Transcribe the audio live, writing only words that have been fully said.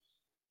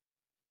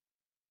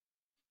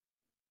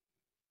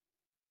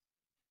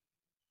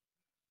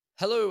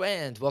Hello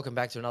and welcome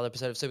back to another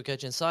episode of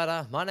Supercoach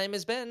Insider. My name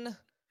is Ben,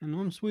 And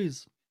I'm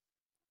Swizz.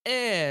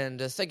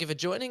 and thank you for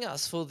joining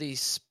us for the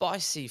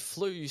Spicy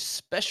Flu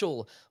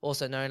Special,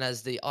 also known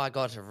as the I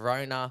Got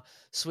Rona.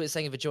 Swizz,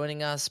 thank you for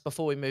joining us.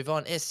 Before we move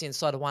on, SC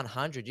Insider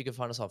 100, you can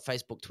find us on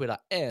Facebook, Twitter,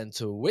 and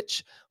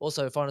Twitch.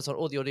 Also, find us on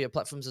all the audio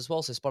platforms as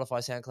well, so Spotify,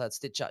 SoundCloud,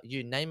 Stitcher,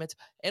 you name it.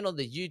 And on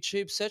the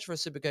YouTube, search for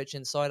Supercoach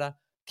Insider.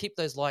 Keep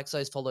those likes,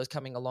 those follows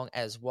coming along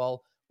as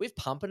well. We're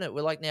pumping it.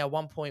 We're like now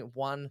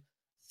 1.13,000,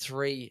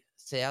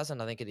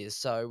 I think it is.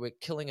 So we're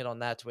killing it on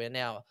that. We're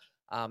now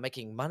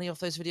making money off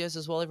those videos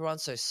as well, everyone.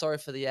 So sorry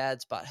for the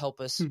ads, but help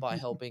us by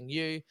helping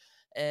you.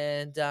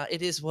 And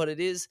it is what it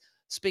is.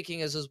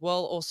 Speaking as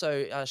well,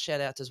 also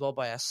shout out as well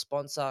by our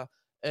sponsor,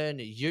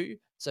 EarnU.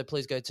 So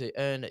please go to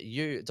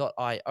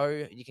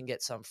earnu.io. You can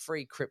get some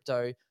free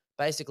crypto.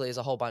 Basically, there's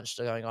a whole bunch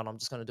going on. I'm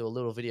just going to do a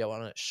little video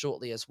on it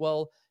shortly as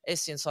well.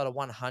 SC Insider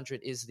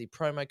 100 is the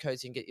promo code,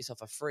 so you can get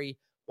yourself a free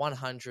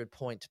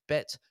 100-point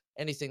bet.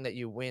 Anything that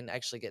you win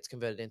actually gets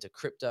converted into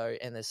crypto,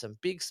 and there's some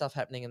big stuff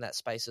happening in that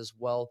space as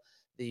well.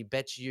 The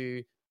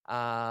BetU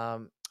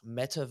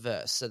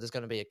metaverse. So there's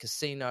going to be a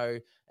casino,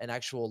 an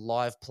actual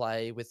live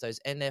play with those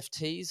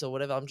NFTs or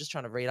whatever. I'm just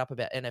trying to read up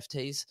about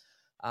NFTs.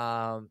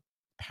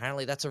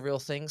 Apparently that's a real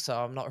thing, so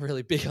I'm not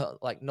really big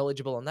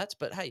knowledgeable on that.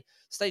 But hey,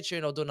 stay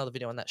tuned. I'll do another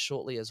video on that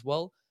shortly as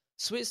well.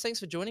 Swizz, thanks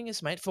for joining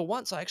us, mate. For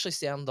once, I actually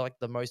sound like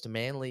the most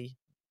manly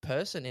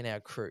person in our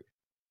crew.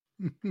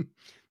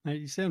 Mate,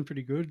 you sound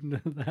pretty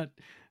good.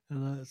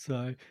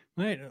 So,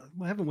 mate,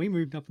 haven't we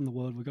moved up in the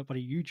world? We've got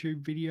bloody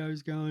YouTube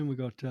videos going. We've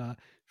got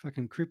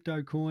fucking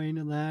crypto coin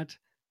and that.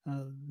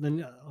 Then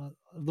it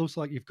looks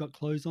like you've got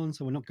clothes on,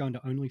 so we're not going to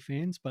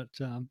OnlyFans, but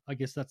I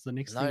guess that's the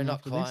next No, thing not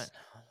after quite. this.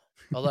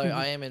 Although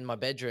I am in my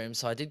bedroom,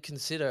 so I did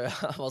consider,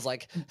 I was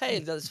like, hey,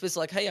 it's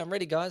like, hey, I'm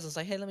ready, guys. I was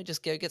like, hey, let me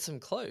just go get some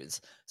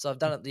clothes. So I've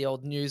done it the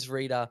old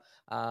newsreader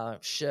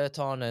shirt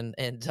on and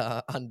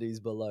undies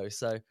below.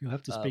 So You'll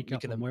have to speak you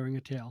up. can, I'm wearing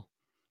a towel.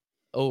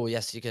 oh,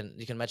 yes, you can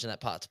imagine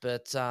that part.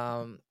 But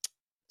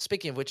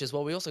speaking of which as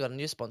well, we also got a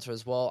new sponsor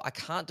as well. I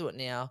can't do it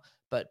now,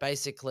 but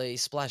basically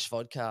Splash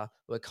Vodka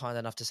were kind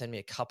enough to send me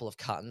a couple of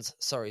cartons.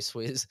 Sorry,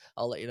 Swizz.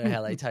 I'll let you know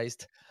how they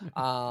taste.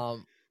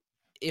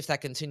 If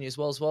that continues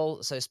well as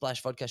well. So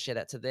Splash Vodka, shout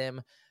out to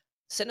them.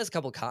 Send us a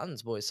couple of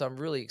cartons, boys. So I'm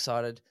really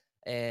excited,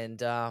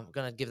 and I'm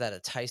going to give that a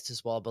taste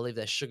as well. I believe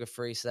they're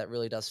sugar-free, so that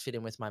really does fit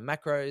in with my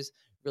macros.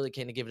 Really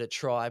keen to give it a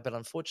try, but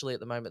unfortunately at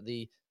the moment,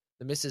 the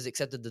missus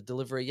accepted the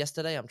delivery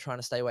yesterday. I'm trying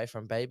to stay away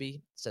from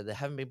baby, so they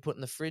haven't been put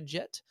in the fridge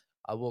yet.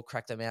 I will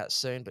crack them out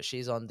soon, but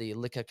she's on the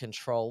liquor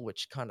control,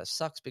 which kind of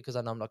sucks because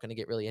I know I'm not going to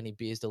get really any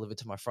beers delivered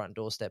to my front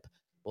doorstep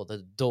or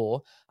the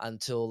door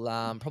until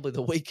probably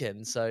the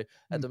weekend. So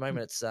at the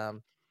moment, it's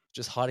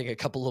just hiding a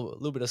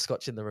little bit of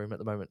scotch in the room at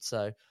the moment.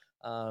 So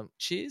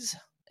cheers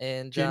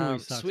and Generally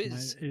sucks,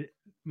 Swizz.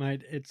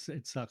 mate. It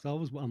sucks. I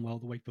was unwell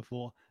the week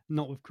before,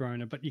 not with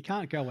corona, but you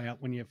can't go out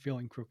when you're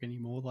feeling crook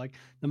anymore. Like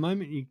the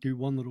moment you do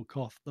one little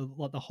cough, the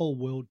whole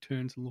world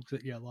turns and looks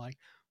at you like,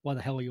 "Why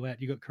the hell are you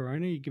out? You got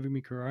corona? You're giving me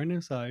corona?"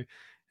 So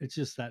it's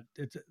just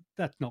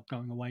that's not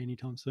going away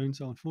anytime soon.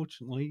 So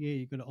unfortunately, yeah,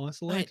 you've got to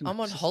isolate. Mate, And I'm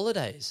on it's just,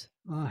 holidays.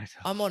 oh,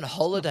 I'm on there's nothing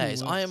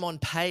holidays. I am worse. on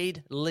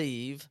paid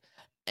leave,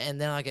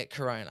 and then I get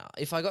corona.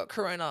 If I got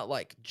corona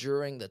like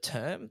during the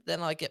term,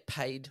 then I get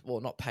paid.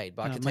 Well, not paid,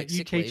 but I could Mate, take you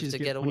sick leave teachers to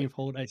get get a plenty week. of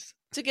holidays.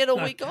 To get a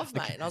No, week off,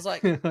 mate. okay. And I was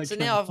like, so Okay.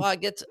 now if I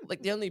get to,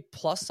 like the only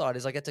plus side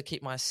is I get to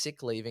keep my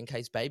sick leave in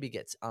case baby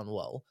gets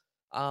unwell.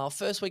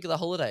 First week of the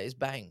holidays,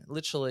 bang,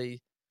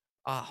 literally.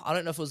 I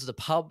don't know if it was the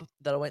pub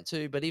that I went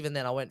to, but even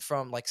then I went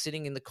from like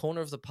sitting in the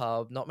corner of the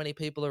pub, not many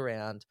people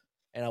around,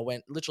 and I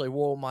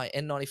wore my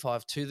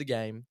N95 to the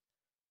game,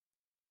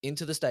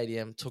 into the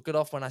stadium, took it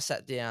off when I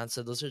sat down,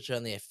 so there's literally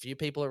only a few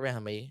people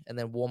around me, and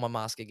then wore my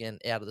mask again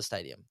out of the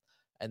stadium.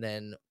 And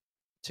then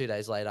 2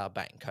 days later,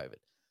 bang, COVID.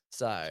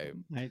 So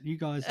Mate, you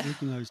guys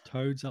licking those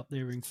toads up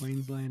there in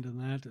Queensland and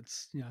that,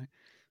 it's,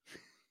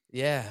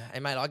 yeah,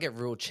 and mate, I get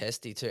real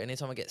chesty too.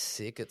 Anytime I get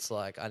sick, it's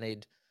like I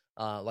need,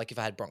 like if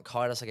I had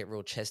bronchitis, I get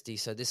real chesty.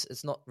 So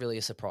it's not really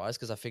a surprise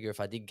because I figure if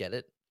I did get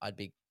it, I'd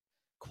be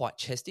quite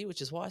chesty,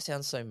 which is why I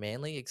sound so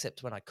manly.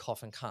 Except when I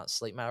cough and can't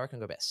sleep, mate, I reckon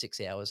I go about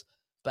 6 hours.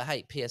 But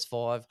hey,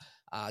 PS5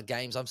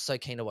 games, I'm so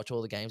keen to watch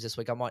all the games this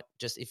week. I might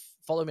just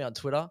follow me on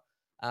Twitter,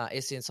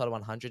 SC Insider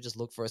 100. Just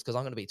look for us because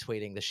I'm going to be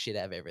tweeting the shit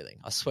out of everything.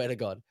 I swear to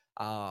God.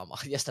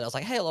 Yesterday I was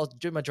like, hey, I'll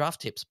do my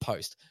draft tips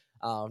post.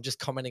 Just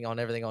commenting on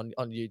everything on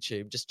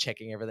YouTube, just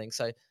checking everything.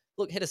 So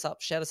look, hit us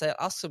up, shout us out,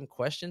 ask some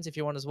questions if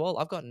you want as well.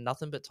 I've got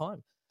nothing but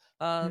time.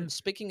 yeah.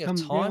 Speaking of Come,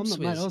 yeah, time,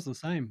 mate, I Swizz. was the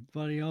same.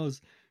 Buddy, I was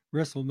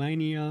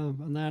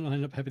WrestleMania and that. I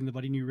ended up having the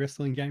bloody new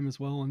wrestling game as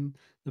well on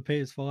the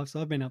PS5. So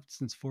I've been up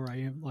since 4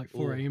 a.m., like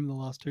 4 Ooh, a.m. the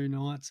last 2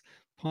 nights,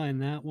 playing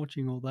that,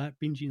 watching all that,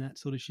 binging that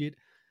sort of shit.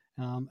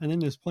 And then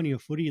there's plenty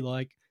of footy.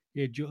 Like,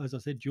 yeah, as I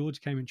said,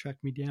 George came and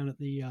tracked me down at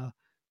the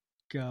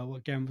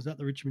what game was that?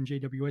 The Richmond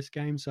GWS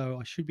game. So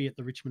I should be at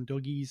the Richmond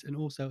Doggies and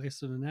also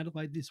Essendon and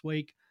Adelaide this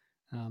week.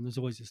 There's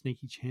always a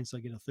sneaky chance I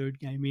get a third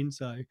game in.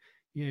 So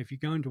yeah, if you're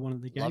going to one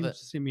of the love games,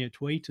 it. send me a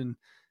tweet and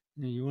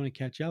you want to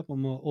catch up.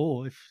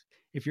 Or if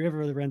if you're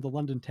ever around the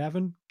London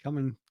Tavern, come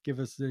and give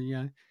us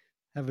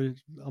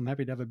I'm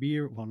happy to have a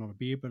beer. Well, not a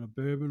beer, but a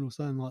bourbon or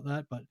something like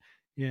that. But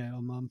yeah,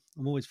 I'm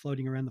always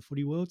floating around the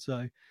footy world,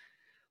 so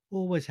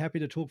always happy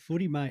to talk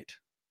footy, mate.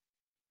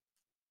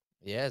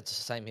 Yeah, it's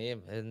the same here,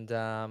 and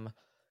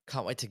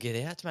can't wait to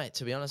get out, mate.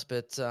 To be honest,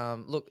 but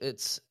look,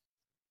 it's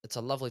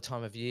a lovely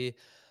time of year.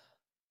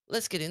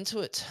 Let's get into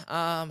it.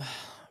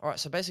 All right,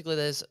 so basically,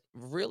 there's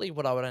really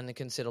what I would only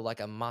consider like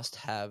a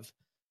must-have.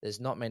 There's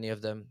not many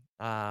of them.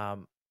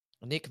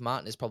 Nick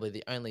Martin is probably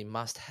the only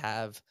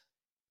must-have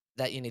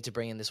that you need to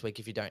bring in this week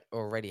if you don't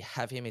already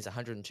have him. He's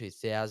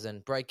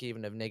 102,000, break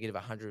even of negative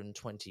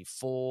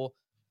 124.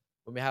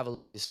 When we have a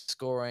look at his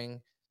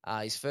scoring,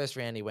 his first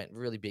round he went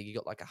really big. He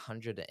got like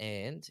 100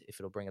 and, if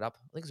it'll bring it up,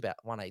 I think it's about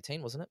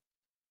 118, wasn't it?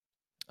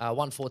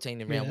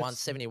 114 in round one,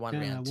 71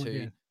 round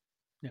two.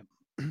 Yep.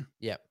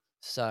 Yep.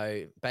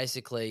 So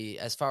basically,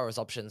 as far as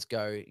options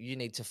go, you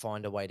need to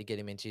find a way to get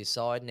him into your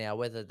side. Now,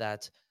 whether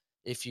that,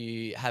 if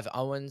you have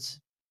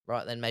Owens,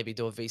 right, then maybe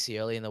do a VC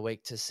early in the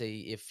week to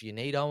see if you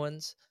need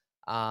Owens.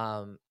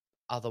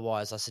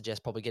 Otherwise, I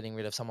suggest probably getting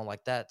rid of someone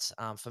like that.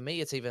 For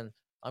me, it's even,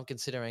 I'm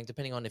considering,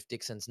 depending on if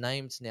Dixon's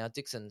named. Now,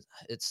 Dixon,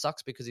 it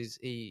sucks because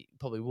he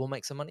probably will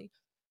make some money.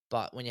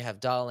 But when you have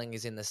Darling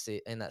is in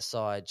that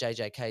side,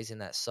 JJK's in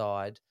that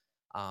side,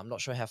 I'm not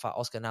sure how far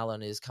Oscar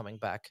Nallen is coming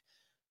back.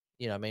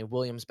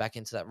 Williams back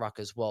into that ruck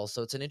as well.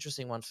 So it's an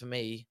interesting one for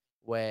me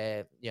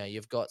where,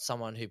 you've got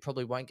someone who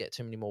probably won't get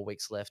too many more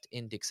weeks left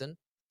in Dixon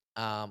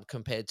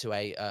compared to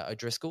a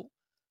Driscoll,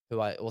 who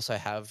I also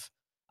have,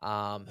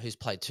 who's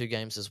played 2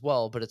 games as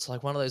well. But it's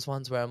like one of those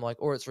ones where I'm like,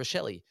 or it's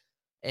Rochelle.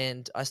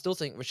 And I still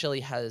think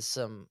Rochelle has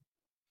some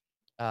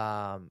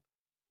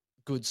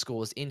good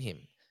scores in him.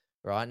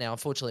 Right now,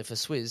 unfortunately for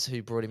Swizz,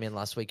 who brought him in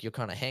last week, you're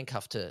kind of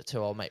handcuffed to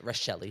old mate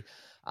Rochelle.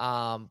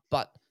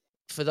 But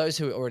for those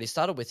who already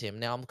started with him,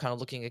 now I'm kind of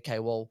looking, okay,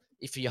 well,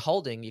 if you're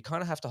holding, you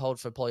kind of have to hold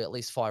for probably at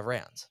least 5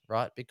 rounds,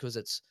 right? Because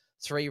it's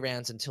 3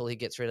 rounds until he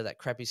gets rid of that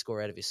crappy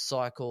score out of his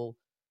cycle.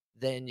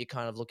 Then you're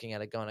kind of looking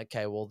at it going,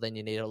 okay, well, then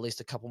you need at least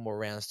a couple more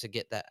rounds to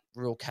get that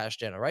real cash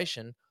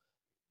generation.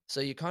 So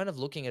you're kind of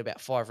looking at about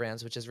 5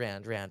 rounds, which is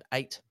round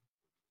 8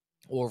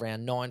 or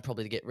round 9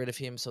 probably to get rid of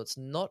him. So it's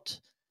not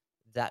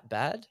that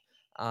bad.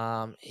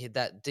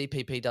 That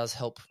DPP does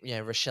help,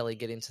 Rochelle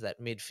get into that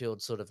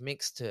midfield sort of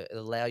mix to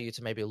allow you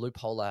to maybe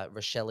loophole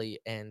Rochelle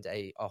and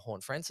a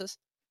Horn Francis,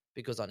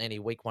 because on any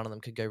week one of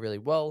them could go really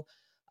well.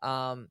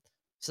 So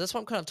that's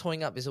what I'm kind of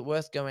toying up. Is it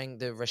worth going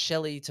the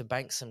Rochelle to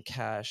bank some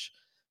cash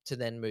to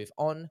then move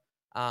on?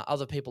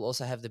 Other people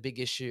also have the big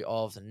issue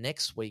of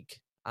next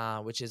week,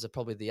 which is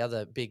probably the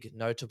other big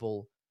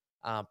notable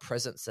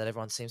presence that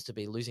everyone seems to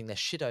be losing their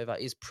shit over,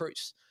 is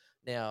Bruce.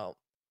 Now,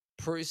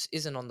 Bruce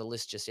isn't on the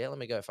list just yet. Let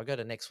me go. If I go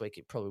to next week,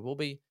 it probably will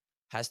be.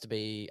 Has to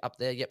be up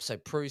there. Yep. So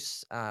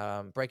Bruce,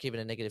 break even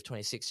a negative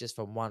 26 just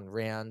from 1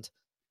 round.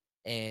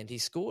 And he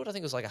scored, I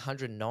think it was like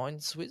 109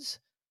 Swizz.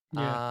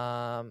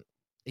 Yeah.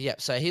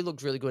 Yep. So he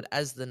looked really good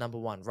as the number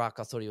 1 ruck.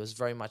 I thought he was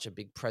very much a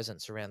big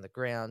presence around the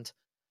ground.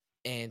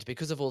 And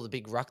because of all the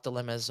big ruck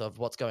dilemmas of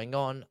what's going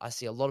on, I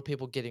see a lot of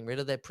people getting rid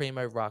of their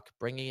primo ruck,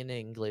 bringing in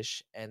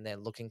English, and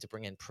then looking to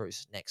bring in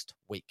Bruce next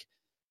week.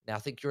 Now, I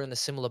think you're in a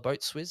similar boat,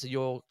 Swizz.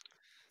 You're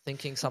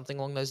thinking something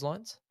along those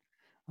lines?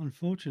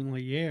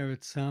 Unfortunately, yeah,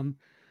 it's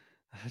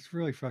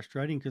really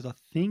frustrating because I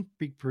think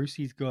Big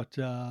Brucey's got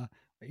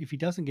if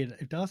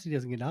Darcy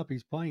doesn't get up,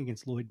 he's playing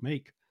against Lloyd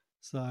Meek.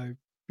 So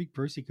Big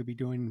Brucey could be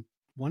doing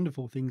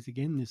wonderful things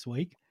again this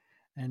week.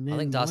 And I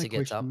think then my Darcy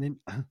gets up. question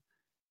then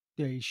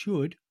yeah, he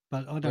should,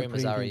 but I don't put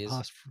Rumours are anything he is.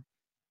 past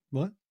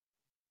what?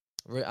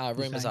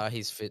 Rumours are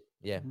he's fit.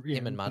 Yeah,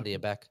 him and Mundy are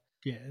back.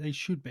 Yeah, they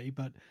should be,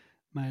 but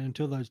man,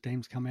 until those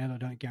teams come out, I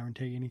don't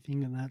guarantee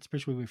anything in that,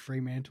 especially with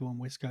Fremantle and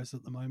West Coast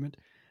at the moment.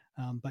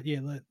 But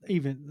yeah,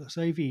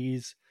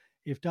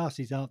 if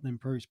Darcy's out, then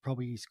Bruce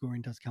probably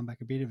scoring does come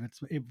back a bit.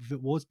 If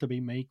it was to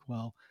be Meek,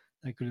 well,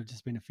 they could have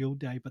just been a field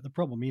day. But the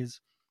problem is,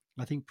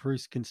 I think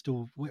Bruce can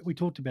still. We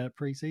talked about it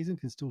pre-season,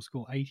 can still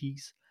score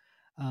 80s.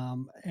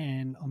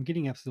 And I'm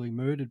getting absolutely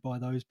murdered by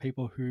those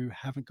people who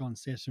haven't gone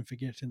set and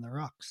forget in the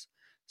rucks.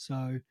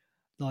 So,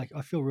 like,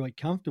 I feel really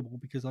comfortable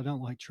because I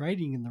don't like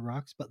trading in the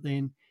rucks. But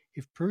then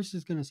if Bruce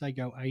is going to say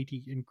go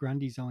 80 and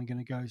Grundy's only going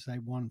to go, say,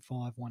 1-5,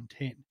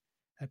 110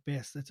 at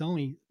best, that's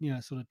only,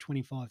 sort of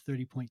 25,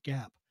 30 point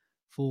gap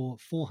for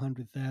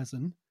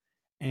 400,000.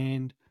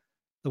 And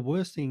the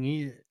worst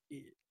thing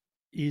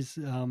is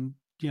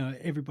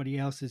everybody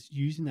else is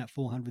using that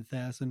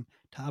 400,000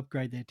 to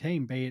upgrade their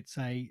team. Be it,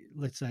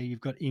 let's say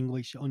you've got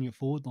English on your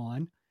forward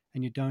line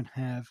and you don't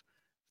have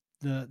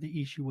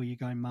the issue where you're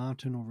going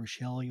Martin or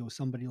Rochelle or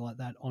somebody like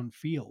that on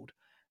field.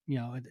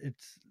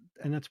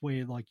 And that's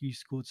where, like, you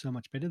scored so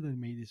much better than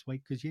me this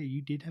week because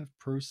you did have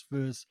Bruce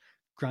versus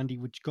Grundy,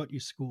 which got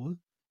your score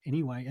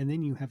anyway, and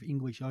then you have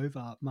English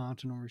over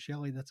Martin or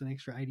Rochelle. That's an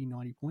extra 80,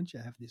 90 points you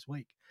have this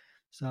week.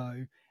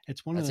 So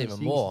it's one That's of those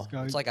even things.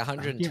 more. It's like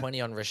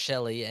 120 on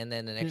Rochelle and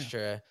then an Yeah.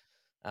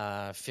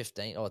 extra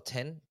 15 or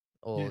 10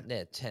 or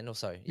 10 or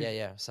so.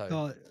 Yeah.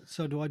 So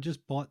do I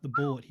just bite the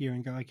bullet here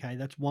and go, okay,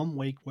 that's 1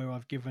 week where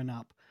I've given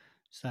up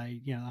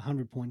say,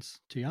 100 points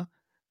to you,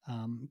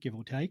 give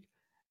or take,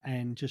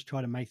 and just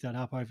try to make that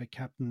up over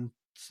captains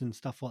and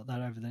stuff like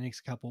that over the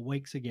next couple of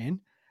weeks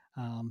again,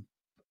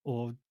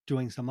 or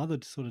doing some other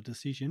sort of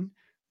decision.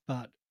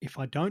 But if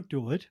I don't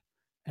do it,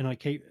 and I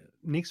keep,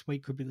 next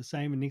week could be the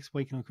same, and next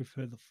week I could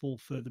fall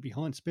further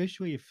behind,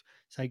 especially if,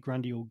 say,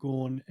 Grundy or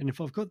Gawn. And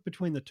if I've got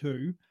between the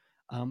two,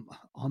 I'm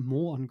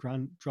more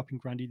on dropping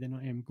Grundy than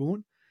I am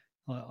Gawn.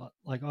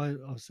 Like I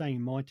was saying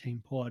in my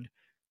team pod,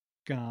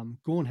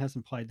 Gawn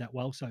hasn't played that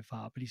well so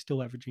far, but he's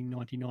still averaging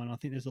 99. I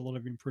think there's a lot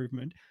of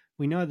improvement.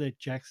 We know that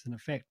Jack's an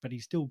effect, but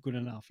he's still good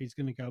enough. He's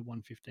going to go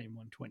 115,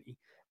 120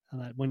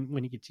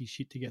 when he gets his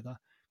shit together.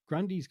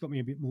 Grundy's got me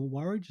a bit more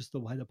worried, just the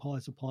way the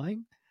Pies are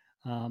playing.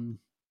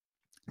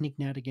 Nick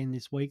Nat again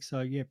this week. So,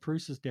 yeah,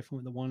 Bruce is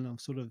definitely the one I'm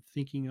sort of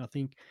thinking. I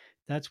think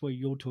that's where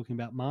you're talking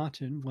about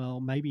Martin.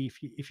 Well, maybe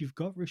if you've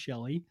got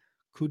Rochelle,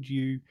 could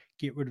you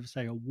get rid of,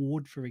 say, a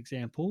Ward, for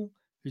example,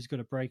 who's got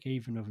a break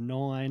even of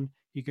 9?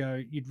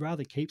 You'd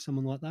rather keep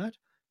someone like that.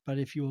 But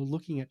if you're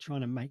looking at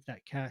trying to make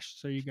that cash,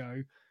 so you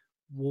go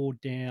Ward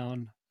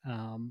down,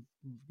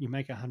 you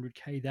make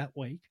 100K that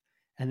week,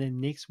 and then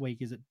next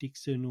week, is it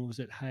Dixon or is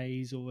it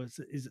Hayes or is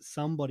it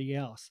somebody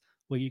else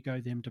where you go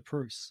them to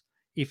Bruce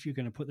if you're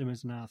going to put them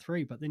as an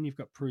R3, but then you've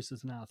got Bruce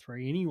as an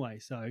R3 anyway,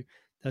 so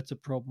that's a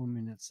problem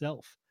in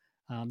itself.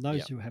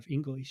 Those who have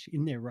English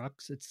in their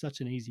rucks, it's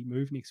such an easy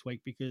move next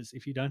week because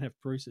if you don't have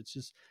Bruce, it's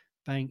just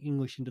bang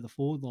English into the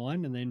forward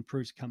line and then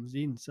Bruce comes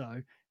in,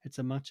 so it's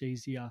a much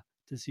easier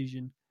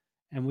decision.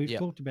 And we've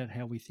talked about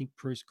how we think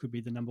Bruce could be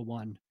the number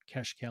one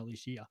cash cow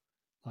this year.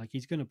 Like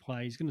he's going to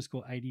play, he's going to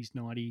score 80s,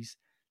 90s,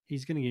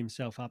 he's going to get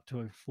himself up to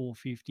a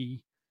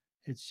 450.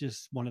 It's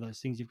just one of those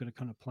things you've got to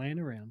kind of plan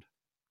around.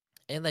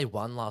 And they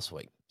won last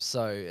week,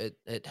 so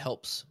it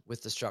helps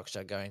with the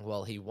structure going,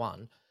 well, he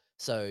won.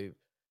 So, do you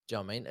know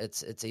what I mean?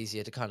 It's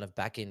easier to kind of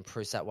back in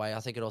Bruce that way. I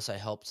think it also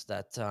helped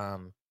that,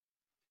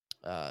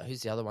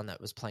 who's the other one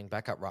that was playing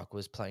backup ruck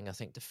was playing, I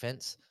think,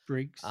 defense.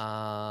 Briggs.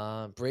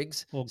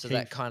 Briggs. Or so Keith.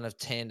 That kind of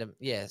tandem,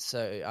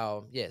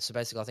 so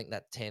basically I think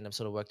that tandem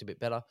sort of worked a bit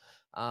better.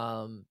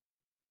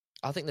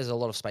 I think there's a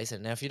lot of space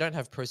in it. Now, if you don't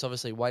have Bruce,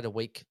 obviously wait a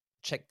week,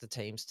 check the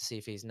teams to see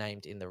if he's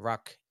named in the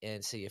ruck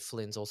and see if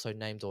Flynn's also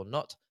named or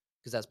not,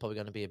 because that's probably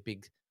going to be a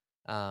big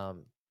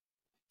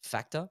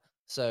factor.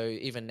 So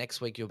even next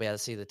week, you'll be able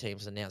to see the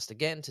teams announced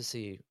again to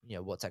see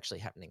what's actually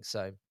happening.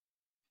 So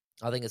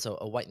I think it's a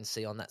wait and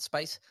see on that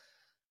space.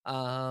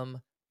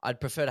 I'd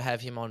prefer to have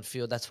him on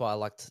field. That's why I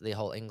liked the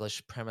whole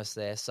English premise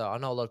there. So I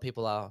know a lot of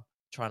people are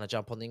trying to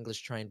jump on the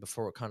English train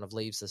before it kind of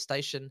leaves the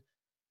station.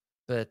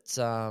 But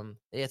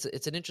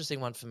it's an interesting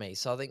one for me.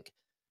 So I think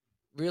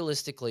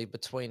realistically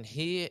between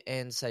here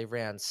and say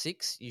round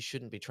 6, you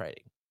shouldn't be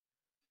trading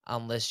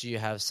unless you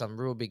have some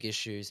real big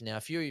issues. Now,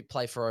 if you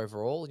play for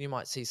overall, you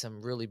might see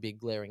some really big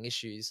glaring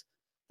issues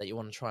that you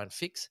want to try and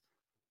fix.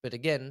 But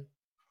again,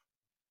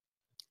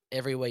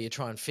 everywhere you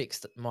try and fix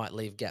that might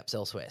leave gaps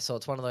elsewhere. So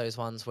it's one of those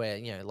ones where,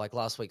 like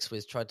last week,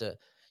 Swizz tried to,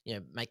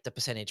 make the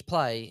percentage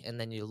play and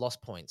then you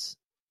lost points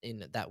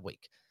in that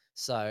week.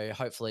 So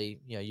hopefully,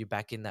 you're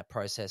back in that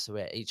process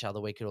where each other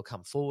week it'll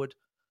come forward.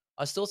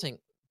 I still think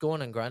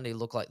Gawn and Grundy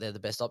look like they're the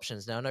best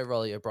options. Now, I know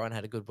Rolly O'Brien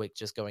had a good week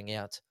just going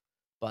out,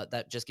 but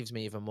that just gives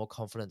me even more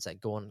confidence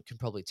that Gawn can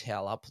probably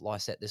towel up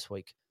Lycett this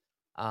week.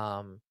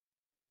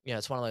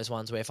 It's one of those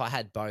ones where if I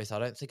had both, I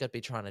don't think I'd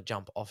be trying to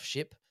jump off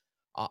ship.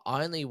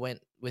 I only went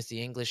with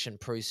the English and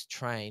Bruce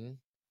train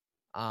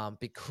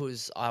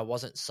because I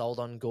wasn't sold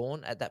on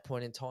Gawn at that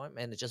point in time,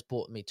 and it just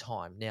bought me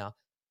time. Now,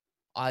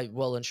 I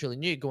well and truly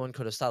knew Gawn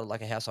could have started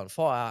like a house on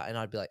fire, and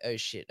I'd be like, oh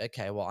shit,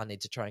 okay, well, I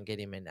need to try and get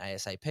him in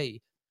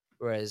ASAP.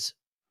 Whereas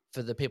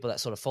for the people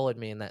that sort of followed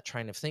me in that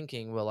train of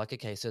thinking, we're like,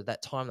 okay, so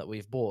that time that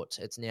we've bought,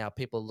 it's now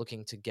people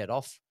looking to get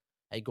off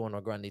a Gawn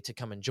or Grundy to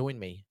come and join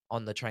me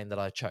on the train that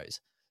I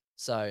chose.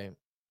 So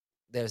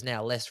there's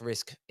now less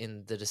risk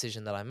in the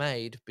decision that I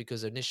made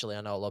because initially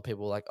I know a lot of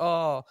people were like,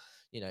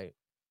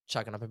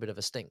 chucking up a bit of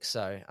a stink.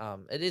 So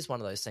it is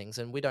one of those things,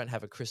 and we don't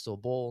have a crystal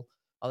ball.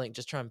 I think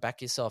just try and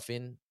back yourself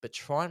in, but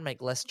try and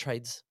make less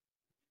trades.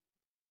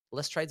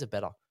 Less trades are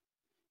better.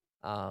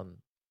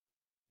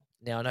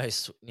 Now I know,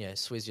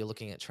 Swizz, you're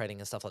looking at trading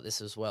and stuff like this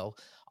as well.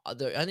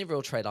 The only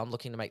real trade I'm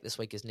looking to make this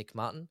week is Nick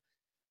Martin.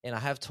 And I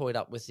have toyed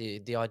up with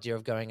the idea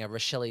of going a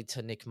Rochelle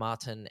to Nick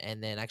Martin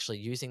and then actually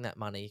using that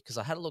money, because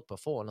I had a look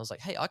before and I was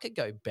like, hey, I could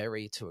go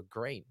Berry to a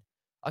Green.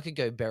 I could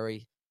go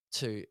Berry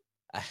to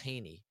a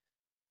Heaney.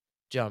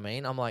 Do you know what I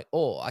mean? I'm like,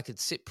 I could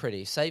sit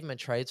pretty, save my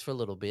trades for a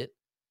little bit,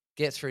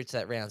 get through to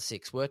that round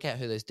 6, work out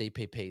who those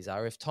DPPs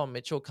are. If Tom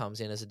Mitchell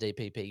comes in as a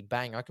DPP,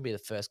 bang, I can be the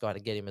first guy to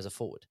get him as a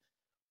forward.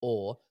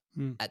 Or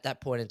at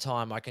that point in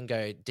time, I can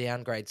go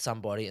downgrade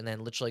somebody and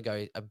then literally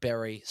go a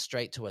Berry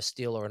straight to a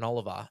Steele or an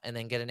Oliver and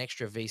then get an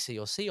extra VC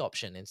or C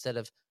option instead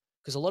of,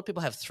 because a lot of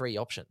people have 3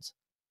 options.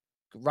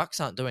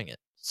 Rucks aren't doing it.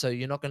 So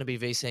you're not going to be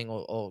VCing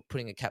or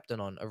putting a captain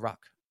on a ruck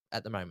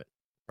at the moment,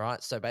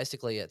 right? So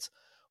basically it's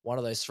one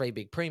of those 3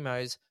 big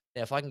primos.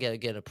 Now, if I can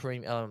get a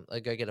premium,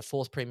 go get a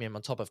 4th premium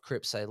on top of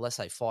Cripps, say, let's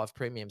say 5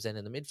 premiums then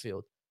in the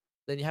midfield,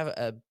 then you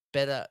have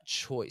better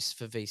choice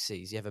for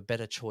VCs. You have a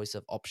better choice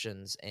of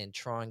options and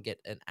try and get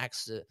an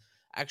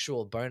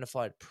actual bona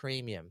fide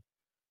premium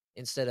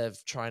instead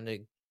of trying to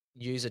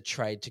use a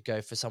trade to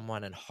go for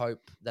someone and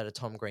hope that a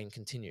Tom Green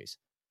continues.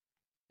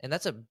 And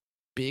that's a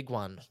big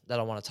one that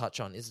I want to touch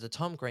on is the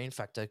Tom Green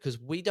factor, because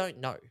we don't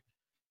know.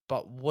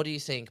 But what do you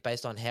think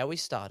based on how we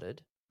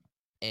started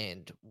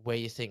and where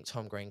you think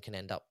Tom Green can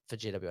end up for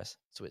GWS,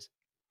 Swizz?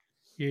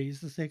 Yeah,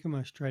 he's the second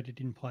most traded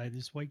in player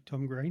this week,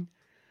 Tom Green.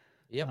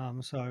 Yep.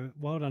 So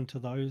well done to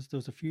those. There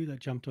was a few that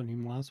jumped on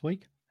him last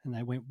week, and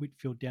they went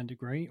Whitfield down to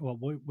Green, or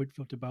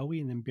Whitfield to Bowie,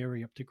 and then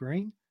Berry up to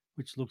Green,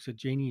 which looks a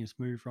genius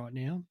move right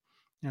now.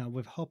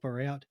 With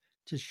Hopper out,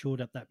 just shored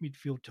up that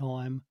midfield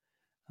time.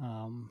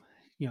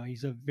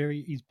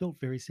 He's built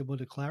very similar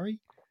to Clary,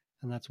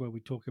 and that's where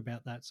we talk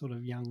about that sort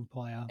of young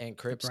player and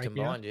Cripps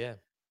combined, yeah.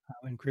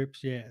 And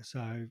Cripps, yeah.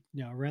 So,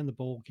 around the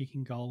ball,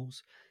 kicking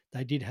goals.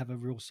 They did have a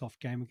real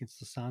soft game against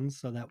the Suns,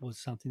 so that was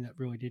something that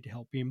really did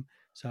help him.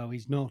 So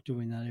he's not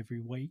doing that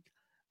every week.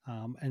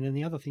 And then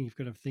the other thing you've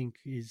got to think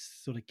is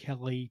sort of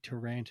Kelly,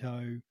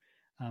 Taranto,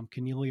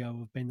 Canelio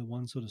have been the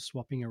ones sort of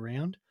swapping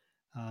around.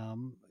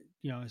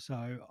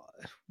 So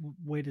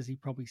where does he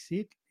probably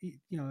sit?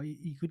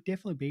 He could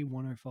definitely be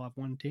 105,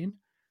 110,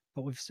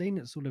 but we've seen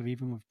it sort of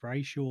even with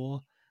Brayshaw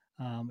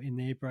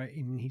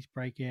in his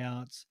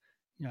breakouts.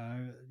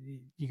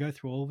 You go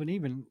through all of it.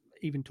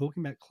 Even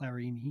talking about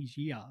Clary in his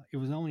year, it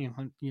was only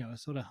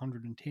sort of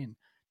 110.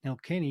 Now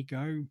can he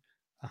go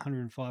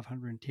 105,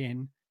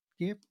 110?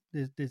 Yep,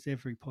 there's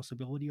every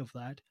possibility of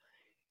that.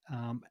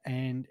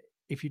 And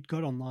if you'd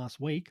got on last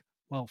week,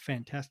 well,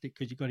 fantastic,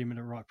 because you got him at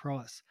the right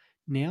price.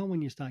 Now,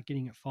 when you start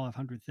getting at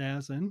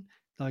 500,000,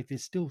 like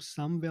there's still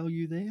some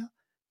value there,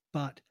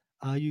 but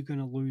are you going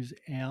to lose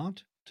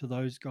out to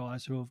those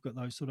guys who have got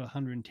those sort of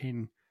 110,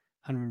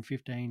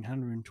 115,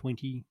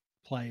 120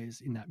 players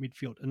in that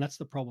midfield? And that's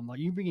the problem. Like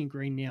you bring in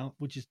Green now,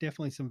 which is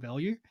definitely some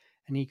value,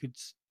 and he could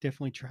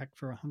definitely track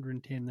for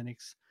 110 the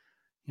next,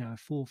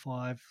 4,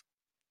 5,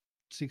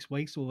 6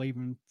 weeks, or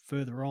even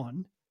further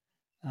on.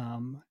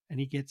 And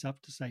he gets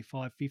up to say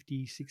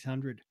 550,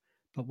 600.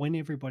 But when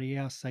everybody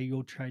else, say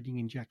you're trading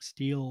in Jack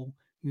Steele,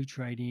 you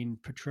trade in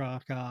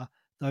Petrarca,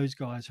 those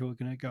guys who are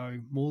going to go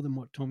more than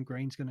what Tom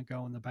Green's going to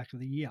go on the back of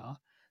the year,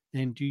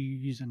 then do you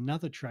use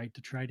another trade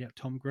to trade out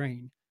Tom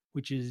Green,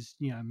 which is,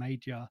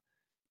 major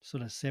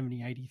sort of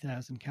 70,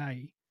 80,000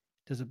 K?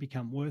 Does it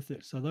become worth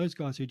it? So those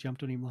guys who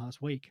jumped on him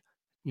last week,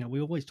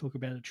 we always talk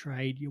about a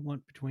trade you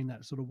want between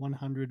that sort of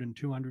 100 and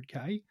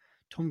 200K.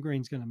 Tom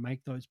Green's going to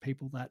make those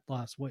people that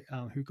last week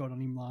who got on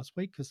him last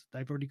week, because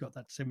they've already got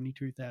that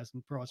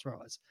 72,000 price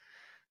rise.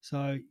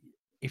 So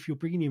if you're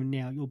bringing him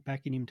now, you're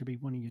backing him to be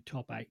one of your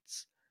top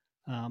eights.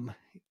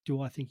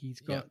 Do I think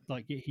he's got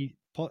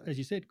as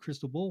you said,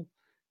 crystal ball?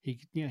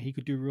 He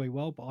could do really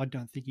well, but I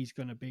don't think he's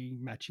going to be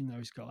matching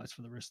those guys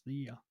for the rest of the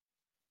year.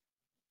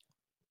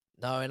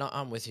 No, and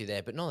I'm with you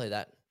there. But not only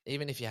that,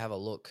 even if you have a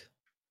look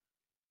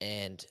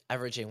and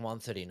averaging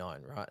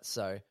 139, right?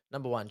 So,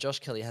 number one, Josh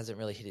Kelly hasn't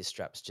really hit his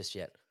straps just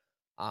yet.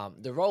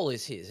 The role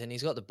is his, and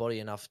he's got the body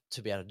enough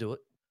to be able to do it,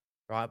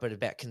 right? But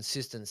about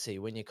consistency,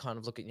 when you kind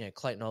of look at,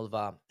 Clayton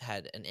Oliver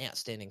had an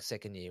outstanding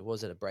second year.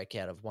 Was it a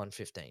breakout of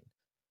 115?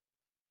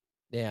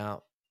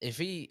 Now, if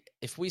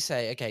we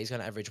say, okay, he's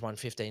going to average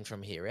 115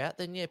 from here out,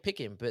 then yeah, pick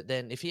him. But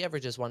then if he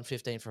averages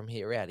 115 from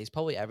here out, he's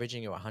probably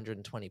averaging you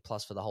 120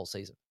 plus for the whole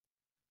season,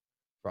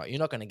 right? You're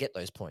not going to get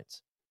those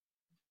points.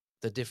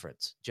 The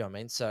difference. Do you know what I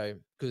mean? So,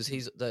 because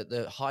he's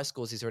the high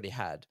scores he's already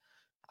had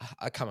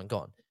are come and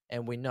gone.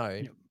 And we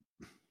know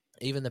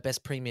even the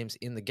best premiums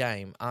in the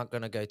game aren't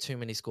going to go too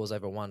many scores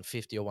over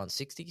 150 or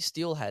 160. He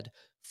still had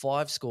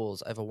 5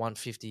 scores over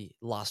 150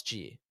 last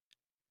year.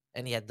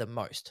 And he had the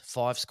most,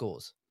 5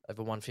 scores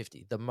over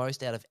 150, the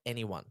most out of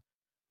anyone.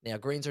 Now,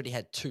 Green's already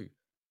had 2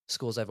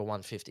 scores over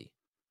 150.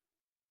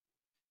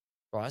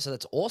 Right? So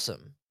that's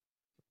awesome.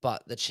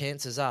 But the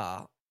chances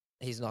are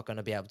he's not going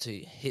to be able to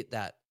hit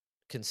that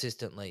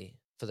consistently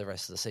for the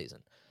rest of the season.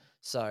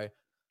 So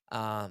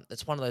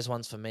it's one of those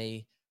ones for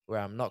me where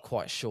I'm not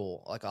quite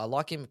sure. Like, I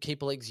like him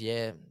keeper leagues,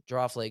 yeah.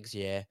 Draft leagues,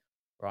 yeah.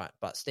 Right.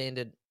 But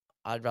standard,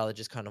 I'd rather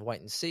just kind of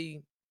wait and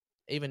see.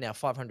 Even now,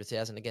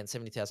 500,000, again,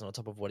 70,000 on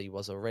top of what he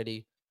was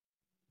already.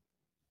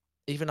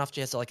 Even after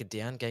he has like a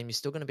down game, you're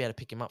still going to be able to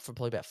pick him up for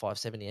probably about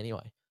 570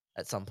 anyway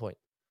at some point.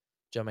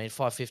 Do you know what I mean?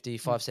 550,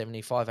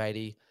 570,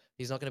 580.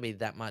 He's not going to be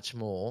that much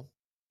more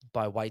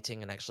by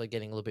waiting and actually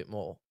getting a little bit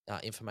more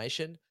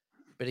information.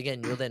 But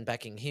again, you're then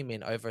backing him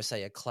in over,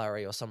 say, a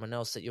Clary or someone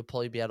else that you'll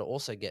probably be able to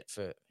also get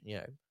for,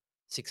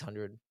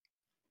 600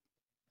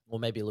 or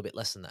maybe a little bit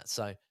less than that.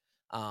 So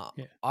I've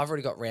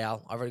already got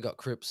Rao. I've already got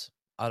Cripps.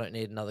 I don't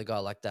need another guy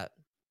like that.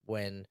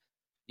 When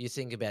you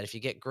think about if you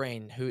get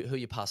Green, who are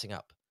you passing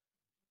up?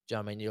 Do you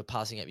know what I mean? You're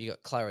passing up. You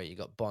got Clary, you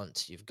got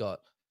Bont, you've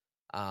got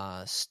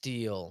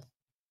Steele.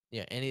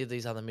 Any of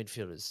these other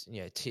midfielders.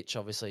 Titch,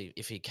 obviously,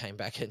 if he came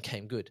back and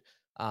came good.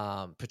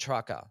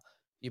 Petrarca.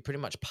 You're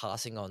pretty much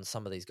passing on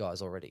some of these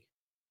guys already.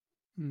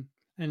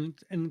 And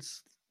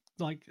it's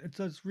like it's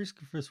those risk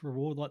versus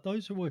reward. Like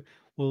those who were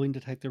willing to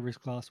take the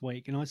risk last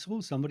week, and I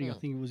saw somebody, I Mm,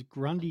 think it was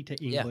Grundy to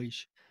yeah,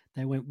 English.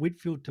 They went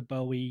Whitfield to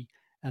Bowie,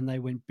 and they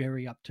went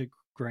Berry up to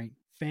Green.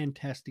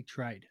 Fantastic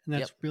trade, and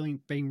yep. that's really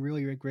being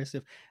really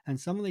aggressive. And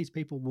some of these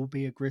people will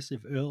be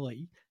aggressive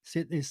early,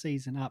 set their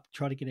season up,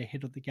 try to get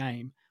ahead of the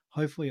game.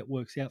 Hopefully, it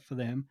works out for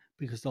them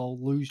because they'll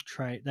lose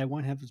trade. They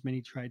won't have as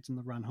many trades in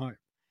the run home.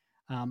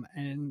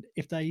 And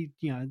if they,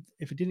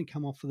 if it didn't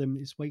come off for them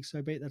this week,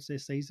 so be it. That's their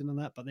season and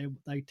that. But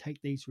they take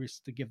these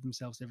risks to give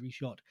themselves every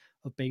shot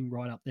of being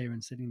right up there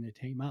and setting their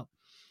team up.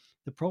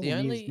 The The problem is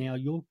only now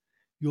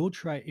your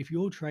trade. If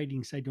you're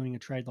trading, say, doing a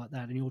trade like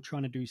that, and you're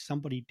trying to do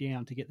somebody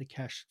down to get the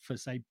cash for,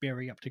 say,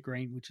 Berry up to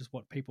Green, which is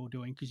what people are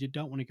doing, because you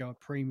don't want to go a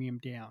premium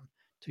down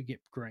to get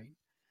Green.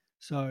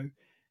 So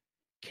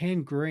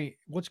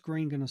what's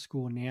Green going to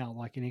score now?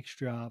 Like an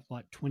extra,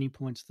 like 20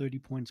 points, 30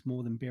 points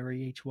more than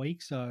Berry each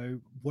week. So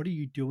what are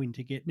you doing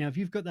to get, now if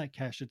you've got that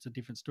cash, it's a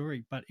different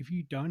story. But if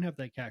you don't have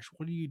that cash,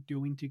 what are you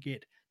doing to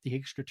get the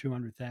extra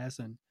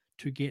 200,000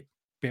 to get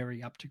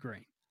Berry up to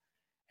Green?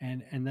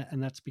 And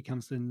that's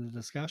becomes then the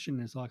discussion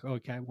is like,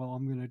 okay, well,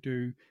 I'm going to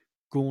do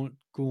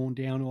Gorn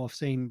down, or I've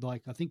seen,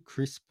 like, I think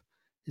Crisp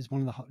is one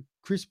of the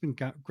Crisp and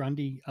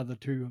Grundy are the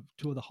two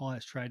of the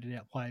highest traded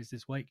out players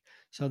this week.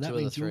 So that two of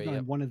the means you're three, going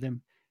yep.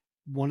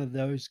 one of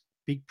those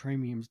big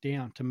premiums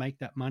down to make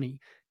that money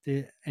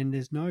there. And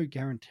there's no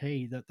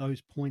guarantee that those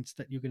points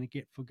that you're going to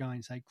get for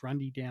going, say,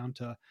 Grundy down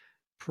to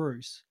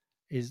Bruce,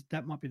 is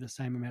that might be the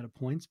same amount of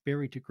points.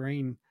 Berry to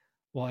Green,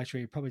 well,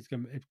 actually,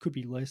 it could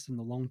be less in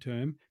the long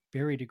term.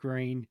 Berry to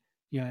Green,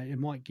 it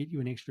might get you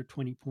an extra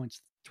 20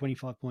 points,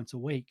 25 points a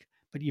week,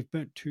 but you've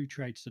burnt 2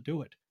 trades to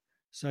do it.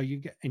 So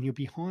you're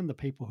behind the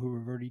people who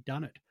have already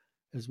done it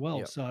as well.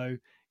 Yep. So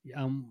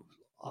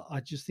I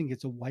just think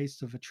it's a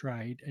waste of a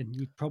trade, and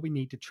you probably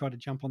need to try to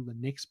jump on the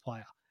next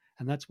player.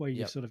 And that's where you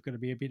Yep. sort of got to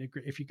be a bit,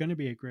 if you're going to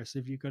be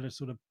aggressive, you've got to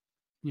sort of,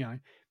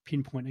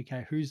 pinpoint,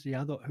 okay, who's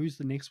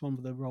the next one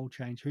with a role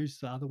change? Who's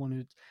the other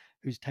one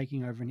who's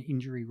taking over an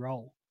injury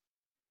role?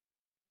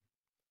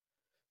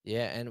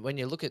 Yeah, and when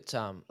you look at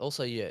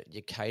also your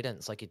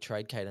cadence, like your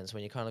trade cadence,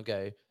 when you kind of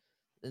go,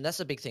 and that's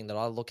a big thing that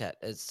I look at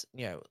is,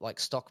 like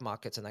stock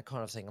markets and that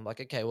kind of thing. I'm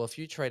like, okay, well, if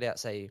you trade out,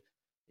 say,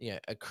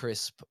 a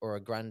Crisp or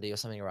a Grundy or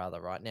something or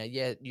other, right now,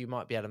 yeah, you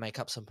might be able to make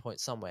up some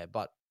points somewhere,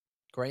 but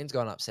Green's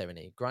gone up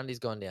 70, Grundy's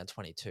gone down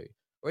 22,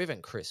 or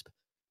even Crisp.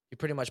 You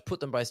pretty much put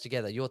them both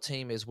together. Your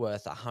team is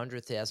worth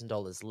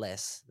 $100,000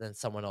 less than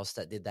someone else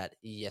that did that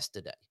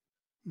yesterday,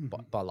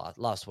 Mm-hmm. by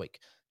last week.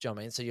 Do you know what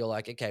I mean? So you're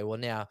like, okay, well,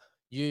 now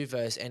you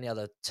versus any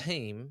other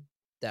team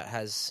that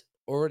has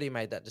already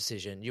made that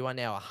decision, you are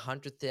now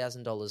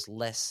 $100,000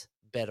 less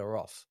better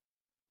off.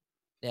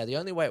 Now, the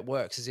only way it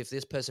works is if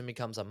this person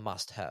becomes a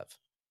must-have,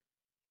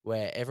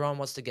 where everyone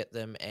wants to get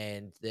them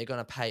and they're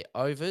going to pay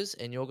overs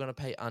and you're going to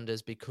pay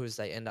unders because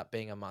they end up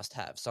being a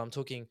must-have. So I'm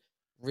talking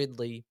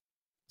Ridley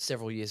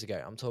several years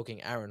ago. I'm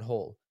talking Aaron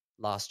Hall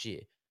last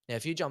year. Now,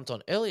 if you jumped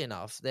on early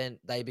enough, then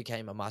they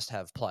became a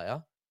must-have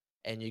player,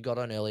 and you got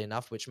on early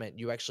enough, which meant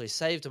you actually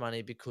saved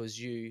money because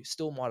you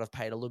still might have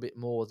paid a little bit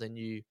more than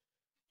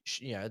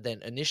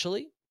than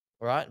initially,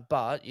 right?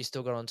 But you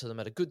still got onto them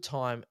at a good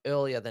time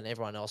earlier than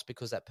everyone else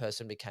because that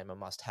person became a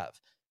must-have.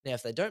 Now,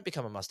 if they don't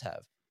become a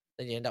must-have,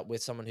 then you end up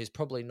with someone who's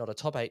probably not a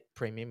top 8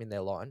 premium in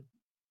their line.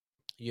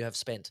 You have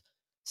spent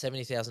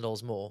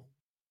 $70,000 more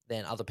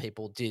than other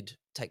people did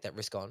take that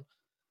risk on,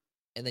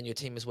 and then your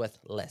team is worth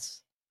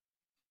less.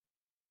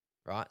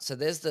 Right, so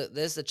there's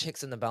the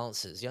checks and the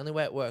balances. The only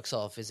way it works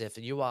off is if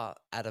you are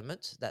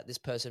adamant that this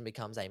person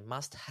becomes a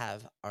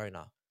must-have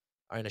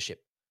ownership.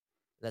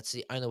 That's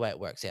the only way it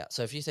works out.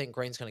 So if you think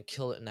Green's going to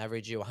kill it and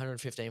average you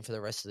 115 for the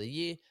rest of the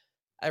year,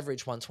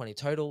 average 120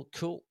 total,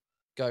 cool,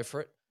 go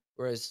for it.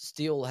 Whereas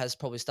Steele has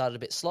probably started a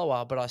bit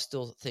slower, but I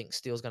still think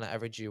Steele's going to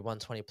average you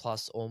 120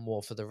 plus or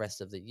more for the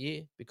rest of the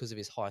year because of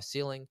his high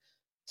ceiling.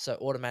 So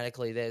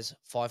automatically there's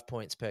 5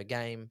 points per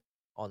game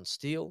on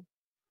Steele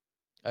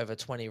over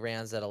 20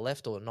 rounds that are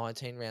left, or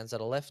 19 rounds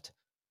that are left.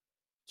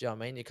 Do you know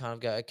what I mean? You kind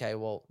of go, okay,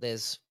 well,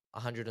 there's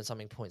 100 and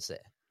something points there.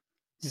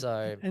 Yeah.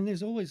 So, And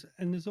there's always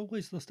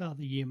the start of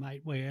the year,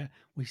 mate, where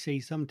we see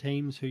some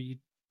teams who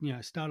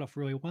start off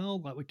really well.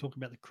 Like we talked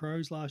about the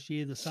Crows last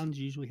year. The Suns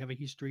usually have a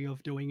history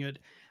of doing it.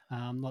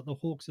 Like the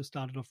Hawks have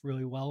started off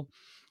really well.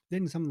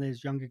 Then some of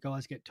those younger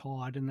guys get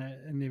tired,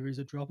 and there is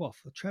a drop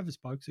off. Travis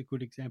Boak's a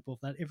good example of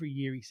that. Every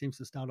year he seems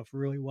to start off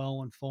really well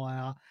on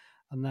fire,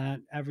 and that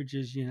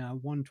averages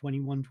 120,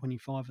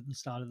 125 at the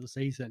start of the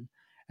season.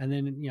 And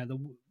then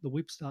the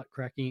whips start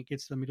cracking. It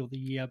gets to the middle of the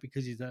year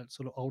because he's that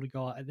sort of older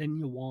guy. And then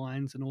your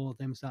Wines and all of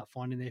them start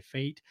finding their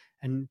feet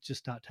and just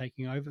start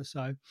taking over.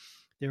 So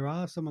there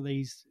are some of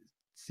these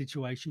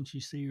situations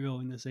you see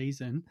early in the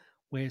season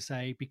where,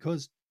 say,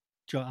 because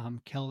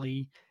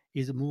Kelly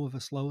is more of a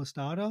slower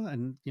starter,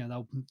 and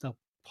they'll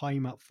play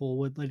him up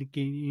forward, let it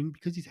get in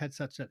because he's had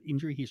such that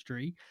injury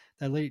history.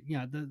 They let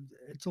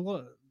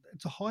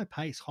it's a high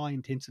pace, high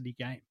intensity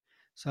game.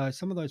 So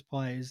some of those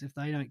players, if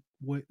they don't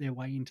work their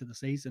way into the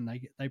season,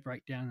 they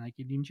break down and they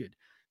get injured.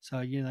 So,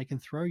 they can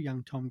throw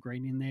young Tom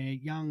Green in there,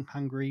 young,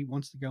 hungry,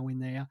 wants to go in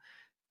there.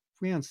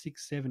 Round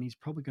 6, 7, he's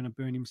probably going to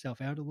burn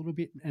himself out a little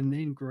bit. And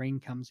then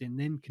Green comes in,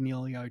 then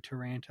Canelio,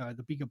 Taranto,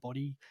 the bigger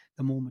body,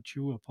 the more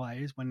mature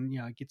players when,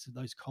 it gets to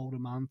those colder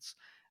months.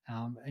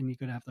 And you've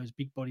got to have those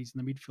big bodies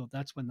in the midfield.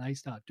 That's when they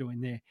start doing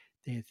their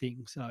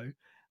thing. So,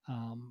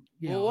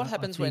 Well, what I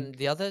happens think, when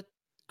the other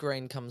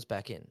Green comes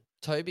back in?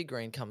 Toby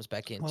Green comes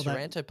back in. well,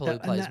 Taranto probably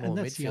plays more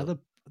that's the midfield. other,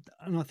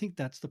 and I think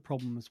that's the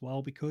problem as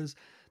well, because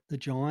the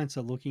Giants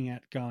are looking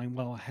at going,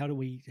 well, how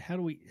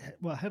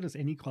does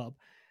any club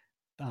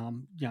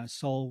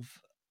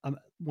solve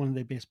one of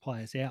their best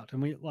players out?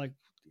 And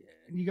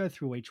you go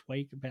through each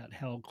week about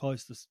how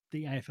close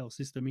the AFL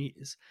system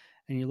is,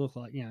 and you look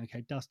like,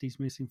 okay, Dusty's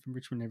missing from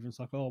Richmond. Everyone's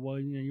like, oh, well,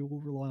 you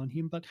will rely on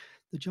him. But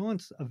the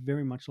Giants are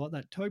very much like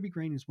that. Toby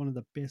Green is one of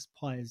the best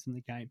players in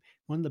the game,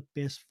 one of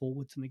the best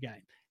forwards in the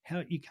game.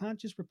 How you can't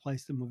just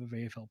replace them with a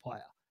VFL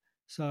player.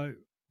 So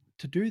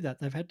to do that,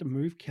 they've had to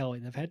move Kelly.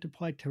 They've had to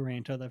play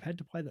Taranto. They've had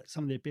to play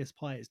some of their best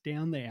players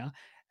down there.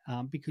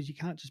 Because you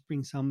can't just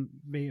bring some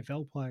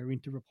VFL player in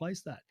to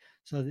replace that.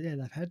 So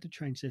they've had to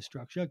change their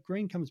structure.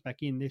 Green comes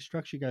back in, their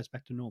structure goes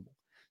back to normal.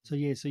 So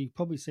so you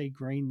probably see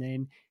Green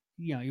then,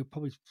 you'll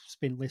probably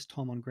spend less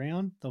time on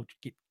ground. They'll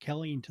get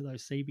Kelly into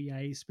those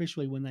CBAs,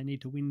 especially when they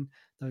need to win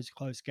those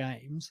close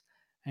games.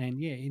 And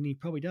he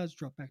probably does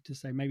drop back to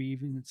say maybe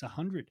even it's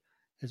 100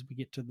 as we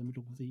get to the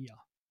middle of the year.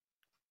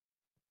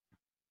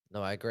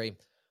 No, I agree.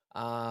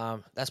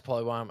 That's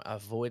probably why I'm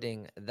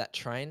avoiding that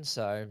train.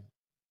 So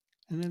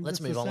and then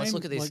let's move on. Let's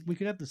look at this. We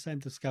could have the same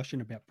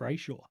discussion about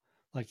Brayshaw.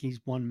 Like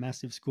he's one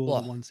massive score,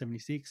 the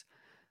 176.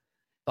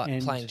 But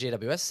playing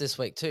GWS this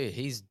week too,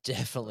 he's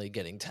definitely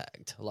getting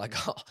tagged.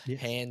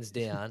 Hands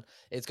down.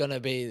 It's going to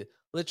be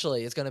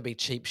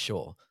cheap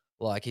Shaw.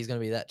 Like he's going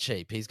to be that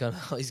cheap. He's going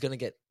to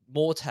get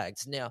more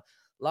tags. Now,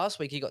 last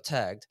week he got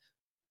tagged,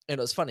 and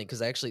it was funny because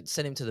they actually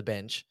sent him to the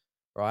bench,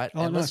 right?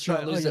 Oh, and no, let's try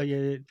and lose it.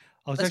 Yeah.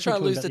 I was let's try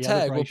and lose the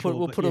tag.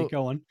 We'll put a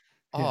go on.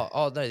 Yeah.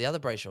 Oh no, the other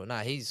Brayshaw. No,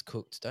 he's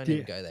cooked. Don't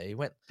even go there. He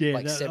went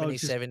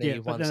 70,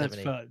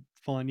 170. That's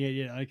fine.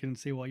 Yeah. I can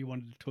see why you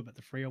wanted to talk about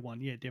the Freo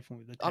one. Yeah,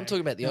 definitely. The tag. I'm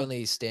talking about the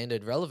only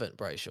standard relevant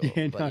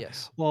Brayshaw.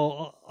 Yes.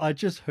 Well, I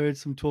just heard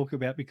some talk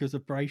about because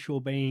of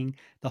Brayshaw being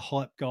the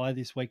hype guy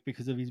this week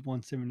because of his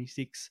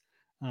 176.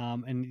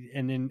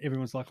 And then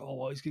everyone's like, oh,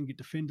 well, he's going to get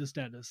defender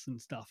status and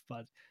stuff.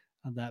 But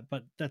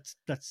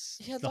that's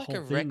he had the like whole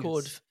a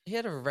record. thing. He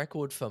had a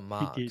record for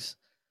marks.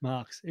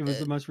 Marks. It was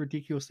the most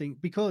ridiculous thing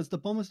because the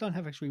Bombers don't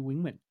have actually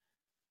wingmen.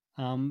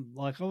 I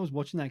was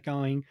watching that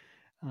going,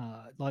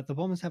 the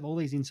Bombers have all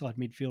these inside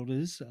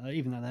midfielders,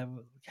 even though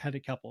they've had a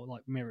couple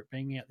like Merritt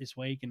being out this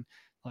week, and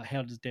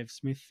how does Dev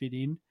Smith fit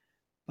in?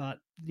 But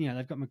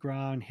they've got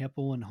McGrath and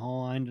Heppel and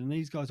Hind, and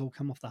these guys all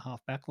come off the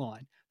half back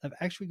line. They've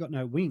actually got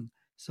no wing.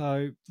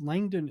 So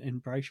Langdon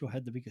and Brayshaw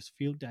had the biggest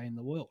field day in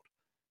the world.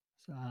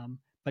 So,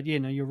 but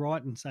you're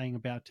right in saying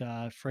about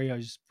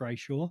Freo's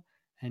Brayshaw.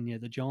 And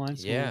the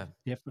Giants will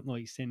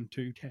definitely send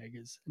 2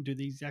 taggers and do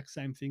the exact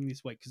same thing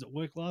this week because it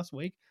worked last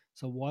week.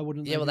 So why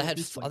wouldn't they? Yeah, well, they had,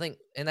 I think,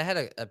 and they had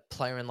a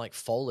player in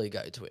Foley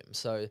go to him.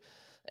 So,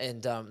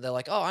 and they're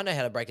like, oh, I know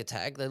how to break a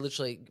tag. They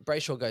literally,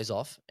 Brayshaw goes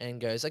off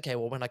and goes, okay,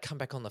 well, when I come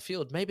back on the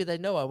field, maybe they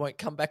know I won't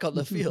come back on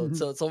the field.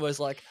 So it's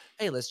almost like,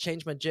 hey, let's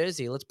change my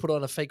jersey. Let's put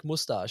on a fake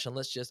mustache and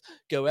let's just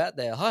go out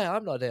there. Hi,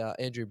 I'm not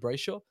Andrew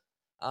Brayshaw.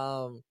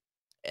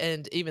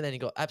 And even then he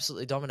got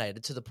absolutely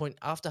dominated to the point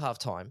after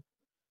halftime,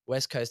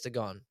 West Coast are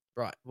gone.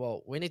 Right,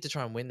 well, we need to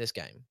try and win this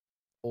game,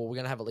 or we're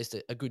going to have at least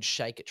a good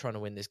shake at trying to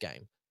win this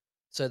game.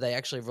 So they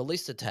actually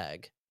released a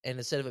tag, and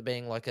instead of it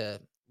being like a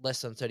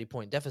less than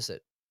 30-point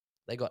deficit,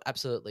 they got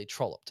absolutely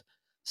trolloped.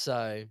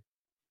 So it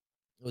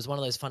was one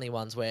of those funny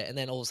ones where, and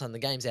then all of a sudden the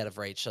game's out of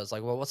reach. So it's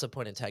like, well, what's the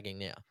point in tagging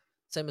now?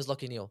 Same as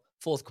Lachie Neale.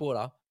 Fourth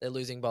quarter, they're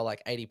losing by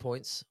 80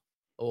 points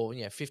or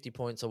 50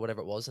 points or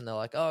whatever it was, and they're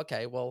like, oh,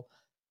 okay, well,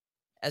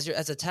 as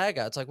a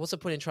tagger, it's like, what's the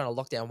point in trying to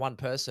lock down one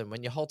person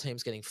when your whole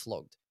team's getting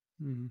flogged?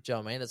 Mm-hmm. Do you know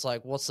what I mean? It's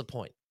like, what's the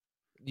point?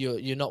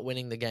 You're not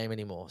winning the game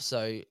anymore.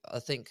 So I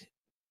think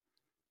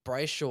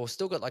Brayshaw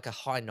still got a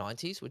high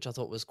 90s, which I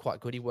thought was quite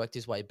good. He worked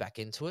his way back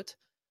into it.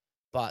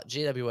 But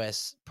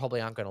GWS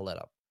probably aren't going to let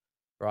up,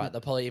 right?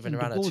 They'll probably even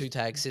run a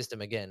 2-tag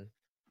system again.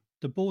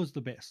 De Boer's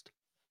the best.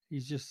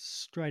 He's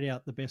just straight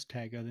out the best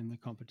tagger in the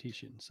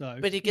competition. So,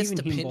 but he gets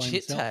the pinch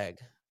hit tag.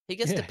 He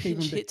gets the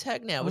pinch hit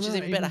tag now, which is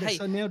even better. Hey,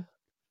 so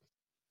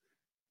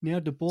now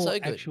De Boer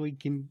actually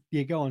can.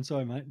 Yeah, go on.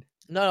 Sorry, mate.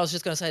 No, I was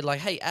just going to say,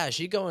 hey, Ash,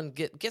 you go and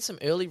get some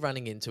early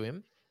running into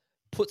him,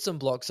 put some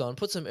blocks on,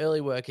 put some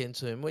early work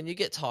into him. When you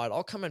get tired,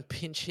 I'll come and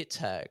pinch hit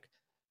tag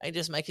and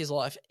just make his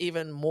life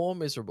even more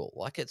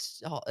miserable.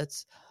 It's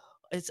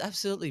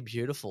absolutely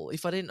beautiful.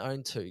 If I didn't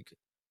own Toog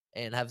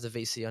and have the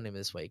VC on him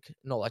this week,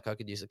 not like I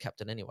could use a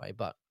captain anyway,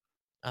 but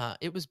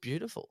it was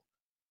beautiful.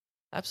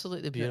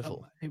 Absolutely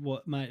beautiful. Yeah,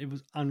 it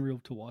was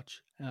unreal to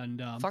watch.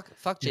 And fuck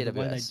GWS. The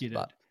way they did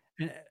it.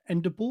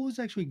 And De Boer was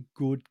actually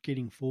good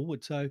getting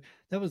forward. So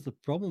that was the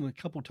problem a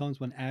couple of times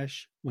when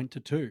Ash went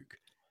to Toog.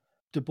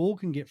 De Boer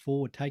can get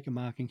forward, take a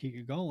mark, and kick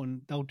a goal,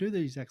 and they'll do the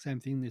exact same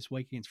thing this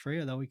week against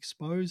Freo. They'll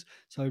expose.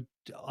 So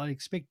I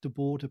expect De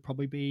Boer to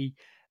probably be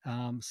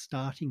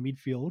starting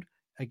midfield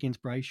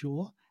against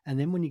Brayshaw, and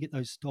then when you get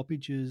those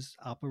stoppages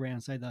up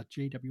around, say, the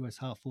GWS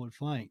half forward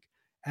flank,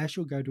 Ash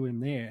will go to him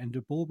there, and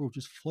De Boer will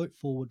just float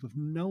forward with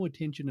no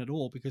attention at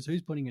all, because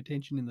who's putting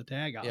attention in the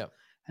tagger? Yeah.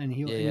 And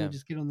he'll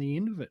just get on the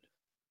end of it.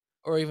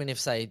 Or even if,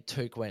 say,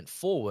 Took went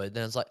forward,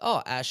 then it's like,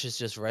 oh, Ash is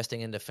just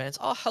resting in defence.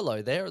 Oh,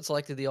 hello there. It's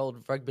like the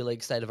old rugby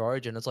league state of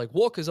origin. It's like,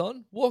 Walker's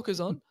on.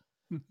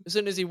 As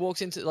soon as he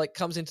walks into, like,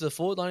 comes into the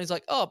forward line, he's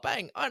like, oh,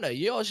 bang, I know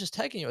you. I was just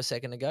taking you a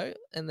second ago,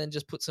 and then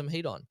just put some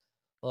heat on.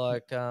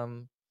 Like,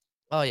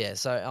 oh, yeah.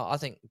 So I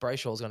think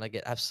Brayshaw's going to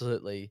get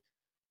absolutely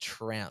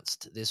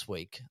trounced this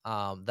week.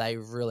 They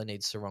really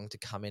need Sarong to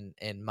come in,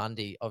 and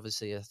Mundy,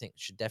 obviously, I think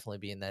should definitely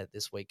be in there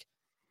this week.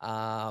 So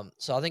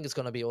I think it's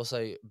going to be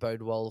also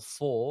bode well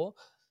for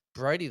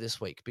Brody this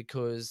week,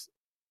 because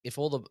if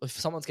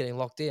someone's getting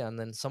locked down,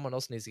 then someone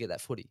else needs to get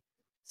that footy.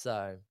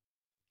 So,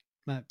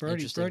 Mate,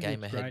 Brody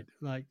game looks ahead.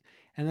 great.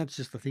 And that's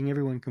just the thing.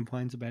 Everyone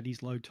complains about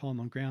his low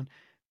time on ground,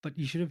 but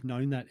you should have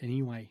known that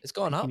anyway. It's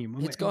gone up.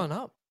 It's gone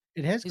up.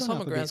 It has His gone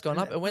time up on ground's gone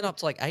up. It went up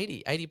to like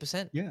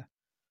 80%. Yeah,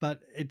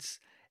 but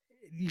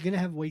you're going to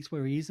have weeks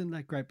where he isn't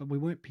that great, but we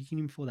weren't picking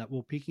him for that.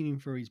 We're picking him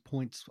for his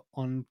points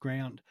on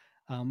ground,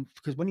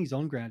 because when he's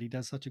on ground, he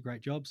does such a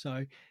great job.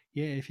 So,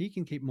 yeah, if he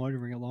can keep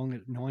motoring along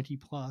at 90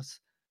 plus,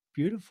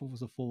 beautiful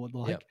as a forward.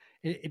 Like,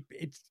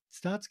 it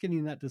starts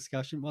getting that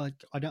discussion. Like,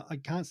 I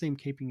can't see him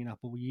keeping it up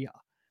all year,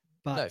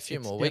 but no, a few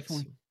more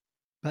weeks.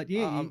 But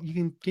yeah, you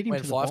can get him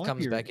when to the Five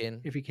comes back period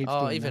in. if he keeps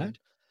doing even that.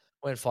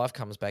 When Five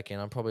comes back in,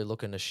 I'm probably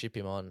looking to ship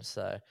him on.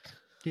 So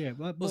yeah,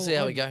 we'll see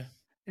how we go.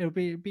 It'll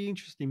be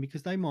interesting,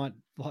 because they might,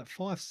 like,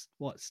 Fife's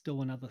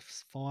still another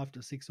 5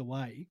 to 6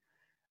 away.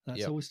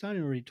 So we're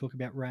starting to already talk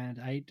about round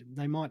 8.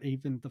 They might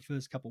even, the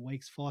first couple of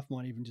weeks, Fife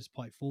might even just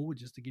play forward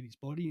just to get his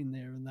body in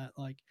there, and that,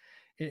 like,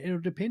 it'll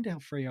depend how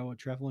Freo are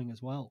travelling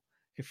as well.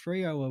 If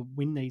Freo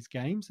win these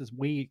games as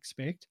we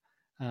expect,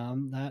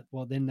 then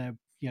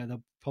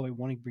they'll probably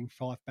want to bring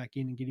Fife back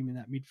in and get him in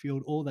that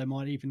midfield, or they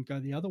might even go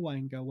the other way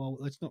and go, well,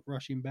 let's not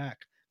rush him back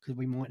because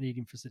we might need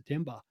him for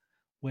September.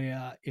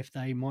 Where if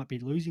they might be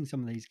losing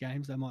some of these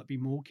games, they might be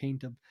more keen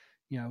to,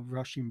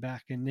 rush him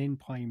back and then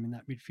play him in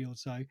that midfield.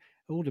 So it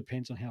all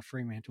depends on how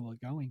Fremantle are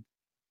going.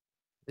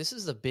 This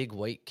is the big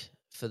week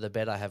for the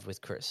bet I have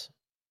with Chris.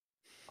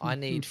 I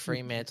need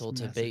Fremantle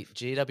to beat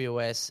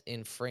GWS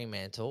in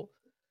Fremantle,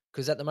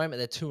 because at the moment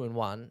they're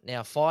 2-1.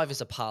 Now 5 is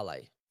a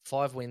parlay.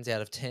 5 wins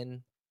out of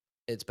 10.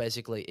 It's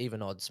basically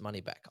even odds money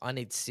back. I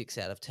need 6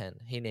 out of 10.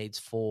 He needs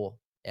 4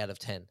 out of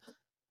 10.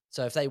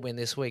 So if they win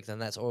this week, then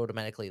that's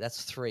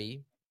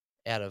 3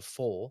 out of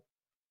 4,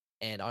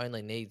 and I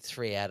only need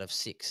 3 out of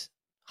 6,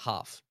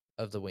 half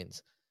of the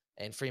wins.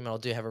 And Fremantle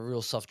do have a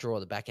real soft draw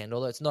at the back end,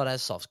 although it's not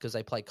as soft because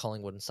they play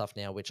Collingwood and stuff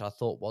now, which I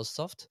thought was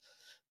soft.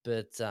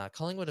 But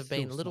Collingwood have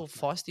been little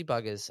feisty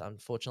buggers,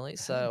 unfortunately.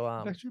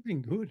 So they've actually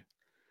been good.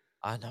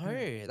 I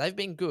know. They've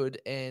been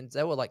good, and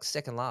they were like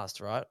second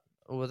last, right?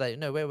 Or were they?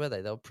 No, where were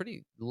they? They were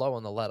pretty low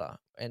on the ladder,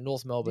 and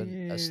North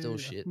Melbourne are still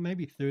shit.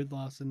 Maybe third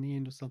last in the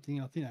end or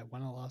something. I think they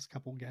won the last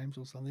couple of games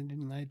or something,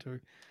 didn't they? Too.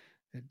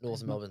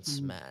 North Melbourne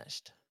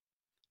smashed.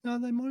 No,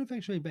 they might have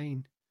actually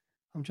been.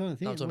 I'm trying to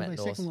think. No, I'm talking about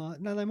North. Second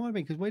last? No, they might have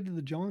been, because where did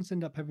the Giants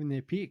end up having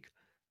their pick?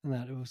 And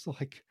that it was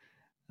like,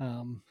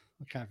 I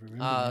can't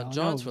remember.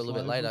 Giants were a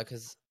little bit later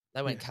because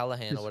they went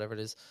Callahan or whatever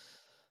it is.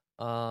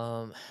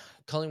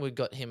 Collingwood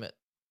got him at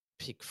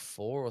pick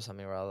 4 or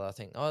something rather, I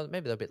think. Oh,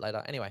 maybe they're a bit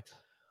later. Anyway,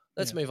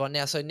 let's move on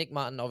now. So Nick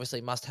Martin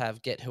obviously must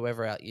get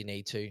whoever out you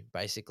need to,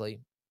 basically.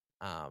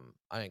 I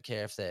don't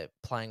care if they're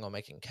playing or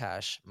making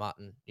cash.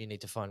 Martin, you need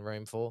to find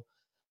room for.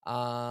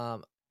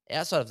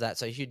 Outside of that,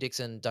 so Hugh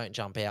Dixon, don't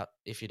jump out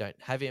if you don't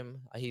have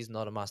him. He's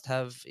not a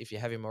must-have. If you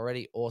have him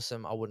already,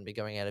 awesome. I wouldn't be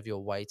going out of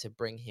your way to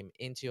bring him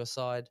into your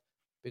side,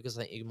 because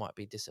I think you might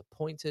be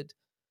disappointed.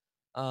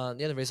 The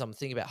other reason I'm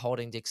thinking about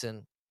holding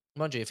Dixon,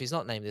 mind you, if he's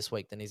not named this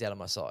week, then he's out of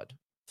my side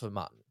for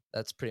Martin.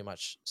 That's pretty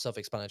much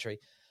self-explanatory.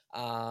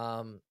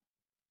 Otherwise,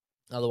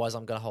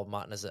 I'm going to hold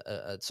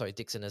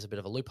Dixon as a bit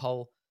of a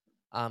loophole.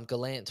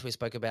 Gallant, we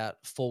spoke about,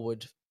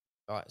 forward.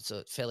 All right,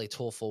 so fairly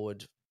tall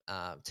forward.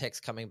 Tex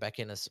coming back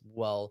in as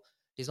well.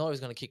 He's not always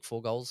going to kick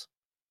 4 goals,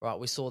 right?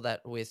 We saw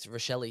that with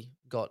Rochelle,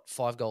 got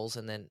 5 goals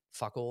and then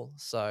fuck all.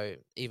 So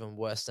even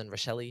worse than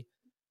Rochelle.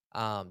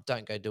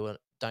 Don't go do it.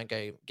 Don't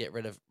go get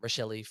rid of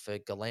Rochelle for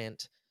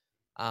Gallant.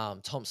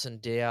 Thompson,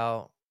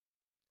 Dow,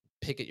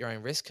 pick at your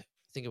own risk. I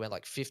think it went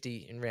like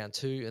 50 in round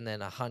 2 and then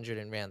 100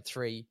 in round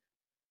 3.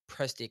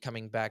 Presti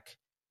coming back.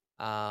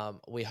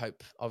 We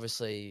hope,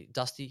 obviously,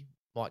 Dusty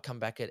might come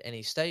back at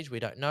any stage. We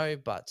don't know,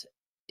 but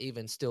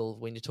even still,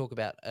 when you talk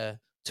about a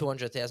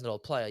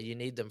 $200,000 player, you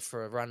need them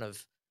for a run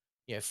of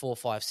 4,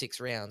 5, 6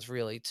 rounds,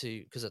 really,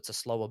 because it's a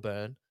slower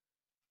burn.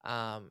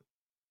 I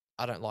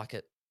don't like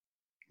it.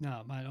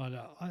 No, mate,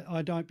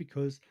 I don't,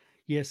 because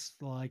yes,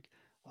 like,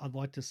 I'd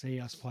like to see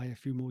us play a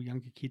few more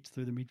younger kids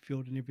through the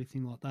midfield and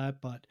everything like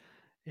that, but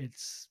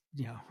it's,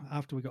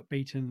 after we got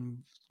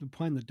beaten, we're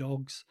playing the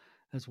Dogs,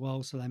 as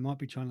well. So they might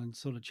be trying to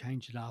sort of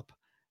change it up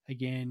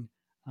again.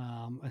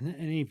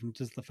 And even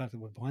just the fact that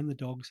we're behind the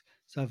Dogs.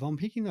 So if I'm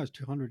picking those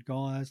 200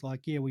 guys,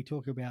 like, yeah, we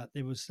talk about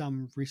there was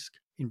some risk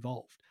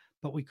involved,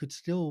 but we could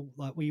still,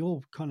 like, we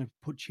all kind of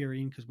put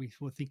Cherry in because we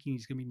were thinking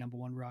he's going to be number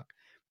one ruck.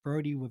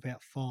 Brody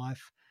without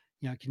Fife.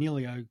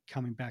 Canelio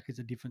coming back is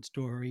a different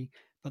story.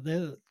 But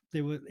there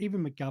were,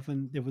 even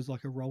McGovern, there was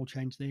like a role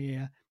change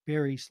there.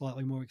 Berry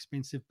slightly more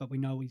expensive, but we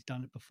know he's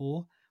done it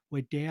before.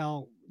 Where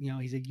Dow,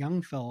 he's a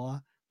young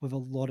fella with a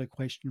lot of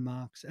question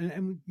marks.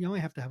 And you only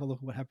have to have a look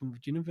at what happened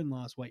with Ginnivan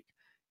last week.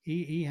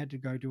 He had to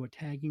go do a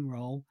tagging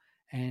role,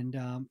 and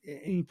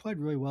he played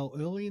really well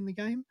early in the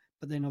game,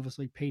 but then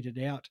obviously petered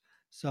out.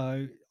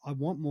 So I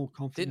want more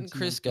confidence. Didn't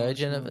Chris go,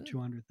 Ginnivan?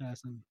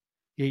 200,000.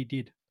 Yeah, he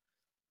did.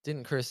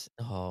 Didn't Chris?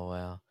 Oh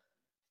wow,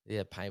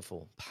 yeah,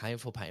 painful. Started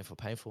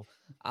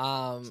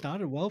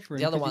well for him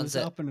the other because he ones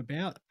was up and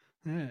about.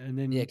 Yeah, and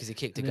then because he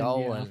kicked a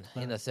goal and after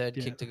in the that, third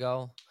kicked a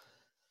goal.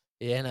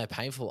 Yeah, no,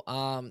 painful.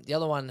 The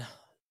other one,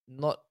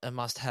 not a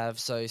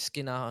must-have. So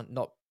Skinner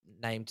not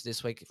named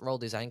this week.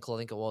 Rolled his ankle, I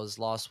think it was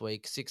last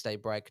week. 6-day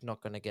break,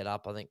 not going to get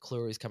up. I think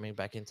Cleary's coming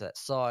back into that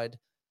side,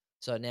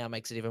 so it now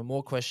makes it even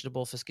more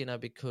questionable for Skinner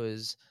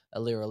because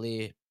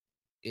Aliir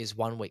is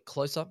 1 week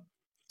closer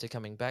to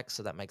coming back,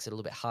 so that makes it a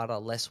little bit harder.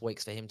 Less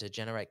weeks for him to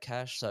generate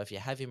cash. So if you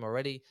have him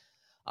already,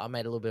 I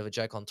made a little bit of a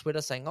joke on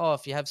Twitter saying, "Oh,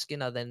 if you have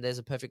Skinner, then there's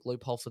a perfect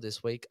loophole for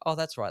this week." Oh,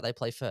 that's right, they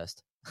play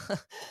first.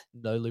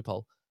 No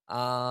loophole. That's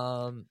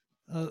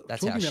how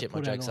talking about shit my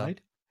Port jokes are.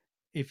 Adelaide,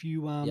 if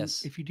you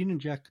Yes. if you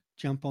didn't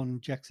jump on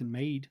Jackson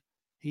Mead,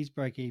 his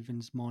break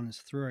even's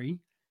 -3.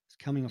 It's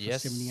coming off a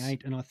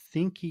 78, and I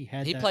think he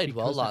had He that played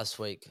well because last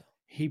week.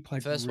 he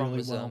played First one really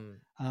was well.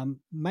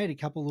 Made a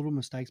couple little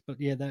mistakes, but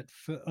yeah,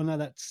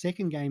 that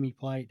second game he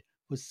played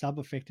was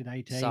sub-affected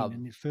 18, sub.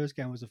 and his first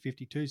game was a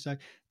 52. So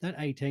that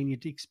 18,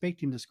 you'd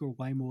expect him to score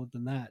way more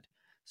than that.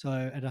 So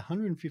at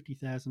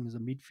 150,000 as a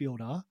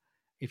midfielder,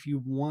 if you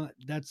want,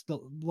 that's the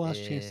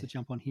last chance to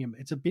jump on him.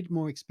 It's a bit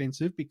more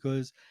expensive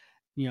because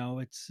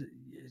it's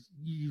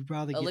you'd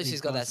rather At get least these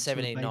he's got guys that that sort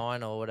of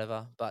 79 or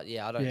whatever. But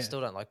yeah, still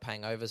don't like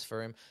paying overs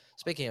for him.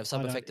 Speaking of I don't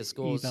sub-affected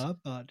scores, either,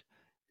 but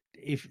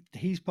if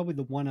he's probably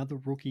the one other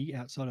rookie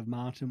outside of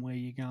Martin where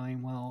you're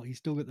going, well, he's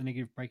still got the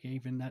negative break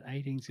even. That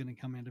 18 is going to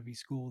come out of his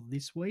score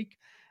this week,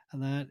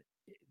 and that,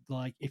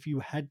 like, if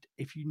you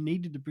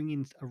needed to bring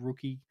in a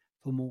rookie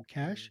for more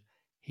cash,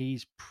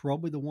 he's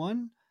probably the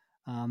one.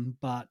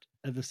 But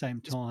at the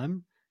same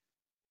time,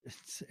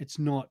 it's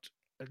not,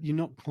 you're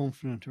not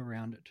confident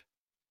around it.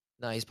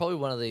 no, he's probably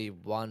one of the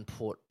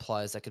Port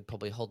players that could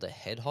probably hold their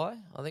head high,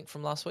 I think,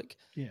 from last week.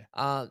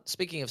 Yeah.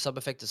 Speaking of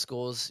sub-affected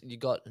scores, you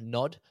got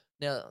Nod.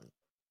 Now,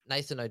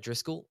 Nathan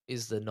O'Driscoll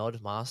is the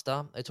Nod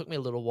master. It took me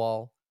a little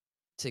while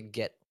to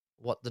get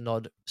what the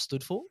Nod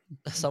stood for.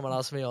 Someone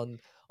asked me on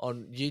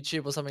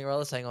YouTube or something or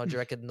other saying, "Oh, do you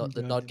reckon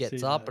the Nod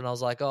gets up?" And I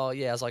was like, "Oh,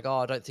 yeah." I was like, "Oh,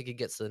 I don't think he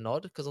gets the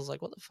Nod," because I was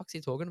like, "What the fuck's he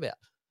talking about?"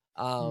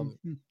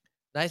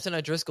 Nathan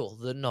O'Driscoll,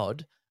 the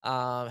Nod,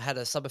 had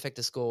a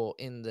sub-affected score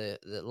in the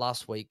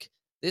last week.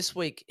 This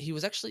week, he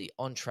was actually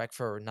on track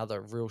for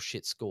another real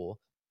shit score.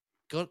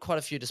 Got quite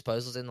a few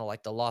disposals in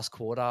the last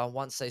quarter.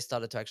 Once they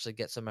started to actually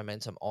get some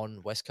momentum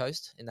on West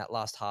Coast in that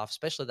last half,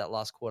 especially that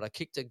last quarter,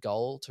 kicked a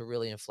goal to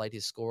really inflate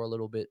his score a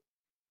little bit.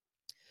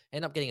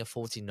 End up getting a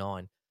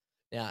 49.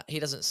 Now,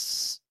 he doesn't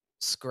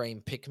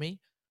scream pick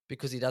me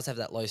because he does have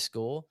that low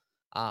score.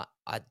 I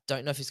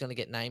don't know if he's going to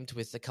get named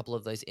with a couple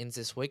of those ins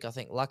this week. I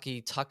think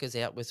Lucky Tucker's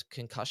out with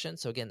concussion,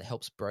 so again, that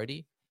helps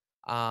Brody.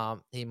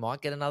 He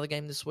might get another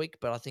game this week,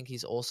 but I think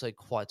he's also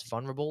quite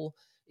vulnerable.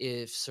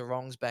 If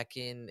Sarong's back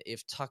in,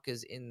 if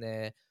Tucker's in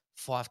there,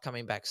 Fife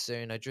coming back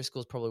soon,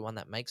 O'Driscoll's probably one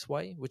that makes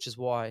way, which is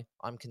why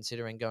I'm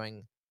considering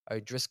going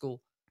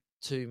O'Driscoll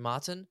to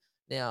Martin.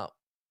 Now,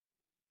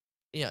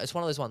 it's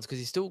one of those ones because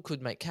he still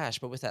could make cash,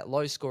 but with that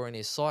low score in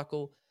his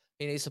cycle,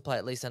 he needs to play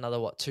at least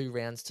another 2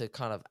 rounds to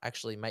kind of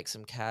actually make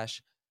some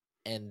cash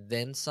and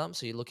then some.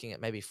 So you're looking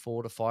at maybe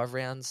 4 to 5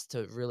 rounds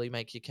to really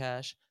make your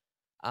cash.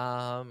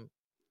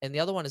 And the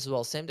other one as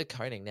well, Sam de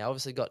Koning. Now,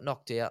 obviously got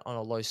knocked out on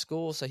a low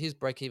score, so his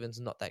break-even's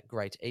not that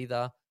great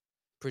either.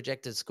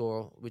 Projected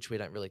score, which we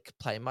don't really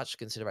pay much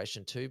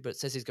consideration to, but it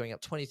says he's going up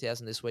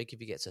 20,000 this week if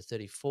he gets a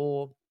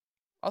 34.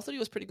 I thought he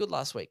was pretty good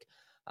last week.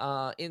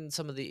 In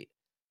some of the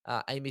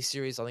Amy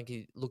series, I think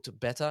he looked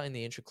better in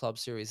the intra-club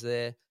series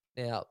there.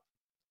 Now,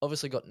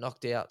 obviously got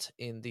knocked out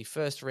in the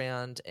first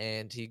round,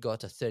 and he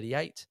got a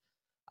 38.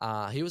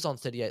 He was on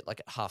 38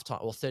 at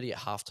halftime, or 30 at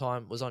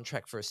halftime, was on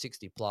track for a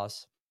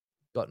 60+,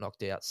 got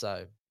knocked out.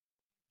 So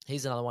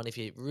he's another one if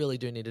you really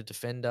do need a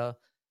defender.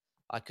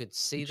 I could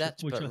see that,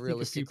 but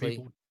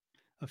realistically...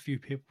 a few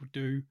people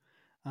do.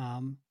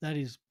 That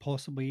is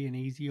possibly an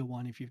easier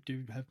one if you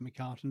do have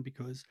McCartan,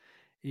 because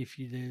if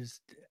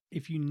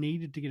you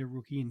needed to get a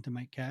rookie in to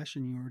make cash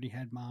and you already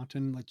had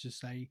Martin, let's just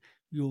say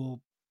you're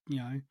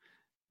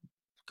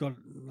got,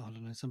 I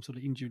don't know, some sort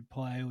of injured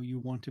player, or you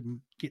want to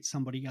get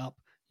somebody up,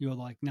 you're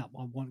like, no,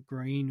 I want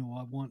Green, or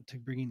I want to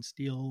bring in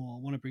Steele, or I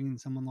want to bring in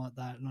someone like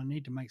that, and I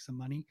need to make some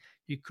money.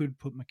 You could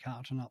put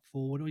McCartan up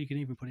forward, or you can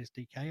even put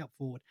SDK up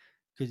forward.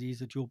 because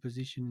he's a dual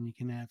position and you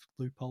can have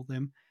loophole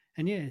them.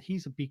 And yeah,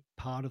 he's a big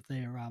part of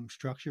their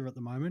structure at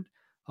the moment.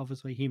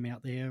 Obviously, him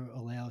out there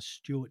allows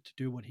Stewart to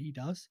do what he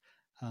does.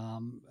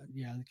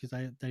 Because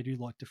they do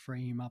like to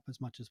free him up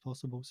as much as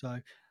possible. So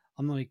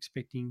I'm not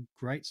expecting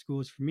great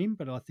scores from him,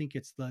 but I think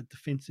it's the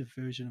defensive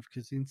version of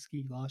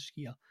Kaczynski last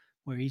year,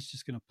 where he's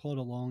just going to plod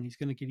along. He's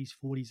going to get his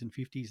 40s and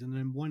 50s, and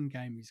then one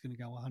game he's going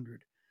to go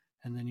 100,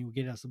 and then he'll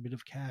get us a bit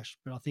of cash.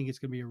 But I think it's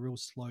going to be a real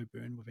slow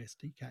burn with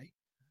SDK.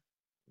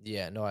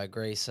 Yeah, no, I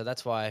agree. So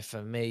that's why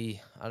for me,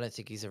 I don't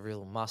think he's a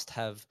real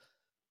must-have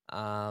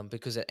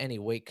because at any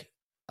week,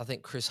 I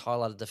think Chris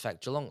highlighted the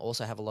fact Geelong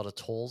also have a lot of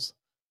talls,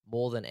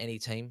 more than any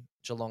team.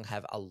 Geelong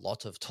have a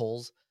lot of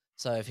talls.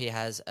 So if he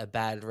has a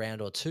bad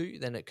round or two,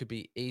 then it could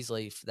be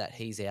easily that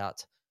he's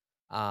out.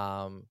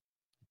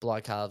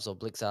 Blycarves or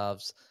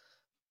Blixarves.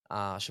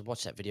 I should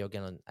watch that video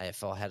again on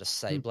AFL, how to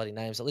say bloody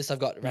names. At least I've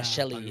got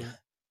Racheli,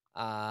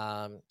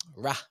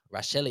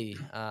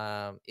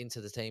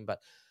 into the team. But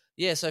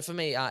yeah, so for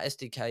me,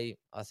 SDK,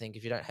 I think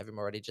if you don't have him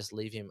already, just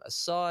leave him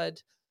aside.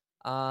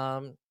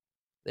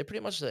 They're pretty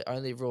much the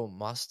only real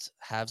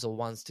must-haves or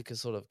ones to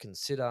sort of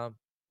consider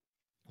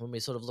when we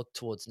sort of look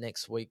towards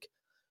next week.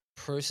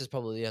 Bruce is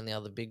probably the only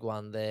other big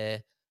one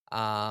there.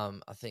 I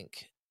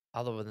think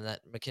other than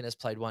that, McInnes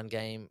played one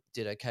game,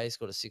 did okay,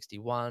 scored a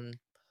 61.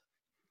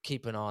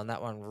 Keep an eye on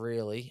that one,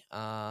 really.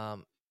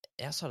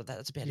 Outside of that,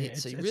 that's about it.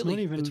 So you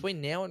really,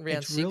 between now and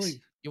round 6,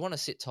 you want to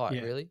sit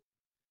tight, really.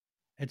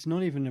 It's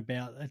not even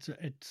about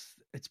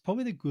it's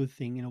probably the good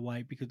thing in a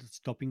way, because it's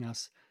stopping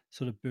us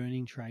sort of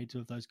burning trades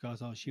of those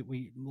guys. Oh shit,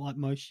 we like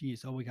most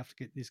years, we have to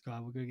get this guy,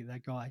 we're going to get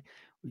that guy,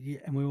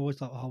 and we're always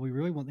like, we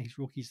really want these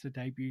rookies to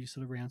debut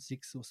sort of round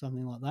 6 or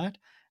something like that,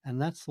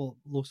 and that's what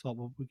looks like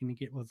what we're going to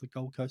get with the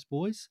Gold Coast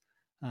boys.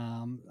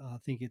 I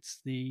think it's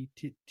the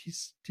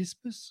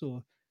Tispus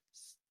or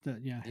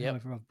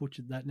however I've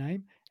butchered that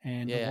name,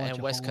 and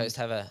and West Coast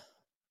have a.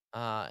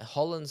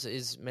 Hollands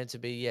is meant to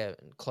be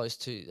close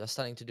to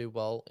starting to do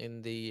well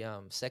in the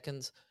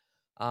seconds.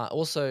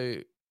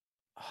 Also,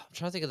 I'm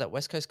trying to think of that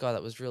West Coast guy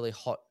that was really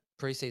hot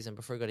preseason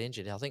before he got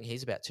injured. I think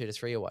he's about 2 to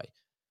 3 away,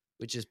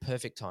 which is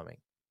perfect timing.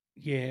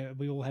 Yeah,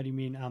 we all had him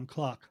in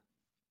Clark.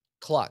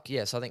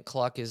 Yes, I think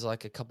Clark is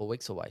like a couple of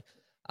weeks away,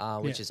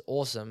 which is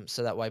awesome.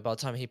 So that way, by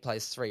the time he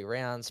plays 3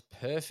 rounds,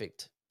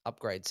 perfect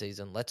upgrade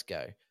season. Let's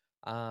go.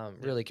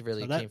 Really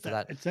keen for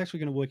that. It's actually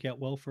going to work out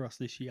well for us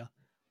this year,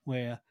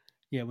 where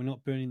we're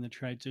not burning the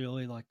trades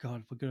early. Like,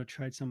 God, if we've got to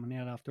trade someone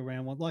out after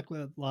round 1, like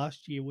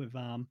last year with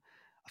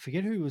I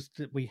forget who was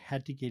that we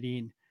had to get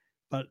in,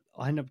 but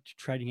I ended up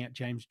trading out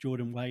James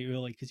Jordan way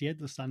early because he had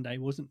the Sunday,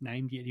 wasn't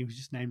named yet. He was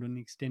just named on an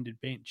extended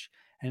bench,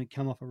 and it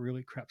come off a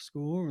really crap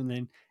score, and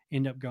then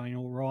end up going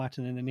all right,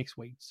 and then the next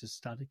week just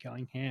started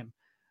going ham,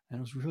 and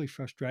it was really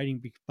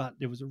frustrating. But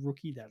there was a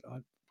rookie that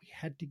we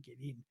had to get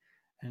in,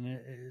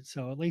 and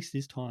so at least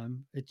this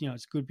time,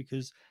 it's good,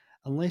 because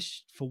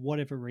unless for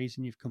whatever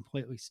reason you've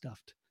completely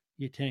stuffed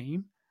your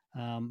team,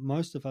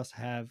 most of us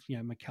have,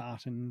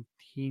 McCartan,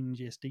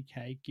 Hinge,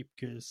 SDK,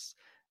 Gipkus,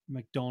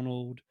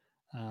 McDonald,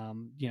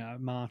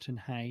 Martin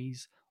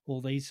Hayes,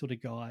 all these sort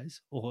of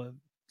guys. Or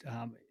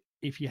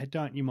if you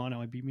don't, you might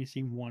only be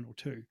missing 1 or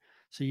 2.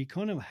 So you're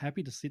kind of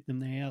happy to sit them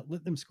there,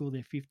 let them score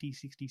their 50,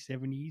 60,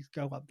 70s,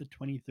 go up to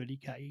 20,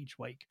 30K each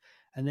week.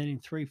 And then in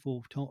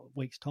 3-4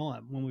 weeks'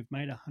 time, when we've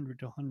made 100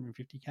 to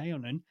 150K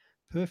on it,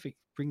 perfect,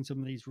 bring some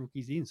of these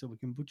rookies in so we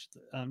can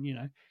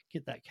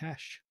get that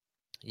cash.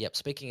 Yep,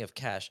 speaking of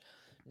cash,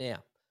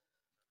 now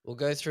we'll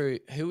go through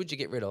who would you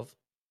get rid of?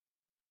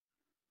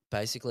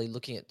 Basically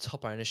looking at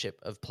top ownership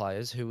of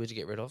players, who would you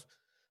get rid of?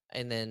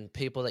 And then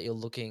people that you're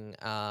looking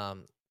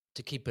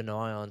to keep an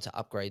eye on to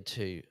upgrade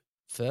to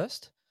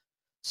first.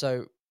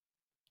 So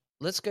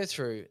let's go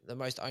through the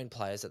most owned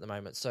players at the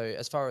moment. So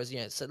as far as,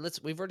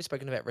 we've already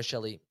spoken about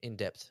Racheli in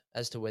depth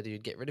as to whether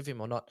you'd get rid of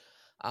him or not.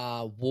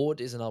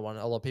 Ward is another one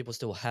a lot of people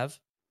still have,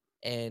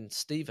 and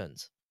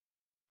Stevens.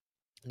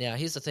 Now,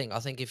 here's the thing. I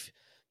think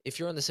if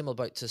you're in the similar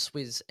boat to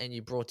Swizz and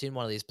you brought in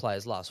one of these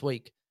players last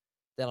week,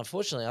 then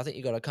unfortunately, I think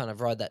you've got to kind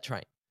of ride that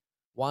train.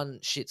 One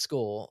shit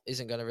score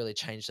isn't going to really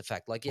change the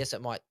fact. Like, yes,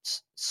 it might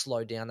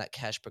slow down that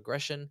cash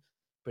progression,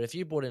 but if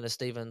you brought in a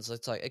Stevens,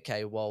 it's like,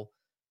 okay, well,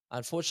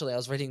 unfortunately, I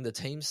was reading the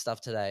team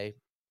stuff today.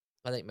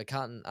 I think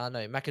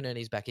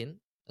McInerney's back in.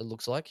 It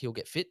looks like he'll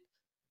get fit.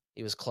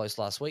 He was close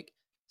last week.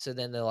 So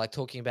then they're like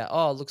talking about,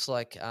 it looks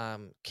like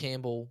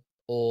Campbell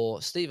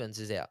or Stevens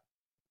is out.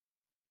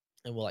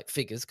 And we're like,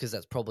 figures, because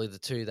that's probably the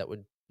two that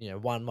would,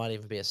 one might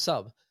even be a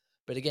sub.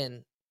 But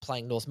again,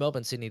 playing North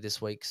Melbourne, Sydney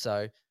this week.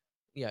 So,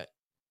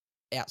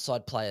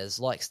 outside players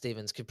like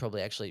Stevens could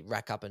probably actually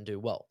rack up and do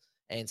well.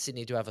 And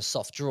Sydney do have a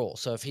soft draw.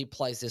 So if he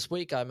plays this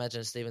week, I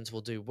imagine Stevens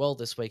will do well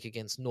this week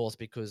against North,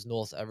 because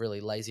North are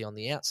really lazy on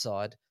the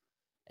outside.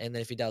 And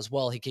then if he does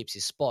well, he keeps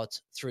his spot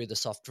through the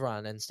soft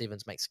run and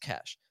Stevens makes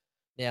cash.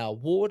 Now,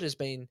 Ward has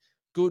been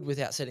good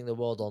without setting the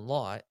world on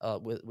light,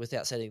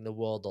 without setting the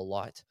world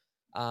alight.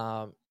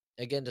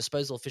 Again,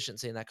 disposal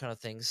efficiency and that kind of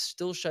thing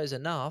still shows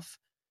enough,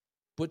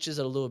 butchers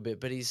it a little bit,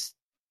 but he's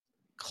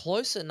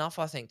close enough,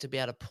 I think, to be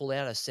able to pull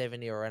out a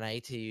 70 or an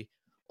 80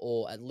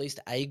 or at least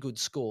a good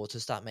score to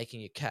start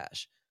making you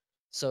cash.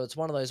 So it's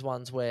one of those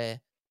ones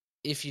where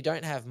if you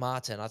don't have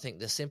Martin, I think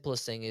the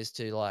simplest thing is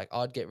to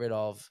I'd get rid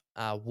of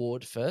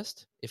Ward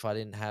first if I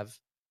didn't have.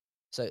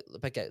 So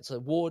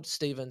Ward,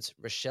 Stevens,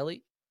 Rochelle,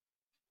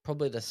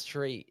 probably the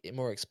three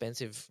more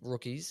expensive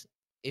rookies.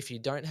 If you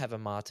don't have a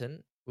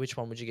Martin, which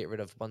one would you get rid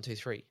of? 1, 2,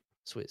 3,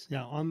 Swizz.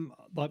 Yeah, I'm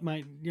like,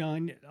 mate. I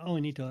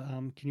need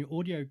to. Can you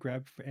audio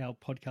grab for our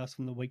podcast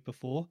from the week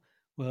before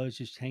where I was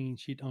just hanging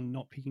shit on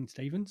not picking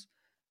Stevens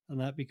and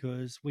that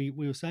because we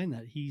were saying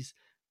that he's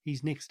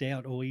next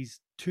out or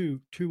he's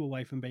two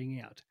away from being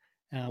out.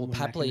 Well, When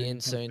Papley McInerney in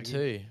comes soon back in,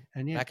 too.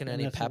 and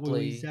McInerney, that's what we were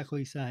Papley.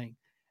 exactly saying.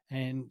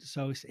 And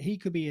so he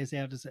could be as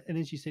out as, and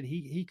as you said,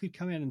 he could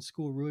come out and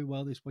score really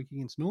well this week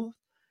against North.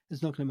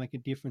 It's not going to make a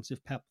difference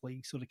if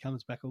Papley sort of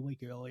comes back a week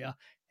earlier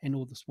and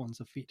all the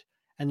Swans are fit.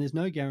 And there's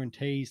no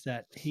guarantees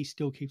that he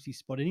still keeps his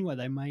spot anyway.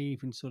 They may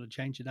even sort of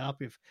change it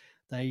up if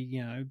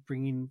they,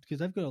 bring in, because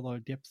they've got a lot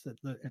of depth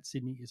at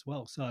Sydney as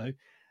well. So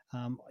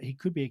he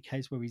could be a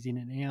case where he's in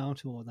and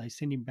out, or they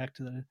send him back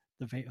to the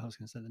I was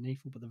going to say the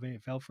NEFL, but the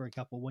VFL for a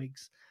couple of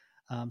weeks.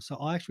 So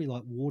I actually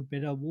like Ward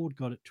better. Ward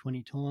got it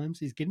 20 times.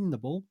 He's getting the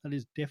ball. That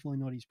is definitely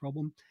not his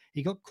problem.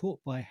 He got caught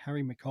by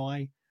Harry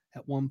Mackay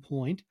at one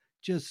point,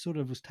 just sort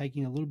of was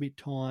taking a little bit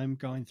time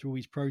going through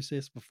his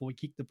process before he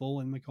kicked the ball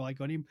and Mackay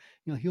got him.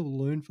 He'll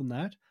learn from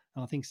that.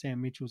 And I think Sam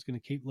Mitchell's going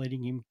to keep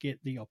letting him get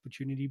the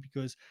opportunity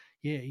because,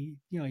 he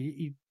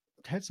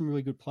had some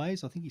really good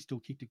plays. I think he still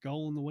kicked a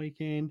goal on the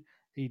weekend.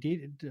 He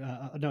did.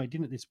 No, he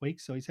didn't this week.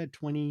 So he's had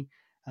 20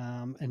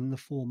 and the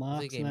 4 marks. I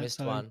think he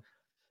missed one.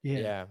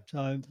 Yeah.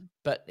 So,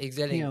 but he's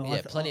getting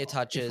plenty of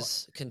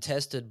touches,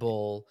 contested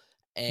ball,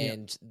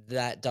 and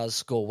that does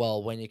score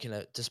well when you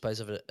can dispose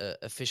of it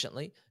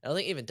efficiently. And I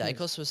think even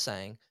Dacos was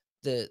saying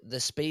the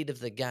speed of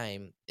the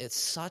game, it's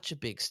such a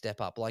big step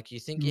up. Like you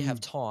think you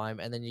have time,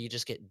 and then you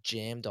just get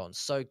jammed on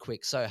so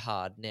quick, so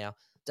hard. Now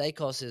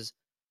Dacos has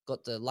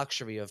got the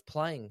luxury of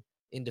playing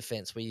in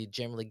defense, where you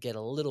generally get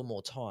a little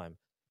more time.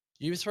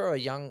 You throw a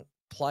young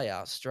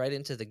player straight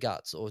into the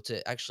guts, or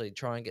to actually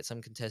try and get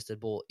some contested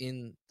ball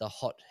in the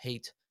hot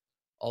heat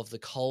of the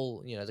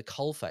coal, the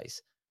coal face,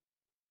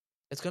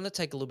 it's going to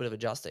take a little bit of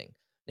adjusting.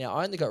 Now,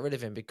 I only got rid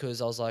of him because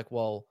I was like,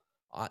 well,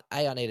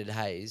 I needed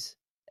Hayes,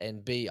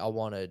 and B, I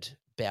wanted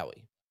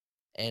Bowie.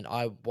 And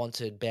I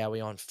wanted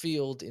Bowie on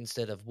field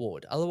instead of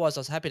Ward. Otherwise,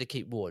 I was happy to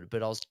keep Ward,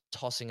 but I was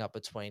tossing up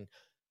between,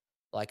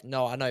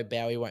 no, I know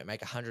Bowie won't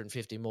make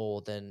 150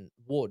 more than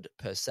Ward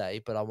per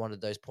se, but I wanted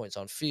those points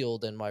on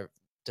field, and my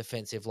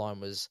defensive line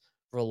was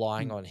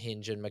relying on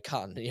Hinge and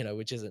McCutton,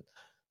 which isn't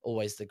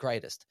always the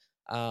greatest.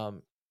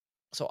 So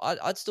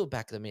I'd still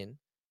back them in.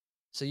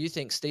 So you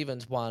think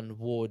Stevens 1,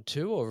 Ward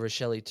 2, or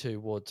Rochelle 2,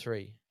 Ward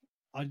 3?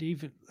 I'd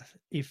even,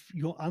 if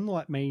you're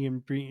unlike me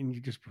and you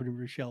just put in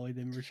Rochelle,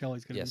 then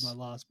Rochelle's going to be my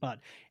last. But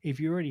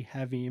if you already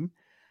have him,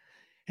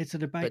 it's a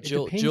debate. But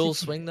dual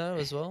swing though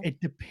as well?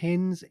 It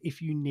depends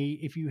if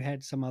you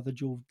had some other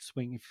dual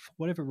swing. If for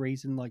whatever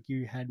reason, like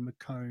you had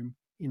McComb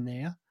in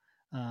there,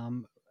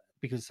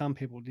 because some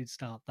people did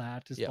start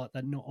that, just like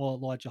that, or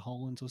Elijah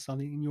Hollands or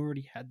something, and you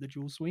already had the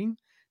dual swing,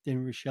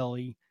 then Rochelle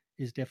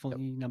is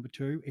definitely number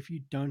 2. If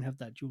you don't have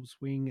that dual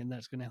swing and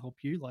that's going to help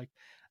you,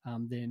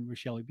 then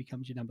Rochelle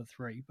becomes your number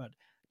 3. But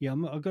yeah,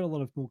 I've got a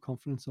lot of more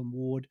confidence on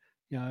Ward.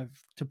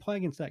 To play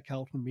against that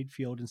Carlton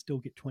midfield and still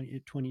get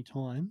 20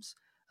 times.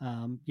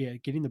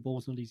 Getting the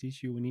ball's not his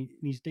issue, and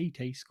his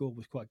DT score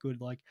was quite good.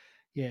 I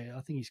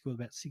think he scored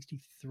about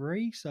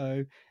 63.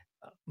 So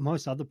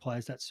most other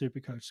players, that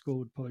Supercoach score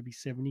would probably be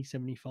 70,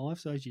 75.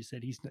 So as you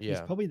said, he's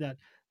probably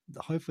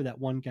hopefully that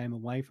one game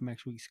away from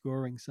actually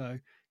scoring. So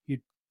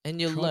you'd try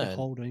to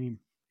hold on him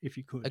if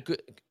you could.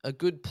 A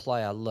good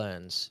player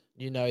learns.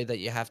 You know that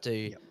you have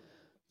to.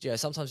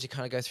 Sometimes you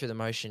kind of go through the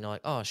motion. You're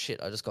like, oh shit,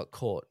 I just got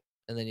caught,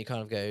 and then you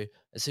kind of go.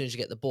 As soon as you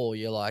get the ball,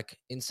 you're like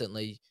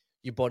instantly.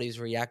 Your body's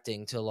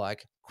reacting to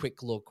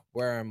quick look,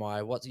 where am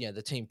I? What's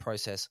the team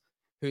process?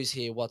 Who's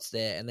here? What's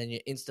there? And then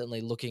you're instantly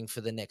looking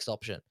for the next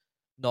option.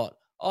 Not,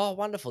 oh,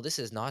 wonderful, this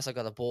is nice. I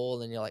got a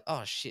ball, and you're like,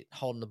 oh shit,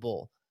 holding the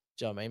ball.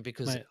 Do you know what I mean?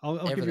 Because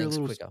everything's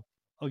quicker.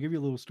 I'll give you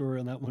a little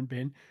story on that one,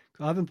 Ben.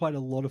 I haven't played a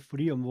lot of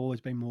footy. I've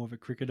always been more of a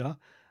cricketer.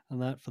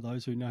 And that, for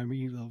those who know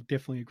me, they'll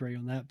definitely agree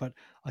on that. But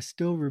I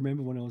still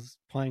remember when I was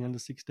playing under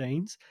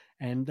 16s,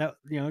 and that,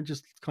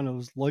 just kind of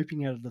was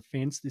loping out of the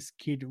fence. This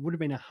kid, it would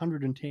have been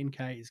 110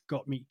 Ks,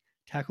 got me,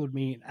 tackled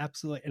me,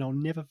 and I'll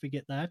never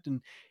forget that.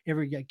 And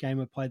every game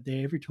I played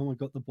there, every time I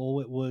got the ball,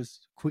 it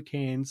was quick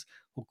hands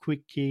or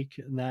quick kick,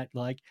 and that,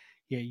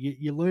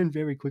 you learn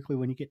very quickly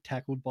when you get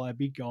tackled by a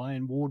big guy,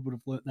 and Ward would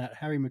have learnt that.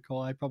 Harry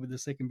Mackay, probably the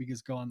second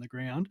biggest guy on the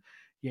ground.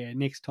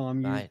 Next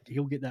time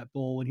he'll get that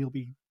ball and he'll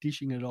be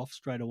dishing it off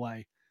straight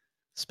away.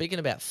 Speaking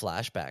about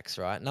flashbacks,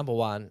 right? Number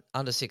 1,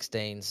 under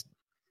 16s,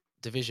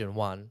 Division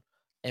 1,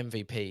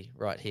 MVP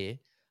right here.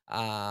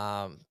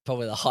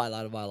 Probably the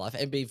highlight of my life.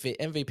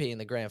 MVP in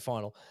the grand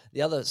final.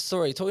 The other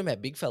story, talking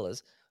about big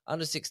fellas,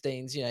 under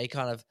 16s, he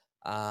kind of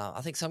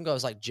I think some guy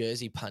was like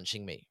jersey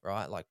punching me,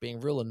 right? Like being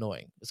real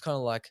annoying. It's kind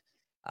of like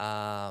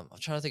I'm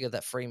trying to think of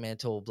that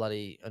Fremantle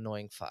bloody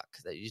annoying fuck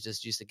that you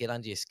just used to get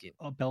under your skin.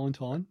 Oh,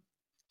 Ballantyne.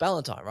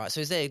 Ballantyne, right?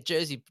 So he's there,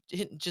 jersey,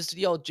 just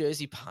the old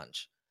jersey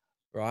punch,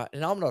 right?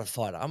 And I'm not a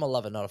fighter. I'm a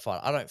lover, not a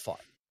fighter. I don't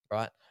fight,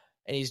 right?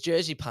 And his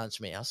jersey punched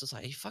me. I was just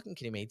like, are you fucking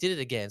kidding me? He did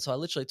it again. So I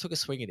literally took a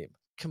swing at him,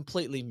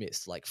 completely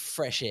missed, like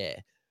fresh air,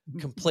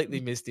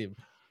 completely missed him,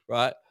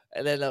 right?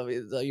 And then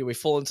we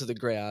fall into the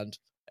ground,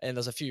 and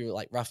there's a few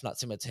like rough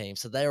nuts in my team.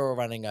 So they're all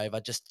running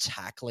over, just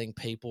tackling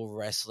people,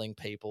 wrestling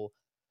people.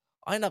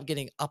 I end up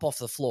getting up off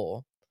the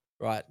floor,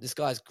 right? This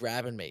guy's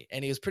grabbing me,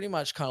 and he was pretty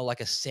much kind of like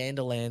a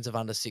Sanderlands of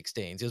under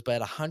 16s. He was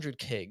about 100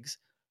 kegs,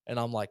 and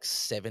I'm like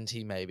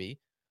 70 maybe,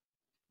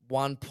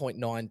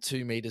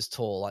 1.92 meters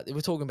tall. Like we're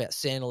talking about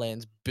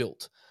Sanderlands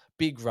built,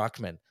 big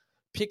ruckman.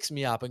 Picks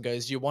me up and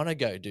goes, "You want to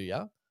go, do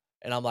ya?"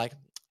 And I'm like,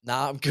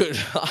 "Nah, I'm good.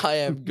 I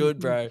am good,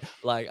 bro.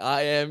 Like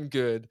I am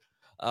good.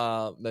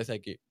 No,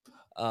 thank you."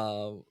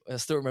 I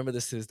still remember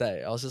this to this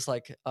day. I was just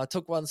like, I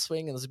took one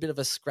swing and there was a bit of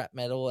a scrap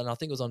metal, and I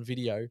think it was on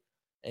video.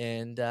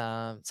 And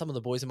some of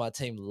the boys in my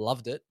team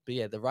loved it. But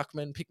yeah, the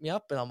ruckman picked me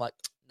up, and I'm like,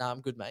 "Nah,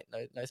 I'm good, mate.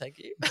 No, thank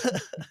you."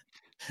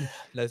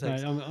 No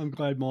thanks. No, I'm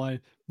glad my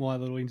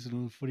little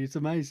incident of footy. It's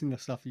amazing the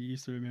stuff you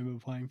used to remember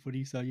playing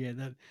footy. So yeah,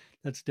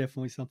 that's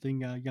definitely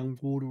something young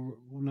Ward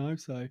will know.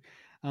 So,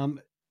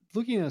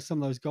 looking at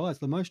some of those guys,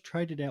 the most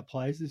traded out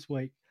players this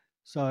week.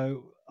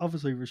 So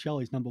obviously Rochelle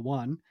is number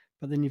one,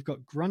 but then you've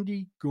got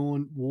Grundy,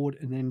 Gawn, Ward,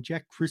 and then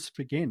Jack Crisp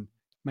again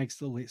makes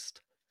the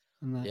list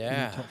in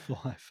the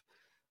top five.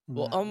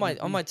 Well, on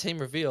my team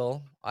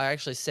reveal, I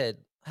actually said,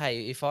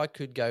 hey, if I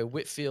could go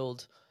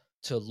Whitfield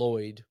to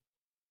Lloyd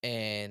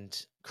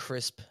and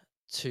Crisp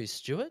to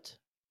Stewart,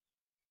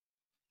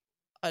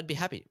 I'd be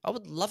happy. I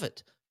would love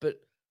it. But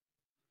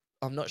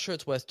I'm not sure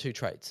it's worth 2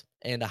 trades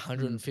and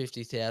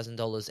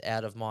 $150,000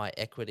 out of my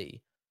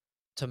equity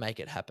to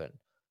make it happen.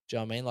 Do you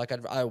know what I mean? Like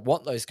I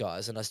want those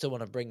guys and I still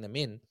want to bring them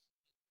in,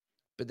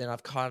 but then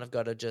I've kind of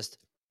got to just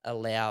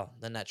allow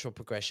the natural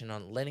progression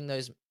on letting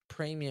those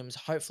premiums,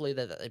 hopefully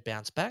that they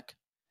bounce back,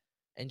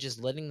 and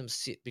just letting them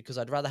sit, because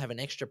I'd rather have an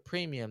extra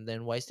premium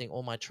than wasting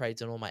all my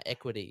trades and all my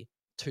equity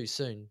too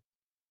soon,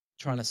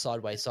 trying to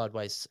sideways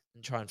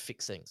and try and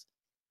fix things.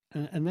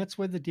 And that's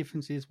where the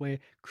difference is, where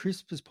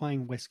Crisp is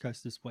playing West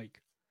Coast this week.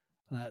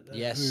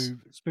 Yes. Who,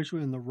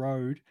 especially on the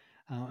road,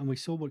 and we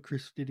saw what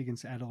Crisp did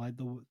against Adelaide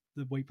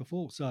the week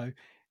before. So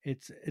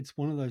it's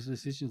one of those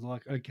decisions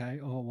like, okay,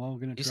 we're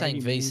going to trade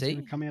him. He's going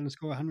to come out and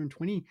score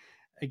 120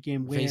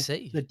 again. Where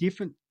VC. the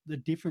different,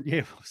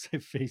 yeah, we'll say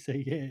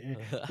VC,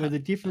 yeah. Where the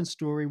different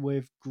story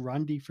with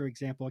Grundy, for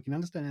example, I can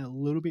understand that a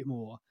little bit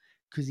more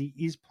because he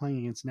is playing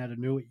against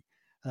Natanui.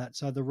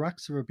 So the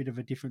rucks are a bit of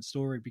a different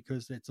story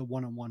because it's a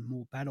one-on-one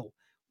more battle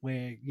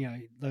where,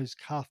 those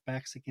calf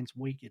backs against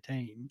weaker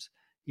teams.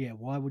 Yeah,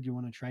 why would you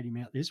want to trade him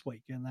out this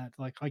week? And that,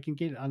 like, I can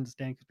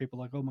understand because people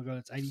are like, oh my God,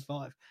 it's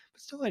 85,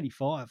 but still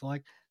 85.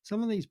 Like,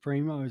 some of these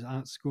primos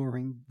aren't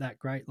scoring that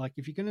great. Like,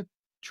 if you're going to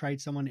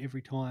trade someone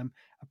every time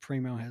a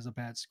primo has a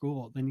bad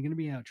score, then you're going to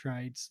be out of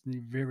trades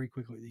very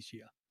quickly this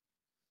year.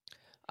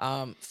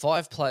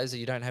 5 players that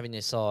you don't have in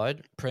your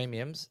side,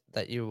 premiums,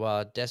 that you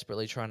are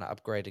desperately trying to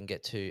upgrade and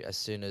get to as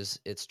soon as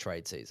it's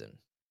trade season.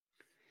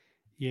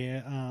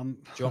 Yeah. Do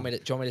you want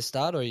me to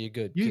start, or are you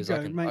good? You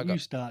go, mate. You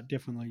start,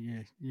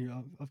 definitely.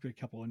 Yeah. I've got a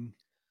couple in.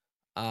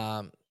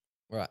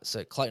 Right.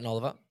 So Clayton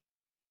Oliver,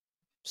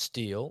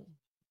 Steele,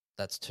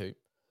 that's 2.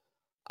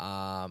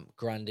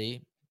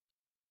 Grundy,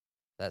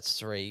 that's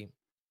 3.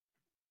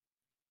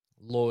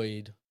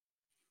 Lloyd,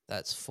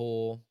 that's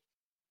 4.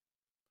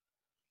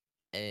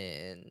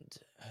 And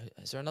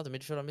is there another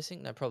midfield I'm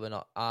missing? No, probably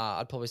not.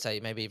 I'd probably say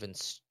maybe even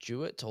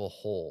Stewart or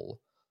Hall,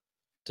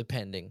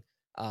 depending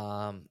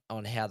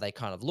on how they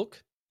kind of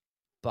look.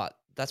 But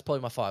that's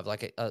probably my 5.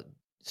 Like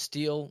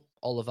Steele,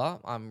 Oliver,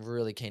 I'm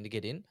really keen to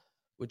get in,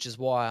 which is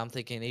why I'm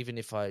thinking even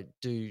if I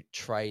do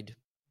trade,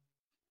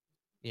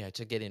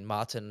 to get in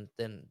Martin,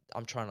 then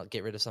I'm trying to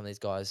get rid of some of these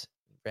guys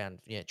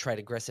trade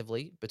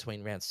aggressively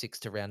between round 6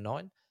 to round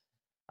 9.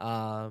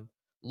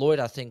 Lloyd,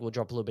 I think, will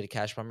drop a little bit of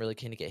cash, but I'm really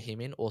keen to get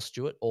him in, or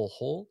Stewart, or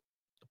Hall.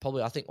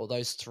 Probably, I think, all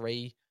those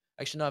 3.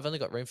 Actually, no, I've only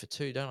got room for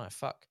 2, don't I?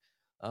 Fuck.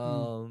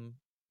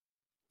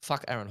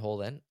 Fuck Aaron Hall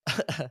then.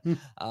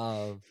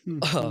 Oh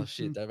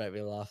shit! Don't make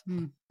me laugh.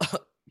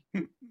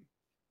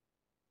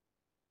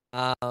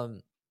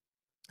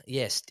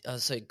 Yes.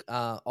 So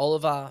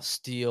Oliver,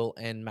 Steele,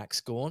 and Max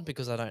Gawn,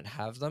 because I don't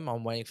have them.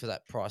 I'm waiting for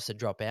that price to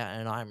drop out,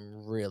 and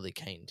I'm really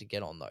keen to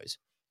get on those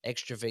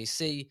extra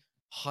VC,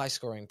 high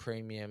scoring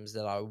premiums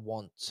that I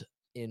want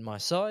in my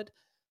side.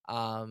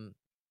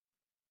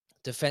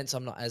 Defense,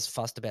 I'm not as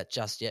fussed about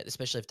just yet,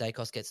 especially if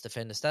Dacos gets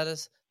defender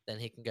status, then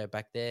he can go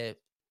back there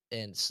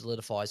and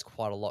solidifies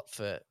quite a lot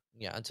for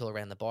until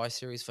around the bye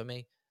series for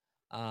me,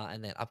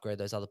 and then upgrade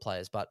those other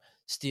players. But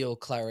Steele,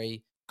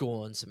 Clary,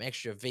 Gawn, some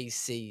extra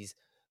VCs,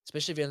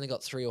 especially if you only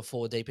got 3 or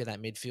 4 deep in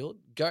that midfield.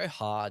 Go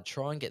hard,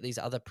 try and get these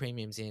other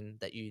premiums in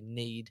that you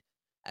need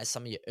as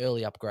some of your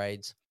early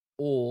upgrades,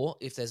 or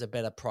if there's a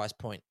better price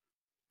point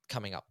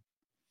coming up.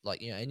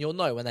 like, and you'll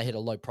know when they hit a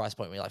low price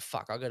point. Where you're like,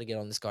 fuck, I got to get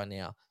on this guy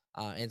now.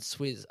 And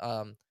Swizz,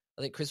 I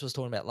think Chris was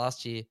talking about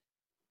last year.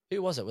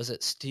 Who was it? Was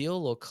it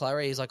Steele or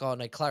Clary? He's like, oh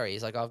no, Clary.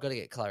 He's like, oh, I've got to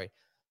get Clary.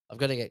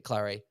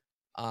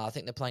 I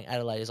think they're playing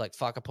Adelaide. He's like,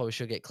 fuck, I probably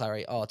should get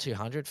Clary. Oh,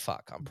 200?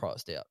 Fuck, I'm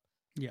priced out.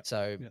 Yeah.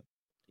 So,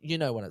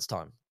 when it's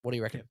time. What do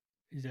you reckon?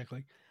 Yeah,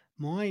 exactly.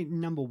 My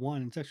number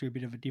one, it's actually a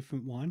bit of a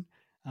different one.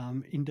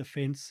 In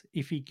defense,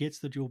 if he gets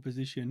the dual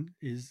position,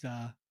 is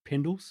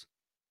Pendles.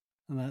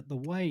 And the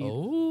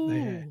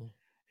way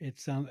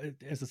it's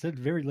as I said,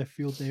 very left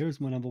field there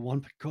is my number one,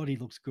 but God, he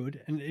looks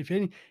good.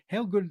 And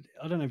how good,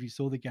 I don't know if you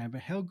saw the game,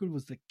 but how good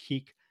was the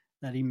kick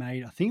that he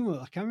made? I can't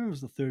remember if it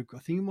was the third, I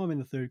think it might have been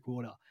the third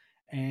quarter.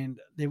 And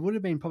there would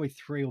have been probably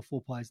 3 or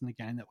 4 players in the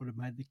game that would have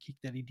made the kick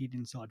that he did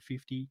inside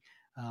 50.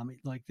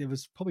 Like there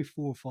was probably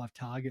 4 or 5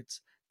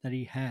 targets that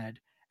he had,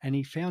 and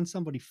he found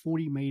somebody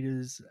 40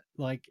 meters,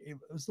 like it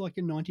was like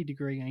a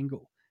 90-degree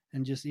angle,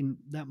 and just in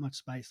that much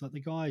space. Like the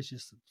guy is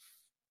just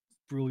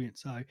brilliant.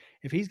 So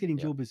if he's getting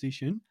dual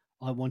position,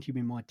 I want him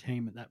in my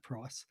team at that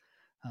price,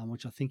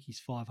 which I think he's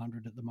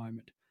 500 at the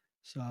moment.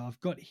 So I've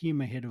got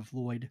him ahead of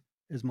Lloyd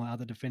as my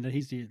other defender.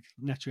 He's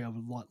naturally I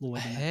would like Lloyd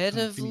ahead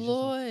of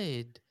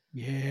Lloyd.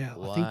 Yeah,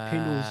 wow. I think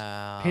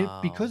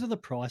Pendles because of the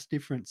price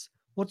difference.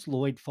 What's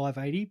Lloyd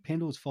 580?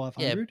 Pendles 500.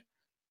 Yeah,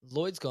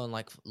 Lloyd's gone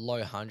like low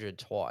 100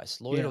 twice.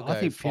 Lloyd will go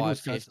I think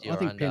 550 I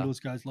think Pendles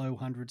goes low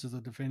hundreds as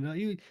a defender.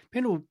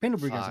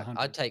 Pendlebury goes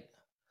 100.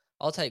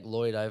 I'll take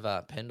Lloyd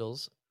over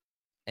Pendles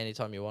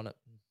anytime you want it.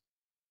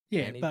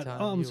 Yeah, anytime, but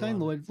I'm saying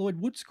Lloyd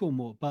would score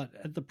more, but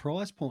at the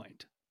price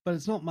point. But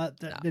it's not much.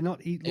 They're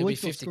not.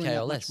 Lloyd's not scoring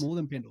that much more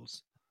than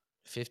Pendles.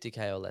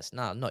 50K or less.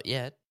 No, not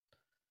yet.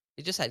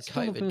 He just had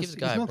COVID. Give the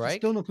guy a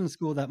break. Still not going to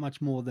score that much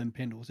more than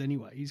Pendles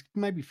anyway. He's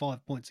maybe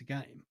 5 points a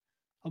game.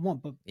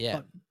 But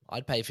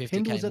I'd pay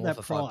 50K more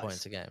for 5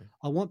 points a game.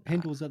 I want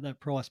Pendles at that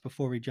price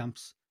before he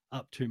jumps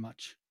up too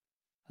much.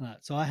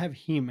 So I have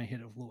him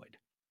ahead of Lloyd.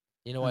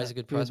 You know why he's a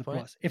good price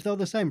point? If they were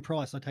the same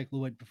price, I'd take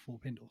Lloyd before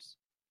Pendles.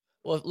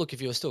 Well, look,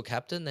 if you were still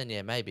captain, then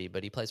yeah, maybe.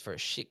 But he plays for a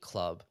shit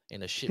club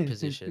in a shit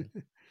position.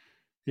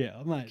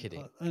 Yeah, mate.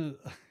 Kidding.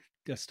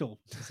 Still.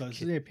 So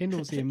yeah,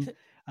 Pendles him.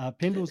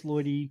 Pendles,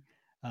 Lloydie,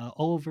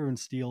 Oliver and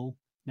Steele,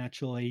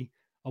 naturally.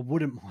 I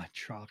wouldn't mind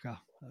Tracker.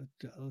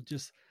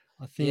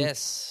 I think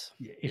yes.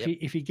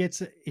 If he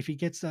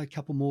gets a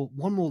couple more,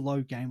 one more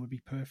low game would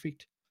be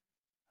perfect,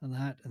 and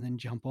then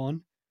jump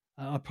on.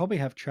 I'd probably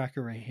have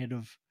Tracker ahead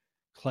of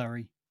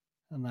Clary,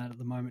 and that at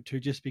the moment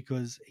too, just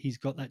because he's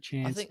got that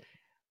chance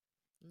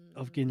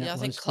of getting that. Yeah, I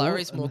think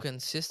Clary's more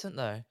consistent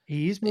though.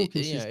 He is more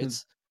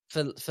consistent.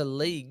 For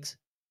leagues,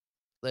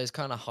 those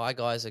kind of high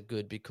guys are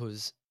good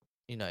because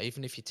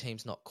even if your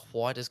team's not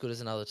quite as good as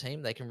another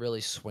team, they can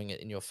really swing it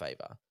in your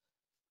favor.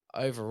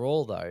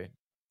 Overall, though,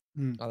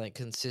 I think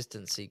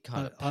consistency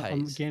kind of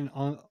pays.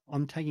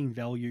 I'm taking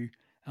value,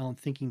 and I'm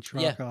thinking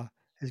Tracker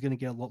is going to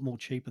get a lot more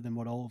cheaper than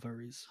what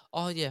Oliver is.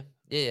 Oh, yeah.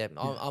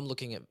 I'm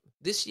looking at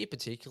this year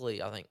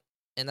particularly, I think,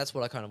 and that's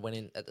what I kind of went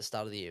in at the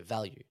start of the year,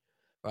 value,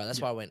 right?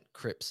 That's why I went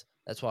Cripps.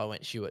 That's why I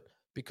went Hewitt,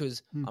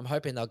 because I'm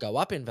hoping they'll go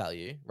up in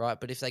value, right?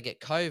 But if they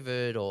get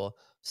COVID or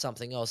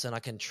something else, then I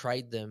can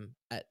trade them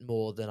at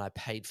more than I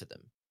paid for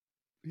them.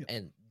 Yep.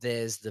 And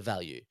there's the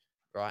value,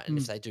 right? And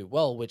if they do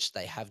well, which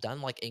they have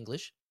done, like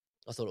English,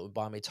 I thought it would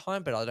buy me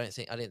time, but I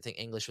didn't think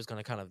English was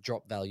going to kind of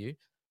drop value,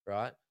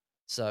 right?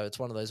 So it's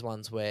one of those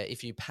ones where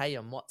if you pay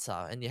a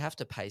Mozza, and you have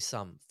to pay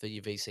some for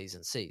your VCs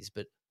and Cs,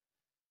 but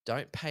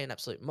don't pay an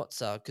absolute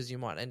Mozza because you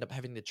might end up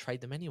having to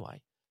trade them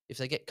anyway. If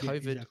they get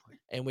COVID,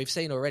 and we've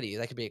seen already,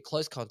 they could be a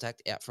close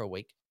contact out for a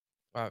week.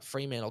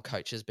 Fremantle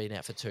coach has been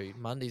out for 2.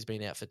 Mundy's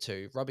been out for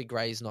 2. Robbie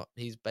Gray's not.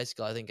 He's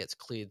basically, I think, gets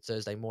cleared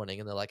Thursday morning,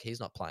 and they're like, he's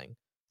not playing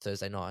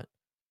Thursday night.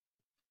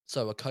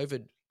 So a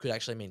COVID could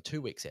actually mean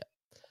 2 weeks out.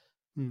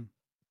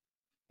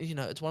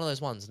 It's one of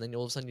those ones, and then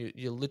all of a sudden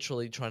you're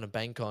literally trying to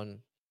bank on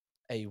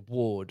a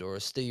Ward or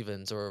a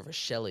Stevens or a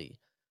Shelley,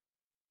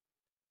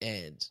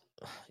 and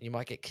you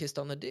might get kissed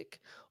on the dick,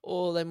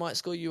 or they might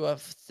score you a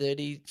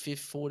 30,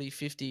 40,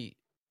 50,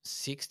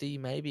 60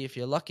 maybe if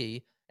you're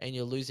lucky, and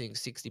you're losing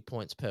 60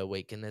 points per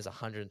week, and there's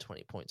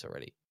 120 points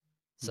already.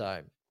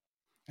 So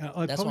that's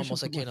why I'm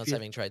also keen on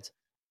saving trades.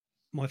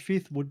 My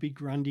fifth would be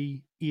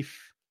Grundy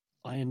if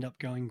I end up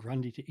going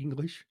Grundy to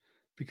English,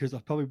 because I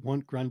probably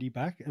want Grundy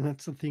back, and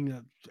that's the thing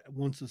that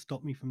wants to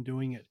stop me from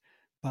doing it.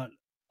 But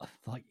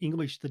like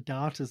English, the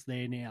data's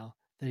there now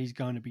that he's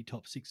going to be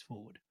top 6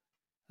 forward,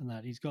 and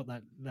that he's got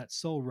that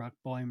sole ruck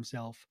by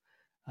himself.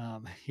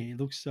 He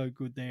looks so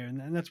good there,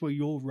 and that's where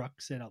your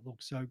ruck setup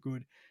looks so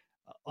good.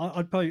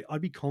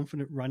 I'd be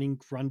confident running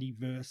Grundy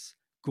versus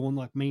Gawn,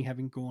 like me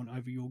having gone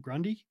over your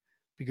Grundy,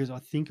 because I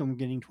think I'm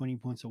getting 20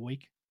 points a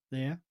week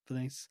there for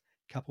the next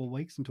couple of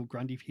weeks until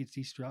Grundy hits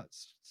his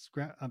straps.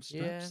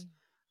 Yeah.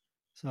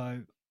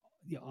 So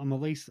yeah, I'm at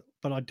least,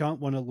 but I don't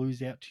want to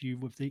lose out to you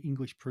with the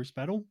English Bruce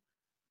battle.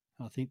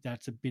 I think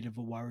that's a bit of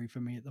a worry for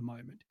me at the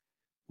moment,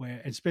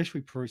 where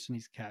especially Bruce and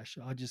his cash,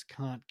 I just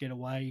can't get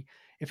away.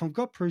 If I've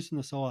got Bruce on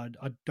the side,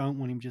 I don't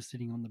want him just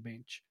sitting on the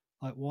bench.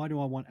 Like, why do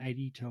I want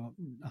 80 to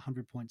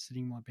 100 points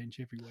sitting my bench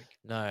every week?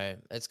 No,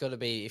 it's got to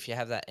be if you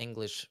have that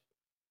English,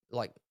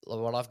 like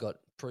what I've got,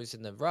 Bruce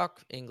in the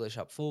ruck, English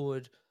up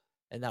forward,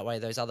 and that way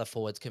those other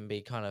forwards can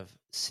be kind of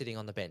sitting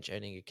on the bench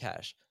earning you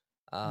cash.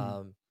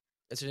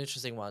 It's an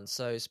interesting one.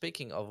 So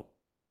speaking of,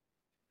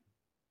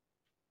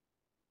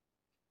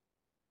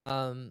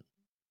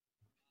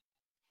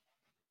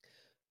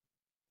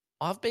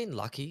 I've been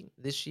lucky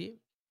this year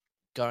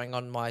going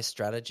on my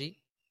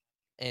strategy,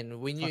 and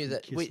we knew Fucking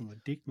that kissing the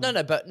dick, no,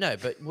 mate. but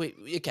we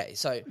okay.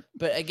 So,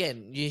 but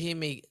again, you hear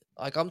me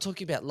like I'm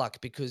talking about luck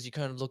because you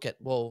kind of look at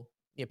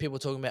people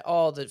talking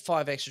about the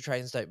 5 extra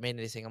trains don't mean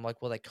anything. I'm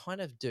like, well, they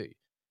kind of do.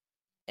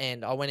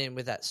 And I went in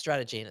with that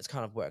strategy and it's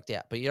kind of worked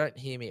out. But you don't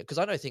hear me because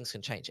I know things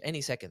can change.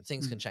 Any second,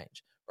 things can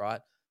change, right?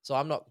 So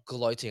I'm not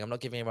gloating. I'm not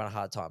giving everyone a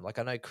hard time. Like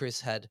I know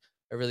Chris had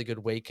a really good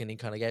week and he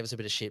kind of gave us a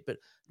bit of shit. But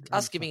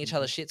us giving each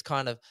other shit's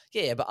kind of,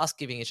 but us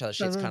giving each other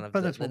shit's kind of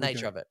the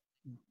nature of it.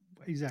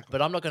 Exactly.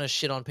 But I'm not going to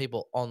shit on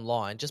people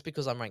online just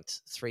because I'm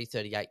ranked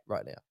 338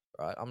 right now,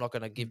 right? I'm not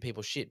going to give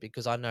people shit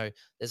because I know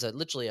there's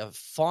literally a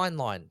fine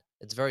line.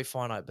 It's very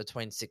finite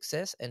between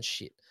success and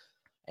shit.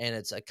 And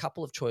it's a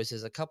couple of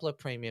choices, a couple of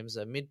premiums,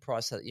 a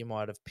mid-price that you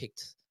might have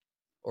picked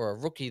or a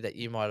rookie that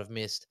you might have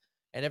missed,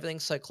 and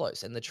everything's so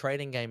close. And the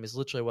trading game is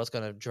literally what's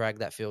going to drag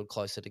that field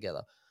closer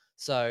together.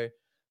 So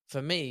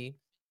for me,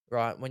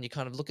 right, when you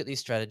kind of look at these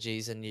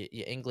strategies and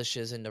your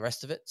Englishes and the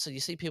rest of it, so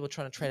you see people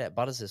trying to trade out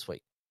Butters this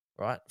week,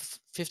 right?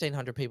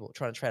 1,500 people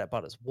trying to trade out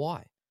Butters.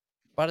 Why?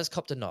 Butters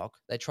copped a knock.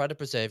 They tried to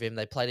preserve him.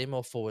 They played him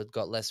more forward,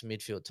 got less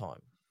midfield time.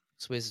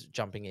 Swizz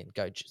jumping in.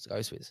 Go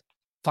Swizz.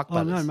 Fuck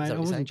Butters. No, mate, I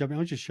wasn't jumping. I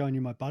was just showing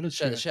you my Butters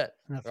Show shirt. the shirt.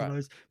 And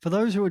Right. for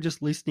those who are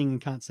just listening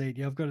and can't see it,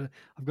 I've got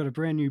a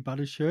brand new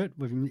Butters shirt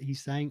with him.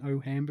 He's saying "Oh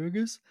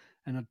hamburgers,"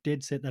 and a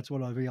dead set. That's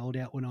what I yelled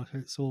out when I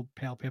saw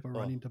Powell Pepper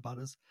run into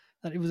Butters.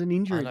 That it was an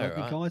injury. I know, like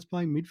right? the guy's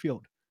playing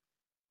midfield.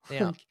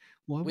 Now, Like,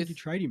 why would you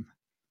trade him?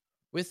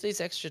 With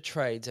these extra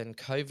trades and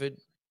COVID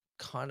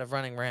kind of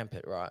running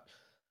rampant, right?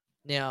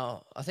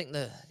 Now, I think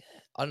I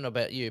don't know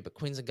about you, but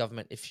Queensland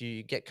government, if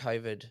you get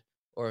COVID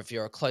or if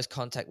you're a close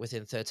contact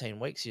within 13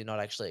 weeks, you're not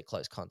actually a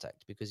close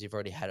contact because you've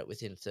already had it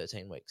within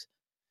 13 weeks.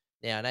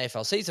 Now, in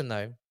AFL season,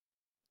 though,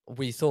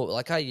 we thought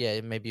like, oh, yeah,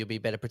 maybe you'll be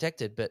better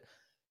protected. But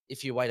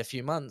if you wait a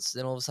few months,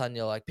 then all of a sudden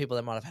you're like, people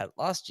that might have had it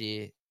last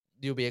year,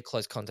 you'll be a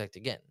close contact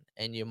again.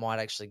 And you might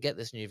actually get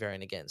this new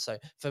variant again. So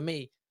for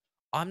me,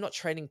 I'm not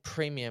trading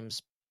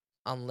premiums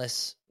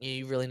unless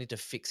you really need to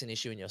fix an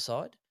issue in your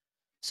side.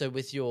 So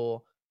with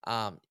your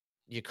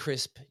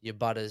Crisp, your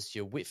Butters,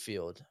 your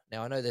Whitfield.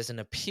 Now I know there's an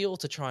appeal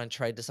to try and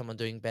trade to someone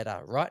doing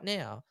better. Right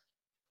now,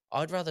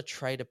 I'd rather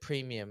trade a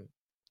premium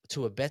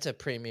to a better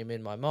premium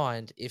in my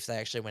mind if they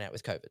actually went out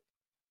with COVID,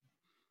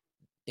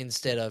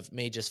 instead of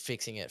me just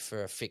fixing it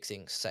for a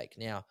fixing sake.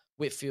 Now,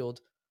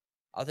 Whitfield,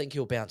 I think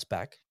he'll bounce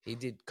back. He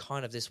did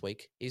kind of this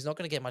week. He's not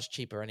going to get much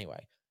cheaper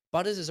anyway.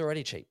 Butters is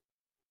already cheap.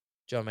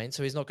 Do you know what I mean?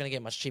 So he's not going to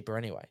get much cheaper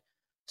anyway.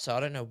 So I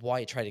don't know why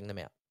you're trading them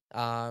out.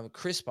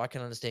 Crisp, I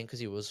can understand because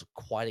he was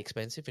quite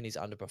expensive and he's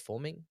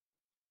underperforming.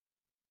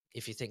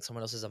 If you think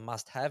someone else is a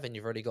must-have and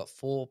you've already got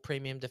 4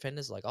 premium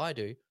defenders like I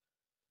do,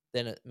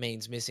 then it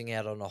means missing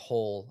out on a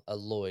Hall, a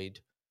Lloyd,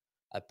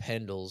 a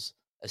Pendles,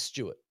 a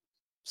Stewart.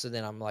 So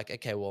then I'm like,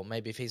 okay, well,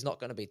 maybe if he's not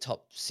going to be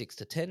top 6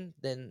 to 10,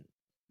 then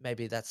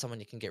maybe that's someone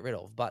you can get rid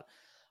of. But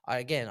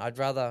I'd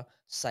rather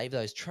save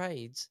those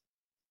trades.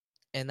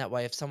 And that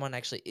way, if someone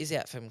actually is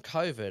out from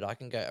COVID, I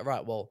can go, all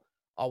right, well,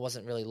 I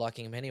wasn't really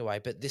liking him anyway,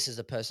 but this is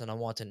the person I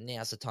want, and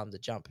now's the time to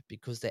jump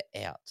because they're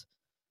out.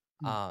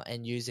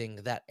 And using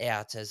that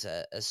out as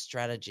a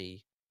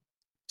strategy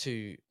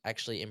to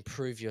actually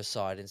improve your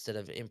side instead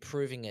of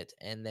improving it,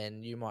 and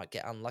then you might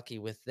get unlucky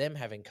with them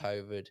having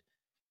COVID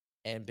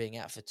and being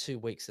out for 2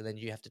 weeks, and then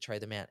you have to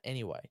trade them out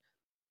anyway.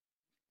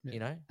 Yeah. You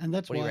know, And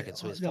that's what do you why reckon,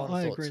 Swizz? Final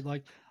I thoughts? agree.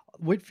 Like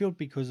Whitfield,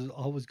 because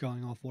I was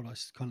going off what I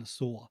kind of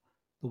saw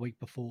the week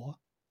before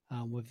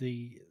with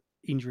the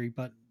injury,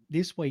 but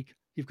this week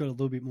you've got a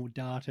little bit more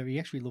data. He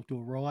actually looked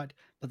all right,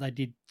 but they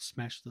did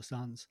smash the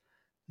Suns.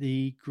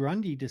 The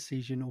Grundy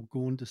decision or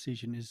Gorn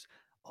decision is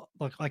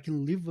like I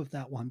can live with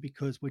that one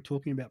because we're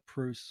talking about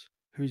Bruce,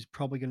 who's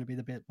probably going to be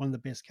one of the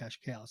best cash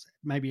cows,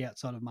 maybe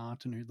outside of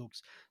Martin, who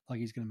looks like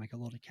he's going to make a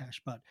lot of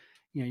cash. But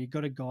you've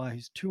got a guy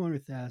who's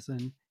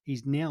 200,000.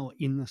 He's now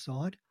in the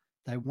side.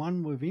 They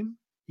won with him.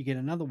 You get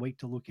another week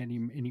to look at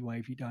him anyway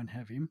if you don't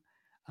have him.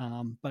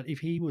 But if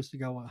he was to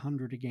go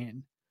 100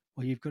 again,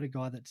 well, you've got a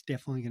guy that's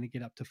definitely going to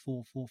get up to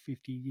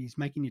 450. He's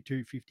making you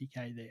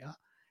 250K there.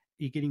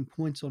 You're getting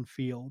points on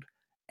field.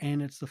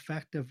 And it's the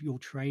fact of you're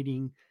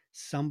trading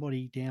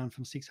somebody down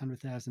from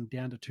 600,000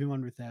 down to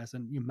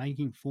 200,000. You're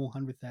making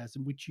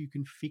 400,000, which you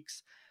can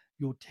fix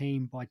your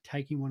team by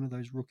taking one of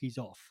those rookies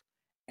off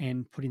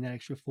and putting that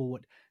extra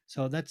forward.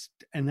 So that's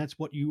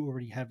what you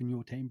already have in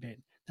your team,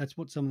 Ben. That's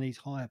what some of these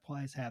higher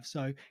players have.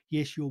 So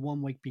yes, you're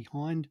 1 week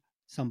behind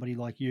somebody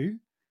like you,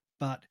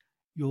 but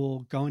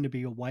you're going to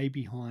be way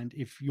behind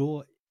if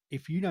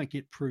you don't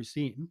get Bruce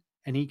in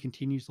and he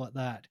continues like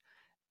that.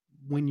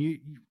 when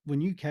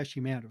you cash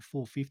him out at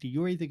 450,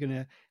 you're either going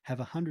to have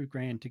 100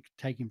 grand to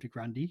take him to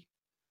Grundy,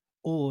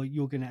 or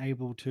you're going to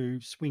able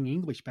to swing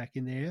English back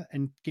in there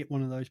and get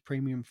one of those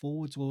premium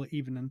forwards, or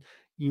even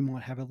you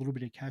might have a little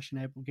bit of cash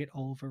and able to get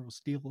Oliver or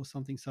Steele or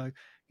something. So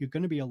you're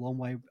going to be a long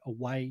way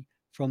away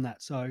from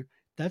that. So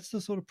that's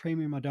the sort of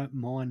premium I don't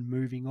mind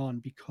moving on,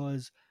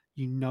 because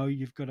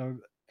you've got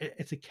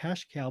it's a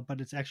cash cow,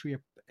 but it's actually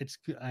it's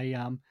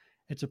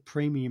a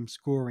premium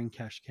scoring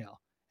cash cow.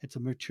 It's a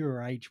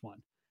mature age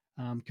one,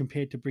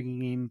 compared to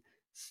bringing in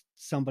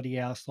somebody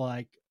else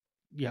like,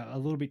 yeah, a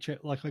little bit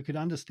like I could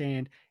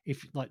understand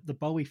if like the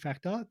Bowie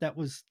factor,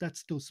 that's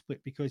still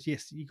split, because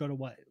yes, you got to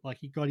wait, like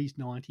he got his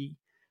 90,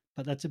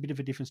 but that's a bit of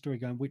a different story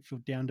going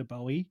Whitfield down to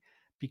Bowie,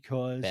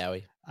 because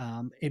Bowie.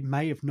 it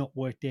may have not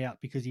worked out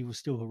because he was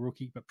still a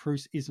rookie, but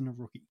Bruce isn't a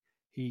rookie.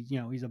 He's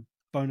a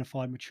bona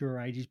fide mature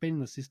age. He's been in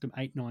the system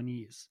 8-9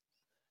 years.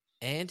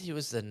 And he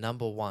was the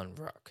number one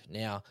ruck.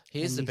 Now,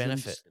 here's the he's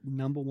benefit.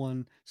 Number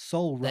one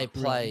sole ruck.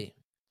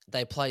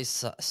 They play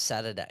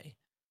Saturday,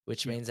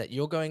 which means that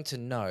you're going to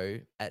know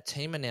at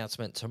team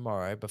announcement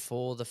tomorrow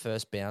before the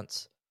first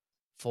bounce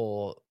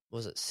for,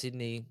 was it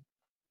Sydney?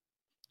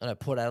 No,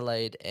 Port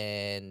Adelaide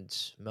and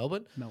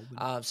Melbourne.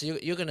 So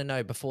you're going to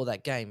know before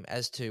that game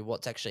as to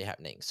what's actually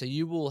happening. So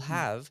you will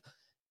have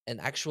an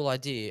actual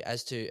idea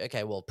as to,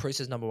 okay, well, Bruce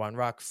is number one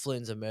ruck,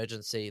 Flynn's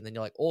emergency, and then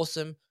you're like,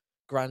 awesome,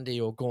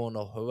 Grundy or Gawn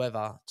or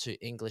whoever to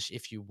English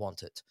if you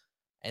want it.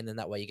 And then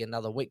that way you get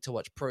another week to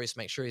watch Bruce,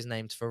 make sure he's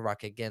named for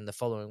ruck again the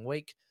following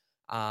week,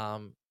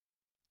 and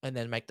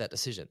then make that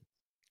decision.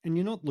 And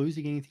you're not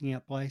losing anything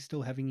out by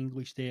still having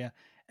English there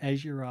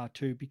as your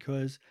R2,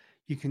 because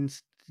you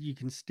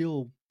can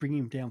still bring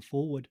him down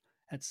forward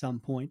at some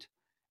point,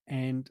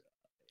 and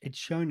it's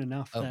shown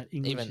enough that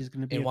English is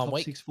going to be a top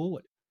 6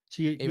 forward.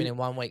 So in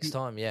 1 week's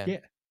time, yeah.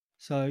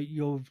 So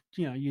you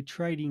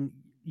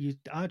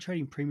are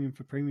trading premium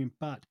for premium,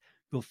 but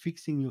you're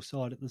fixing your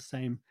side at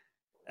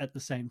the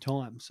same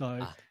time.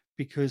 So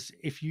because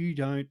if you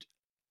don't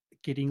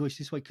get English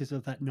this week because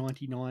of that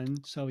 99,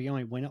 so he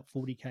only went up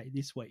 40k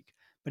this week.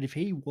 But if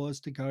he was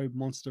to go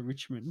monster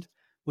Richmond,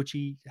 which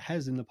he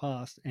has in the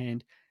past,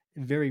 and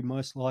very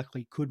most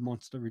likely could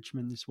monster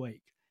Richmond this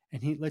week,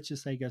 and let's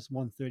just say he goes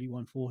 130,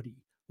 140,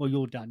 well,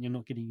 you're done. You're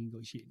not getting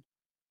English in.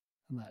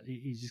 And that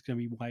he's just going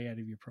to be way out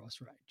of your price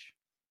range.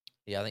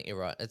 Yeah, I think you're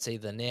right. It's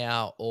either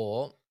now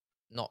or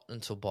not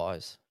until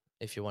buys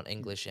if you want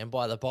English. And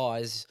by the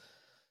buys,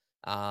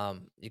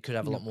 you could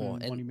have a lot more.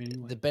 And anyway.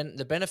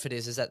 the benefit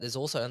is that there's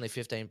also only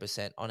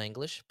 15% on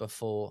English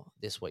before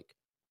this week.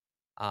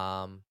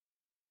 I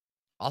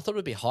thought it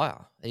would be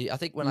higher. I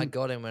think when I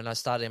got him, when I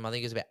started him, I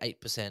think it was about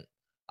 8%.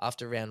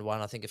 After round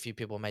 1, I think a few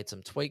people made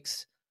some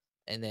tweaks.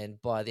 And then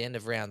by the end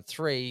of round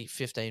 3,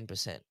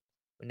 15%.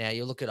 Now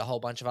you look at a whole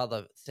bunch of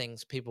other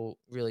things, people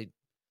really,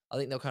 I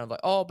think they're kind of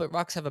like, oh, but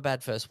rucks have a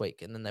bad first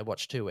week. And then they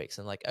watch 2 weeks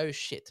and like, oh,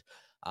 shit.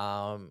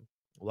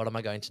 What am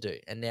I going to do?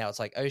 And now it's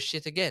like, oh,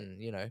 shit again.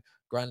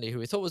 Grundy, who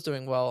we thought was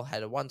doing well,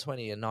 had a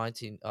 120, a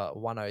 90,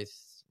 10,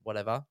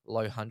 whatever,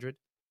 low 100.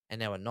 And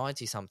now a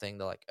 90-something.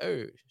 They're like,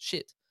 oh,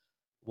 shit.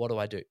 What do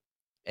I do?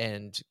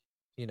 And,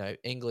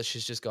 English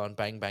has just gone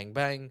bang, bang,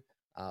 bang.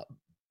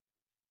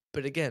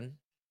 But again,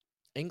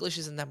 English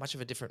isn't that much of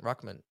a different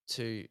ruckman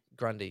to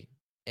Grundy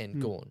and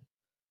Gawn.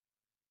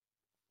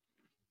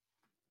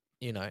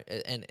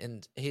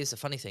 And here's the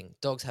funny thing.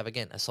 Dogs have,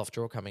 again, a soft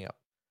draw coming up.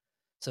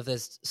 So if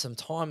there's some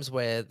times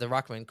where the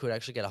ruckman could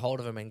actually get a hold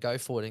of him and go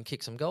forward and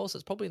kick some goals,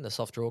 it's probably in the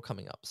soft draw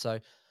coming up. So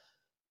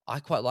I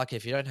quite like it.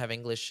 If you don't have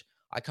English,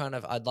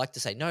 I'd like to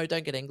say, no,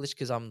 don't get English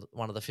because I'm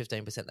one of the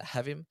 15% that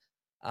have him.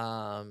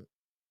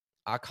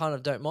 I kind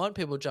of don't mind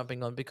people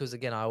jumping on because,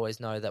 again, I always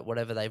know that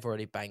whatever they've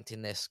already banked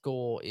in their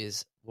score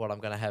is what I'm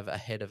going to have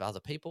ahead of other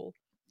people.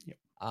 Yep.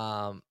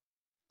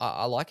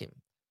 I like him.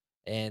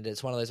 And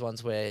it's one of those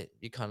ones where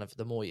you kind of,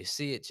 the more you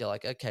see it, you're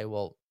like, okay,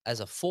 well, as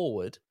a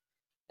forward,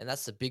 and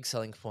that's the big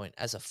selling point,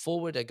 as a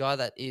forward, a guy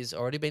that is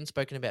already been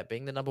spoken about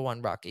being the number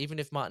one ruck, even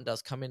if Martin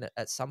does come in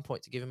at some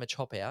point to give him a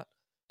chop out,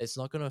 it's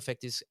not going to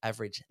affect his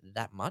average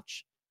that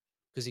much.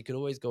 Because he could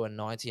always go a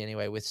 90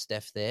 anyway with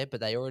Steph there,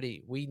 but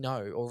we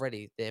know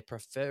already they're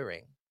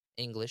preferring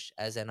English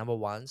as their number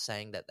one,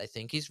 saying that they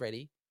think he's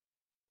ready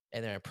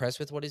and they're impressed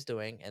with what he's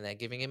doing and they're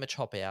giving him a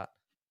chop out.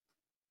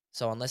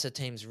 So unless a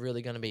team's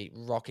really going to be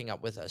rocking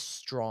up with a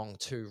strong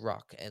 2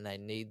 ruck and they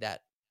need that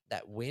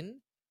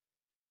win,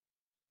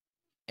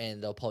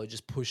 and they'll probably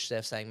just push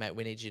Steph saying, mate,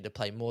 we need you to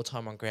play more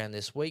time on ground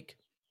this week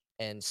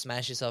and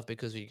smash yourself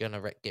because you're going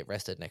to get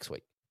rested next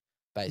week,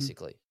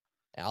 basically.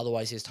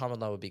 Otherwise, his time on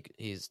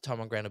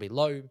ground will be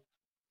low.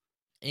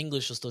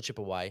 English will still chip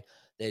away.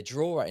 Their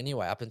draw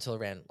anyway, up until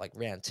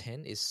round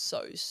 10, is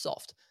so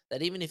soft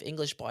that even if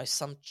English by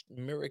some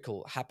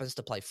miracle happens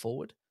to play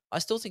forward, I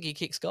still think he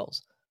kicks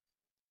goals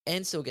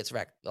and still gets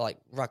ruck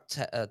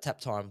tap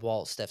time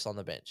while Steph's on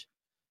the bench.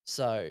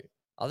 So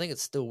I think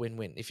it's still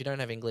win-win. If you don't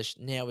have English,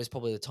 now is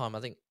probably the time.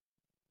 I think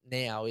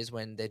now is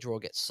when their draw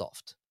gets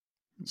soft.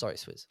 Sorry,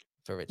 Swizz,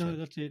 for Richmond. No,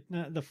 that's it.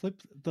 No, the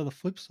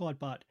flip side,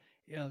 but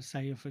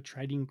say if a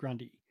trading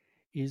Grundy,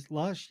 is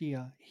last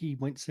year he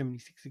went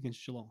 76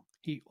 against Geelong.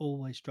 He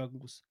always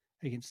struggles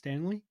against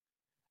Stanley.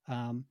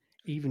 Stanley's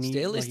He didn't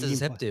play.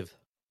 deceptive.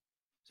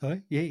 So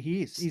yeah,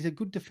 he is. He's a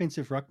good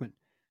defensive ruckman,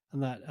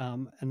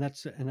 and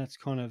that's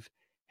kind of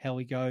how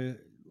we go.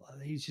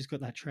 He's just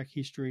got that track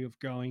history of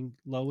going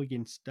low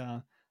against.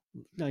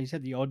 No, he's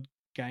had the odd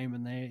game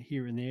and there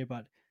here and there,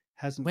 but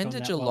hasn't When gone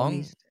did that well.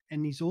 Geelong?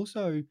 And he's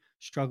also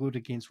struggled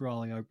against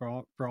Riley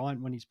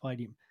O'Brien when he's played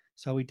him.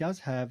 So he does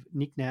have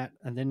Nick Nat,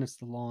 and then it's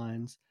the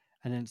Lions,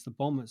 and then it's the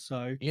Bombers.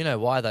 So You know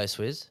why though,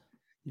 Swizz?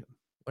 yeah.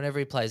 Whenever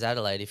he plays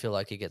Adelaide, you feel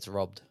like he gets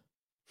robbed.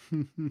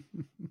 That's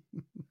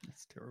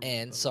terrible.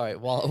 And sorry,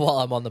 while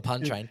I'm on the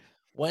pun train,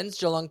 when's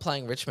Geelong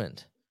playing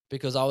Richmond?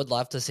 Because I would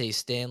love to see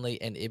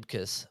Stanley and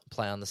Ibkus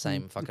play on the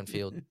same fucking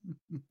field.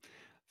 I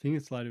think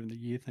it's later in the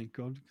year, thank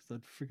God, because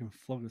they'd freaking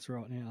flog us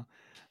right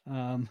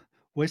now.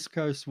 West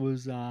Coast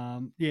was,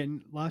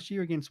 last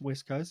year against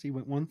West Coast, he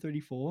went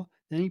 134.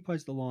 Then he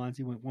plays the Lions,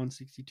 he went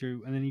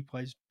 162. And then he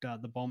plays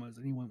the Bombers,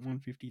 and he went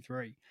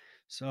 153.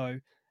 So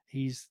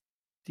he's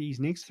these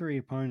next three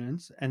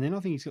opponents, and then I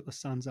think he's got the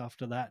Suns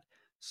after that.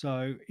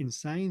 So in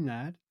saying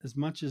that, as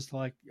much as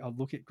like I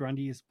look at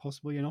Grundy as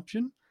possibly an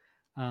option,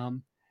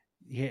 um,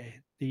 yeah,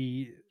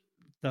 the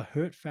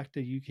hurt factor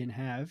you can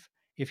have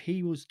if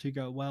he was to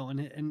go well,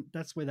 and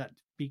that's where that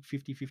big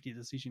 50-50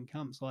 decision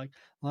comes. Like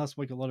last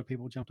week, a lot of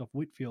people jumped off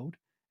Whitfield,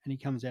 and he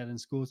comes out and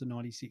scores a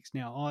 96.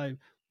 Now, I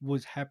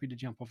was happy to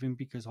jump off him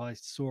because I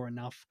saw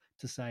enough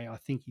to say I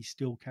think he's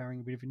still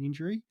carrying a bit of an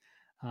injury,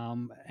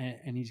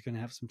 and he's going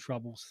to have some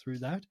troubles through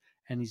that,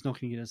 and he's not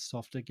going to get a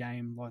softer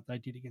game like they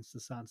did against the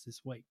Suns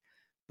this week.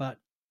 But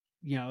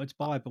it's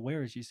buyer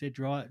beware, as you said.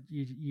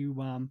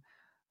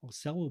 Or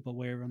sell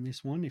beware on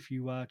this one. If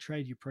you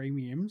trade your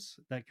premiums,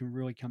 that can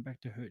really come back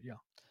to hurt you.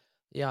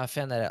 Yeah, I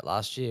found that out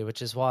last year,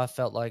 which is why I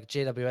felt like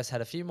GWS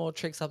had a few more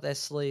tricks up their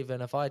sleeve.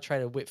 And if I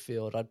traded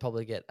Whitfield, I'd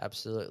probably get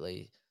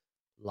absolutely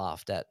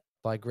laughed at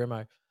by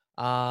Grimo.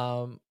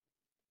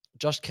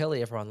 Josh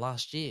Kelly, everyone,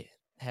 last year.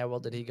 How well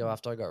did he go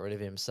after I got rid of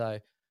him? So,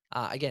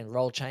 again,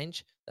 role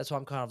change. That's why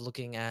I'm kind of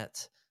looking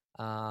at,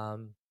 I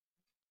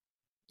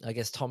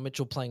guess, Tom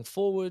Mitchell playing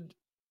forward.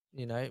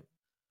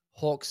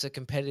 Hawks are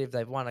competitive.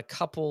 They've won a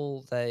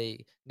couple.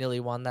 They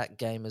nearly won that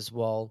game as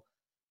well.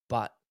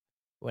 But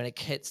when it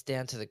gets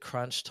down to the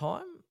crunch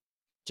time,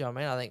 do you know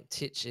what I mean? I think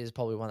Titch is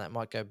probably one that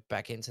might go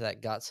back into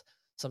that guts.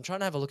 So I'm trying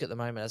to have a look at the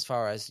moment as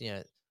far as,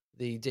 the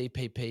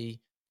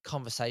DPP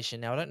conversation.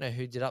 Now, I don't know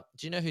who did up.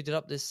 Do you know who did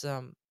up this,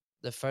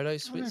 the photo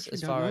switch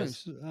as far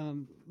as?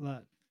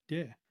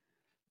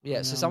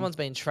 Yeah, so someone's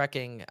been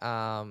tracking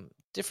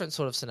different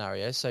sort of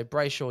scenarios. So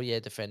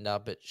Brayshaw, defender,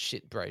 but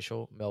shit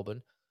Brayshaw,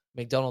 Melbourne.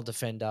 McDonald,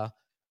 defender.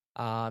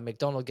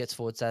 McDonald gets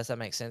forward stats. That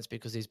makes sense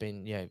because he's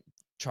been,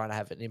 trying to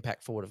have an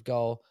impact forward of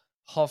goal.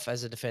 Hoff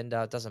as a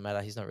defender, doesn't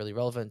matter. He's not really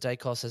relevant.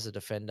 Dacos as a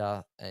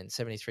defender and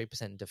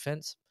 73%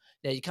 defense.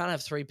 Now, you can't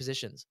have three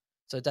positions.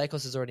 So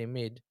Dacos is already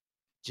mid.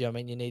 Do you know what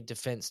I mean? You need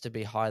defense to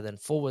be higher than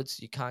forwards.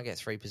 You can't get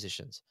three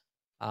positions.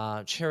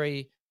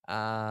 Cherry,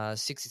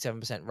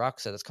 67% ruck,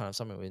 so that's kind of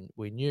something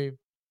we knew.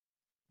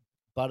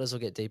 Butters will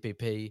get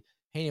DPP.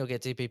 Heaney will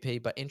get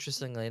DPP, but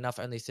interestingly enough,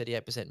 only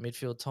 38%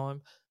 midfield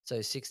time, so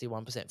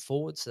 61%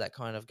 forward. So that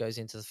kind of goes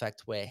into the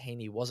fact where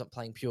Heaney wasn't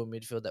playing pure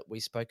midfield that we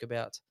spoke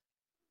about.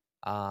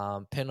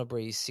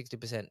 Pendlebury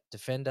 60%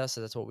 defender, so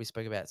that's what we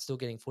spoke about. Still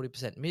getting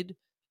 40% mid,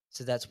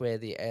 so that's where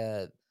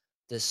the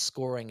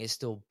scoring is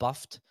still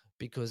buffed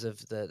because of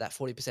that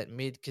 40%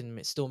 mid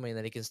can still mean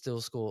that he can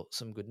still score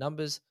some good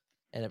numbers,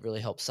 and it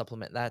really helps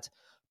supplement that.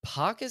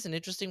 Parker's an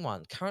interesting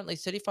one. Currently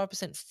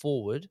 35%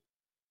 forward,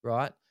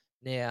 right?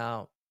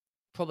 Now,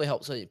 probably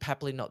helps with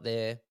Papley not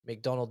there.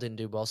 McDonald didn't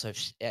do well, so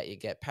out you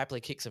get.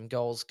 Papley kicked some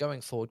goals going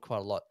forward quite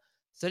a lot.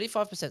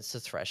 35% is the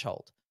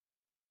threshold.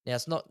 Now,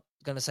 it's not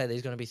going to say that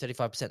he's going to be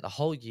 35% the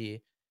whole year,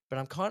 but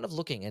I'm kind of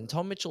looking, and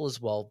Tom Mitchell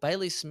as well.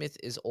 Bailey Smith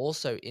is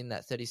also in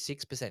that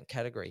 36%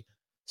 category,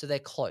 so they're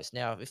close.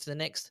 Now, if the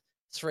next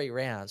 3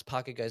 rounds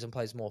Parker goes and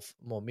plays more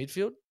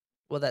midfield,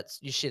 well, that's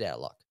you shit out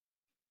of luck,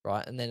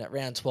 right? And then at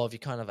round 12, you're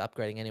kind of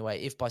upgrading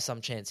anyway. If by some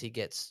chance he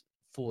gets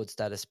forward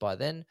status by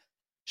then,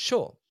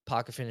 sure,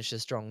 Parker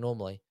finishes strong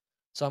normally.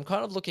 So I'm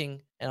kind of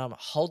looking, and I'm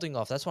holding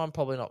off. That's why I'm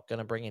probably not going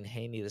to bring in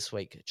Heaney this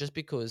week, just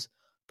because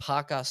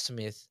Parker,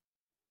 Smith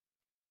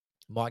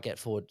might get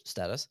forward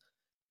status.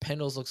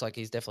 Pendles looks like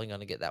he's definitely going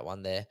to get that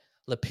one there.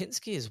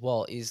 Lipinski as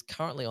well is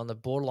currently on the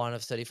borderline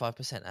of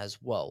 35% as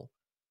well.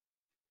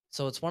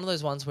 So it's one of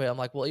those ones where I'm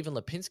like, well, even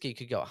Lipinski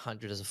could go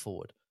 100 as a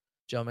forward.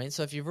 Do you know what I mean?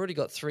 So if you've already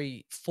got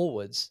 3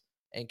 forwards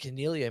and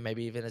Cornelio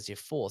maybe even as your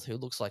 4th, who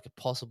looks like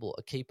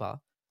a keeper,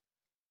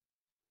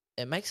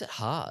 it makes it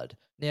hard.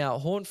 Now,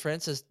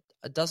 Horne-Francis,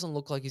 it doesn't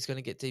look like he's going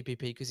to get DPP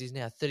because he's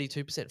now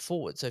 32%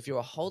 forward. So if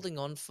you're holding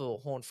on for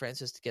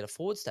Horne-Francis to get a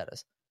forward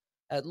status,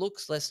 it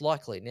looks less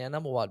likely. Now,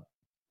 number one,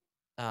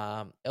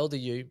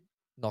 LDU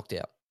knocked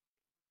out.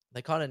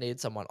 They kind of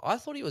need someone. I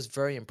thought he was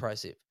very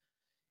impressive.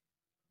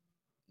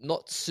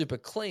 Not super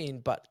clean,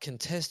 but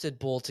contested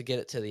ball to get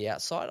it to the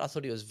outside. I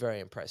thought he was very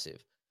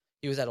impressive.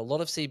 He was at a lot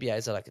of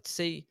CBAs that I could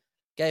see.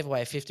 Gave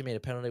away a 50-meter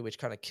penalty, which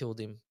kind of killed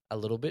him a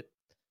little bit.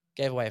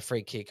 Gave away a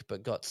free kick,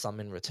 but got some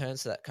in return,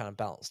 so that kind of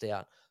balanced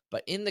out.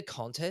 But in the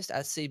contest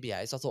at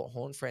CBAs, I thought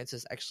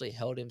Horne-Francis actually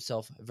held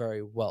himself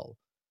very well.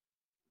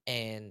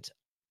 And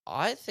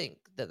I think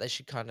that they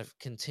should kind of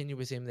continue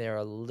with him there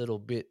a little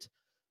bit.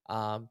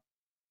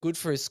 Good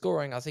for his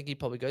scoring. I think he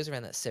probably goes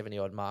around that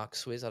 70-odd mark,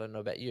 Swizz. I don't know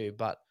about you,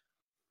 but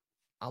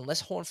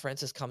unless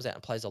Horne-Francis comes out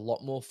and plays a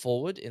lot more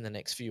forward in the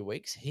next few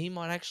weeks, he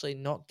might actually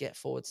not get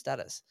forward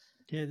status.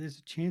 Yeah, there's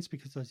a chance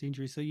because of those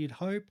injuries. So you'd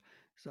hope,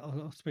 so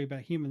I'll speak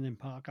about him and then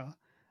Parker.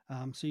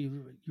 So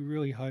you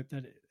really hope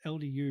that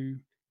LDU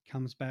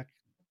comes back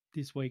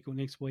this week or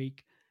next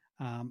week,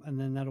 and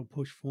then that'll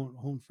push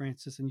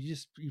Horne-Francis. And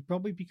you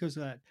probably, because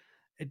of that,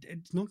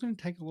 it's not going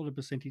to take a lot of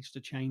percentage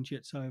to change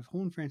it. So if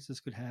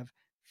Horne-Francis could have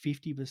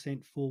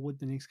 50% forward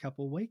the next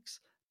couple of weeks,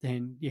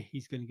 then yeah,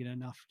 he's going to get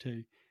enough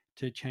to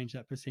change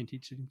that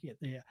percentage and get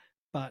there.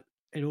 But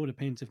it all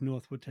depends if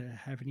North were to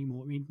have any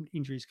more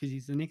injuries, because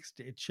he's the next.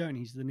 It's shown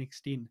he's the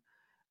next in,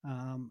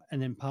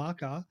 and then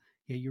Parker.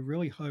 Yeah, you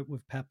really hope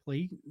with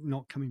Papley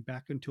not coming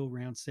back until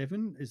round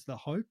 7 is the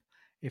hope.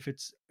 If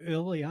it's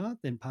earlier,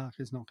 then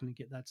Parker's not going to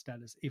get that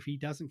status. If he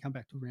doesn't come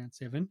back to round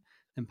 7,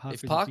 then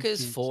If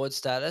Parker's forward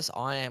status,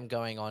 I am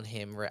going on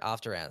him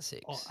after round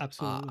 6. Oh,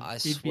 absolutely. I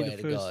He'd swear be the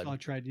to first God. I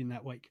traded in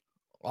that week.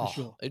 Oh,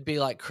 sure. It'd be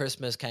like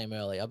Christmas came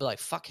early. I'd be like,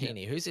 fuck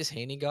Heaney. Who's this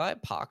Heaney guy?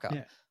 Parker.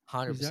 Yeah,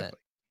 100%. Exactly.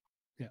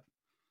 Yeah.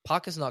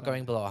 Parker's not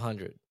going below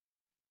 100.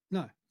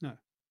 No.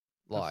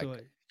 Like,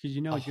 absolutely. Because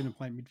he's going to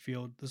play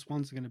midfield. The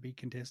Swans are going to be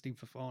contesting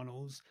for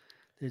finals.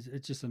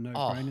 It's just a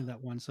no-brainer,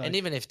 that one. So, and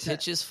even if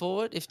Titch is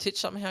forward, if Titch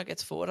somehow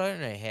gets forward, I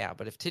don't know how,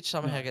 but if Titch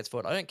somehow gets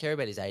forward, I don't care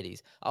about his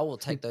 80s. I will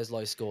take those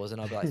low scores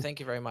and I'll be like, thank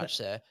you very much,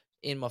 sir.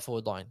 In my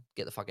forward line,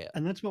 get the fuck out.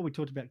 And that's what we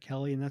talked about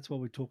Kelly, and that's what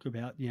we talked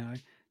about,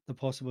 the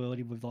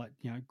possibility with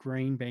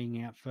Green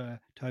being out for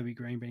Toby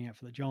Green being out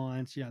for the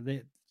Giants.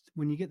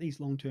 When you get these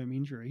long-term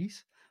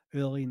injuries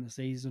early in the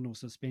season or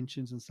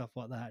suspensions and stuff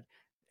like that,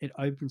 it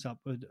opens up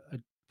a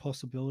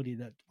possibility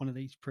that one of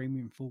these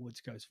premium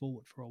forwards goes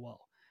forward for a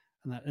while.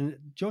 And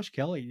Josh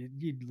Kelly,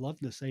 you'd love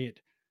to see it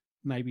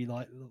maybe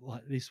like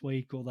this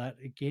week or that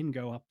again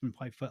go up and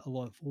play for a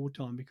lot of forward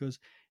time, because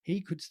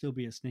he could still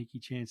be a sneaky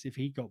chance if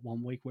he got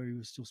 1 week where he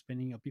was still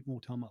spending a bit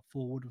more time up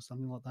forward or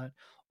something like that.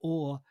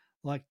 Or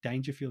like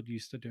Dangerfield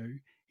used to do,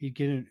 he'd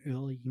get an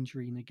early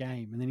injury in the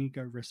game and then he'd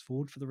go rest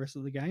forward for the rest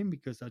of the game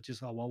because they're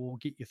just, we'll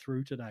get you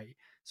through today.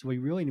 So we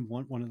really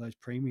want one of those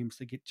premiums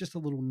to get just a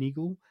little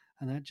niggle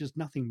and that, just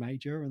nothing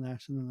major, and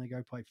then they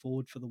go play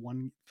forward for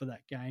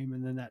that game,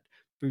 and then that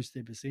boost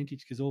their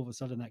percentage, because all of a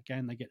sudden that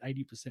game they get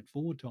 80%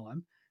 forward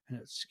time and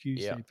it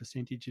skews their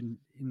percentage in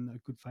a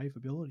good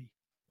favourability.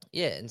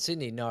 Yeah, and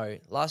Sydney,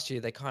 last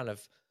year they kind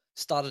of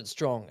started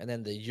strong and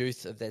then the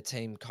youth of their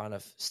team kind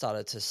of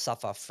started to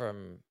suffer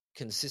from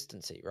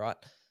consistency, right?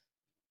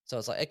 So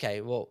it's like,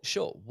 okay, well,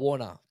 sure,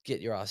 Warner,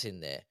 get your ass in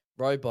there.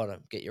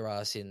 Rowbottom, get your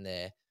ass in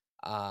there.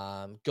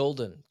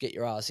 Golden, get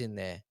your ass in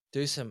there.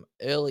 Do some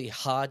early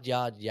hard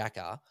yard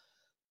yakka.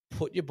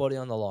 Put your body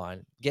on the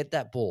line. Get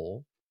that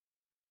ball.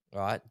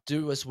 Right,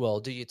 do us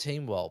well, do your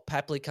team well.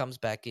 Papley comes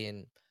back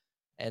in,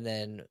 and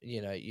then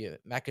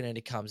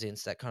McInerney comes in,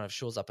 so that kind of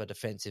shores up a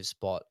defensive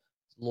spot.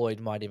 Lloyd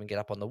might even get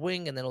up on the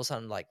wing, and then all of a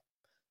sudden, like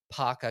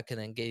Parker can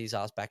then get his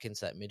ass back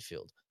into that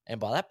midfield. And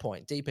by that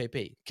point,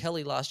 DPP,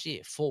 Kelly last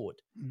year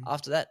forward.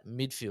 After that,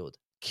 midfield,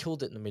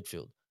 killed it in the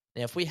midfield.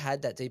 Now, if we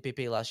had that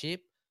DPP last year,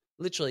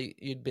 literally,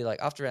 you'd be like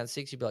after round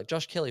 6, you'd be like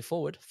Josh Kelly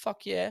forward,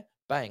 fuck yeah,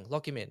 bang,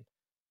 lock him in.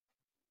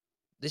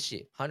 This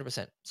year,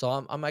 100%. So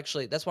I'm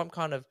actually, that's why I'm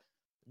kind of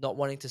not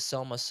wanting to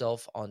sell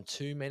myself on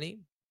too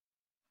many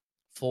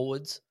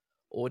forwards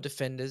or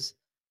defenders.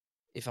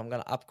 If I'm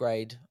going to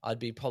upgrade, I'd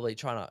be probably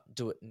trying to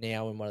do it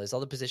now in one of those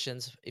other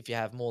positions. If you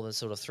have more than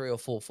sort of 3 or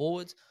 4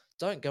 forwards,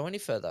 don't go any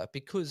further,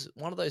 because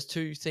one of those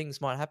two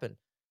things might happen.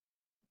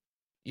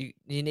 You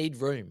need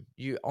room.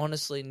 You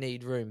honestly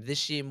need room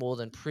this year more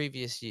than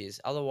previous years.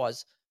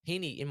 Otherwise,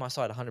 Heaney in my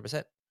side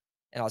 100%.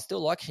 And I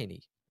still like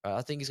Heaney. Right?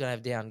 I think he's going to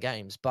have down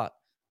games. But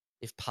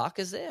if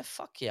Parker's there,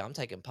 fuck yeah, I'm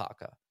taking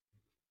Parker.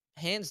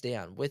 Hands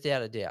down,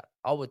 without a doubt,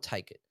 I would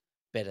take it.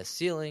 Better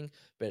ceiling,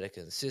 better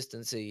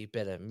consistency,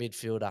 better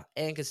midfielder,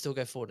 and can still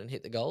go forward and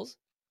hit the goals.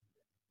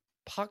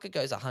 Parker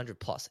goes 100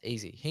 plus,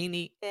 easy.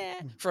 Heaney,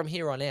 from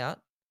here on out,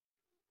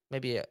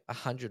 maybe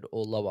 100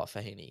 or lower for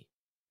Heaney.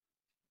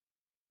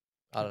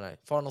 I don't know.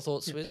 Final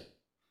thoughts, Swizz?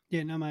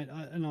 Yeah, no, mate,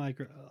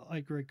 I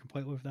agree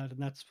completely with that,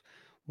 and that's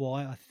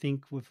why I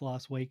think with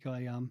last week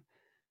I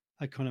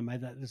kind of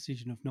made that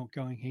decision of not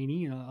going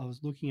Heaney. I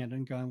was looking at it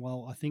and going,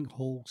 well, I think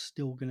Hall's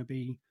still going to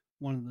be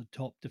one of the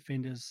top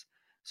defenders.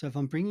 So if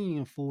I'm bringing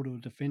in a forward or a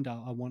defender,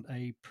 I want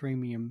a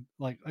premium,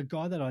 like a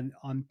guy that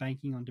I'm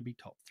banking on to be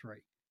top 3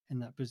 in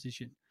that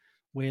position,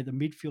 where the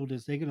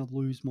midfielders, they're going to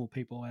lose more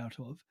people out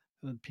of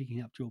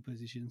picking up dual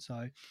position.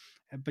 So,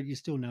 but you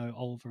still know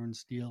Oliver and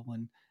Steele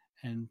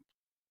and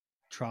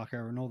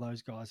Trucker and all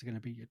those guys are going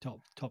to be your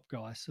top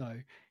guys. So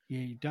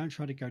yeah, you don't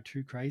try to go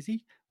too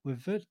crazy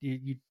with it.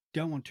 You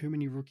don't want too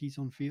many rookies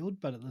on field,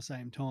 but at the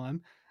same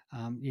time,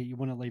 you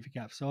want to leave a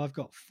gap. So I've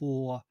got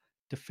 4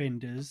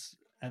 defenders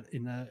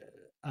in the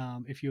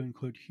if you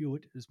include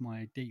Hewitt as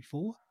my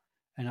D4,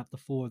 and up the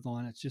forward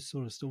line, it's just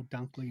sort of still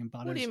Dunkley and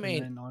Butters. What do you and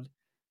mean? Then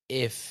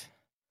If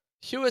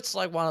Hewitt's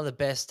like one of the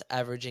best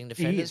averaging he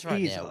defenders is, right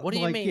he is. now. What do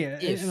you mean? Yeah,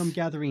 If and I'm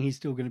gathering he's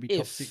still going to be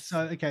top 6. if So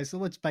okay, so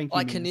let's bank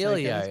like him in. So,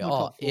 okay, that's Cornelio, my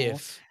top 4.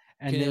 if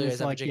And then Cornelio's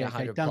it's like, averaging yeah,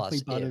 okay, 100 Dunkley,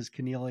 plus, Butters,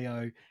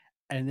 Cornelio,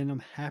 and then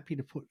I'm happy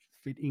to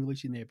fit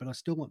English in there, but I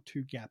still want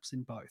 2 gaps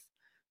in both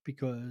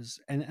because,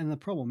 and the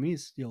problem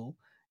is still,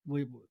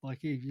 like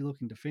if you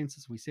look in defence,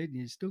 as we said,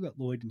 you still got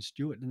Lloyd and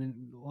Stewart, and then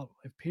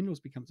if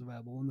Pendles becomes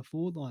available on the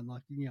forward line,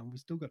 like we've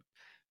still got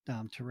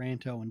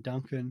Taranto and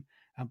Duncan,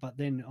 but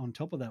then on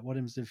top of that, what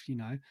happens if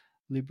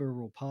Libber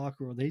or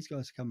Parker or these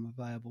guys come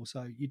available?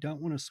 So you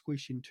don't want to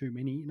squish in too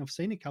many. And I've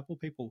seen a couple of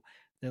people,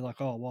 they're like,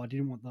 oh well, I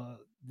didn't want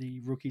the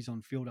rookies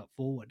on field up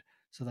forward,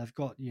 so they've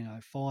got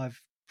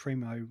 5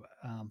 primo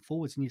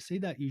forwards, and you see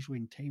that usually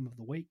in team of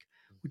the week,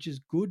 which is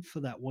good for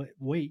that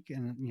week.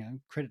 And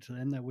credit to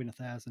them, they win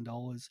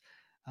 $1,000.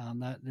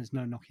 That there's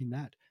no knocking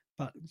that.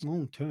 But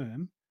long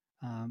term,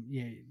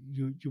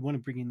 you want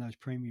to bring in those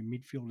premium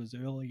midfielders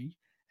early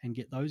and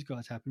get those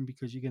guys happen,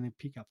 because you're going to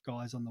pick up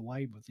guys on the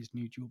way with this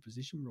new dual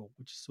position rule,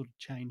 which has sort of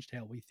changed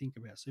how we think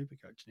about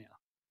Supercoach now.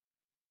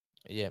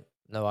 Yeah,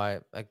 no, I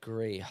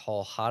agree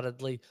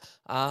wholeheartedly.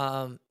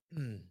 Yeah,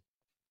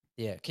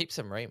 keep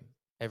some ream,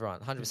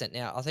 everyone, 100%.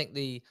 Now, I think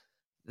the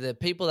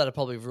people that are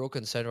probably real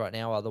concerned right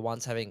now are the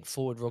ones having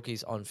forward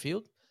rookies on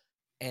field,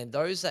 and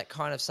those that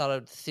kind of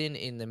started thin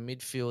in the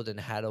midfield and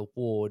had a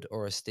Ward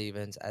or a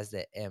Stevens as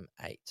their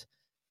M8.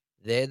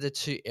 They're the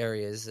 2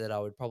 areas that I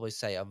would probably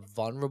say are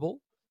vulnerable.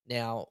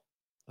 Now,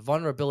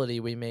 vulnerability,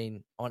 we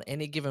mean on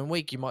any given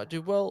week, you might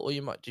do well or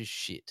you might do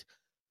shit.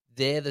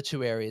 They're the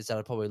 2 areas that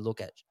I'd probably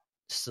look at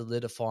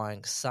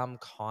solidifying some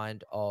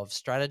kind of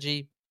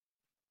strategy,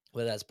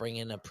 whether that's bring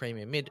in a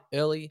premium mid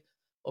early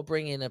or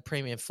bring in a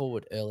premium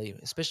forward early,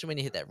 especially when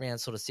you hit that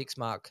round sort of 6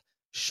 mark.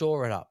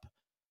 Shore it up.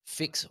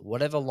 Fix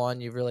whatever line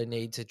you really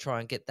need to try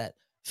and get that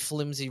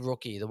flimsy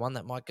rookie, the one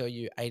that might go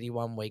you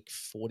 81 week,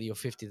 40 or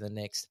 50 the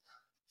next.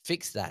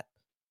 Fix that.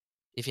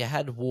 If you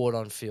had Ward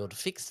on field,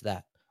 fix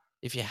that.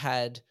 If you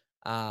had,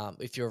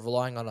 if you're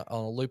relying on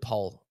a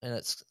loophole, and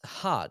it's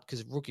hard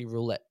because rookie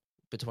roulette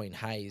between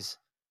Hayes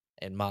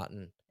and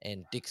Martin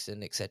and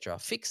Dixon, etc.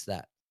 Fix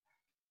that.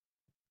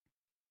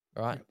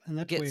 Right? Yep. And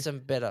that's get some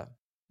better.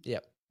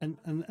 Yep.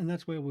 And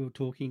that's where we were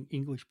talking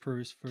English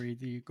Bruce for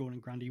either Gordon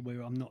Grundy,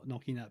 where I'm not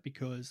knocking that,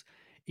 because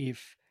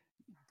if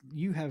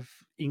you have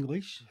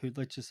English, who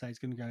let's just say is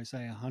going to go,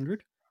 say,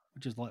 100,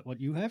 which is like what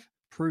you have,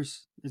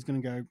 Bruce is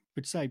going to go,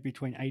 but say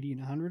between 80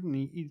 and 100, and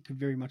he could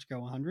very much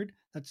go 100.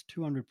 That's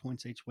 200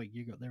 points each week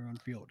you got there on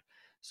field.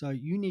 So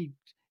you need,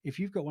 if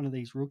you've got one of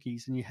these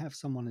rookies and you have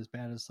someone as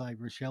bad as, say,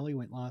 Rochelle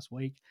went last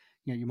week,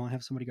 you might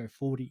have somebody go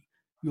 40.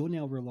 You're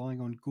now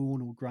relying on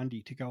Gorn or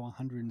Grundy to go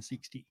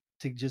 160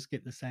 to just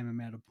get the same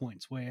amount of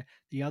points, where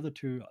the other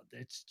 2,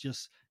 it's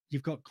just,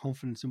 you've got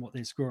confidence in what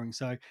they're scoring.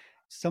 So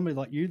somebody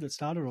like you that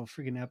started, or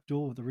friggin'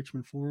 Abdul of the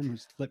Richmond Forum,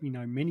 who's let me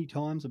know many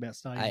times about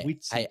starting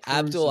Wits. Hey,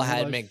 Abdul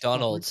had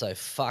McDonald, so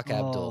fuck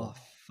Abdul.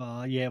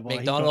 Yeah, well,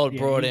 McDonald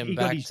brought him he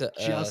back got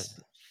to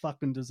just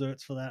fucking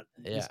desserts for that,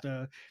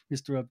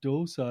 Mr.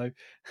 Abdul. So,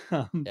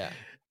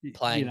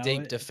 playing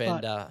deep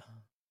defender.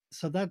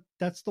 So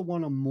that's the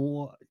one I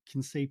more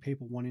can see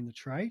people wanting the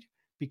trade,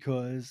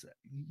 because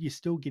you're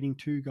still getting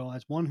 2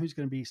 guys, one who's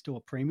going to be still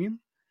a premium,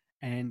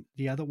 and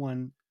the other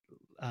one,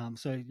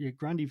 so your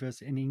Grundy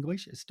versus an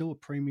English is still a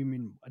premium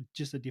in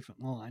just a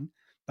different line,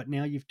 but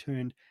now you've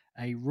turned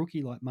a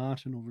rookie like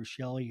Martin or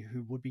Rochelle,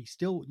 who would be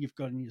still, you've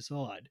got on your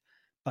side,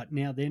 but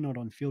now they're not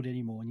on field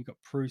anymore, and you've got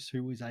Bruce,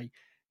 who is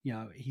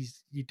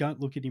you don't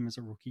look at him as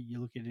a rookie, you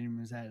look at him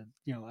as a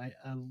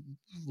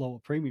lower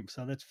premium.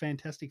 So that's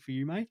fantastic for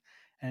you, mate,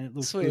 and it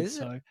looks good.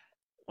 So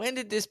when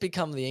did this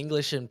become the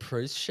English and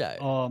Bruce show?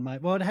 Oh,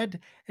 mate. Well, it had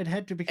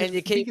to, because and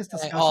you keep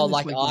saying,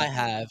 like week, I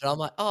have, and I'm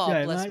like,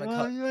 bless mate,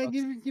 my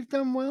you've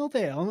done well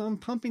there. I'm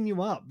pumping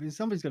you up.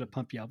 Somebody's got to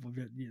pump you up with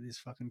this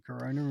fucking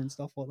corona and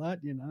stuff like that.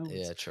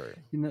 Yeah, true.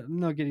 You're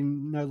not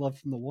getting no love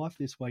from the wife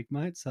this week,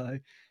 mate. So,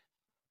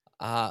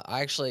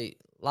 I actually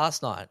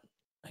last night.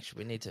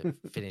 Actually, we need to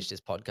finish this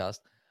podcast.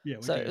 Yeah.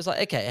 So it was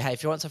like, okay, hey,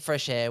 if you want some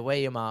fresh air, wear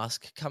your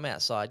mask, come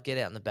outside, get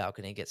out in the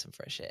balcony, get some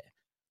fresh air.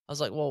 I was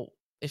like, well,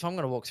 if I'm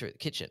going to walk through the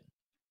kitchen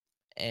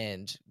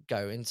and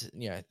go into,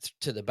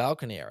 to the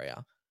balcony area,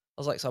 I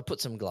was like, so I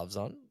put some gloves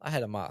on. I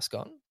had a mask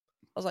on. I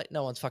was like,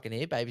 no one's fucking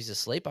here. Baby's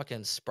asleep. I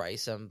can spray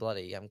some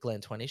bloody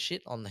Glen 20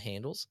 shit on the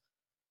handles.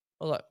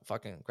 I was like,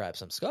 fucking grab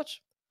some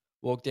scotch.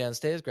 Walk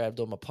downstairs, grabbed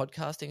all my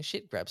podcasting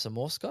shit, grab some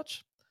more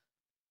scotch.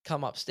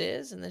 Come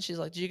upstairs, and then she's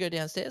like, did you go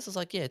downstairs? I was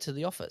like, yeah, to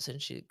the office.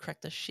 And she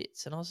cracked the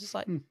shits. And I was just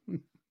like,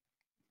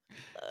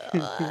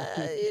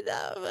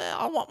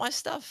 I want my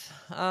stuff.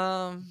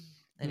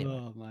 Anyway.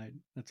 Oh, mate,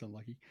 that's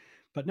unlucky.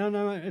 But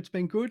no, it's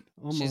been good.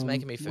 She's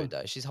making me food,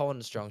 though. She's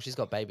holding strong. She's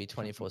got baby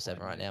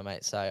 24/7 right now,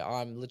 mate. So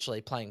I'm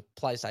literally playing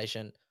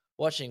PlayStation,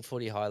 watching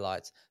footy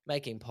highlights,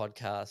 making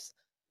podcasts,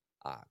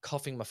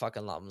 coughing my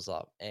fucking lungs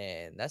up,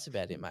 and that's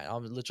about it, mate.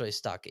 I'm literally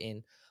stuck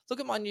in. Look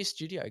at my new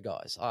studio,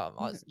 guys.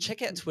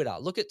 Check out Twitter.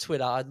 Look at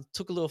Twitter. I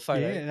took a little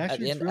photo Yeah,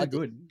 actually, it's really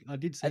good. I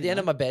did see at the end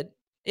that. of my bed.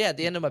 Yeah, at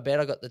the end of my bed,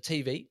 I got the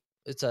TV.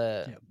 It's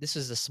Yep. this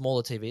is the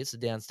smaller TV. It's the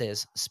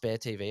downstairs spare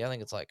TV. I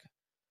think it's like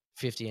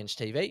 50-inch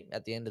TV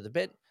at the end of the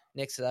bed.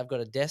 Next to that, I've got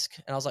a desk,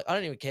 and I was like, I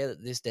don't even care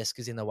that this desk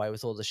is in the way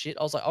with all the shit.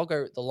 I was like, I'll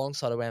go the long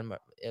side around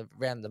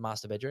the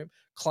master bedroom,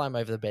 climb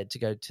over the bed to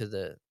go to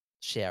the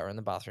shower and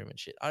the bathroom and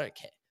shit. I don't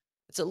care.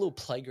 It's a little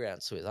playground,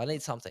 Swizz. I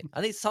need something.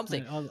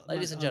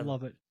 Ladies and gentlemen. I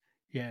love it.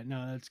 Yeah,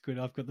 no, that's good.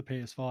 I've got the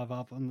PS5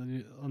 up on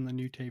the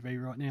new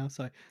TV right now,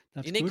 so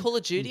that's you need good. Call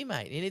of Duty,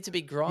 mate. You need to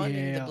be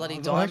grinding the bloody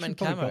I've diamond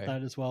probably camo. got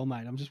that as well,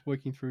 mate. I'm just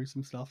working through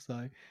some stuff,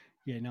 so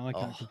yeah, no, I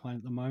can't complain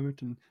at the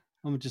moment, and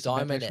I'm just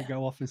about to actually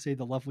go off and see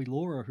the lovely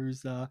Laura,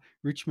 who's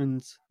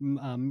Richmond's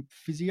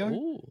physio,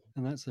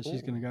 and that's so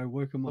she's going to go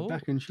work on my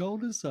back and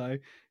shoulders. So,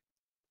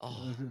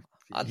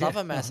 I'd love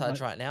a massage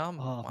right now.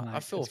 Mate,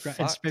 I feel great.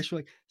 fucked.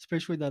 And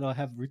especially that I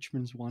have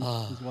Richmond's one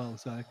as well.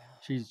 So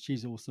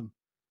she's awesome.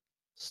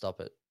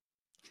 Stop it.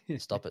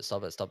 Stop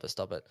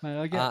it. Mate,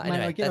 I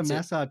get a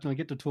massage and I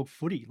get to talk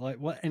footy. Like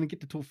what? And I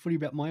get to talk footy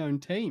about my own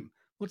team.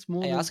 What's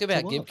more? Hey, ask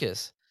about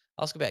Gibcus.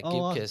 Ask about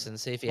Gibcus and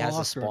see if he has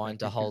a spine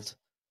to hold.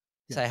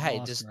 Say,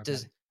 hey,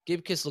 does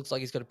Gibcus looks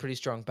like he's got a pretty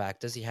strong back?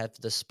 Does he have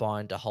the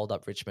spine to hold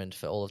up Richmond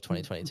for all of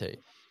 2022?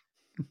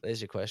 There's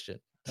your question.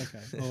 Okay,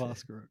 I'll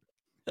ask her.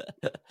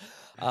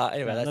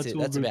 Anyway, that's it.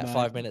 That's about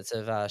 5 minutes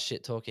of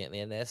shit talking at the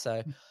end there.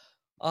 So,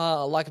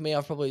 like me,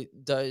 I've probably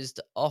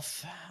dozed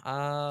off.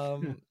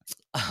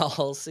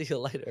 I'll see you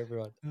later,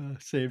 everyone.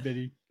 See you,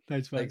 Betty.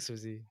 Thanks, mate. Thanks,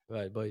 Swizzy.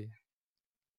 Right, bye.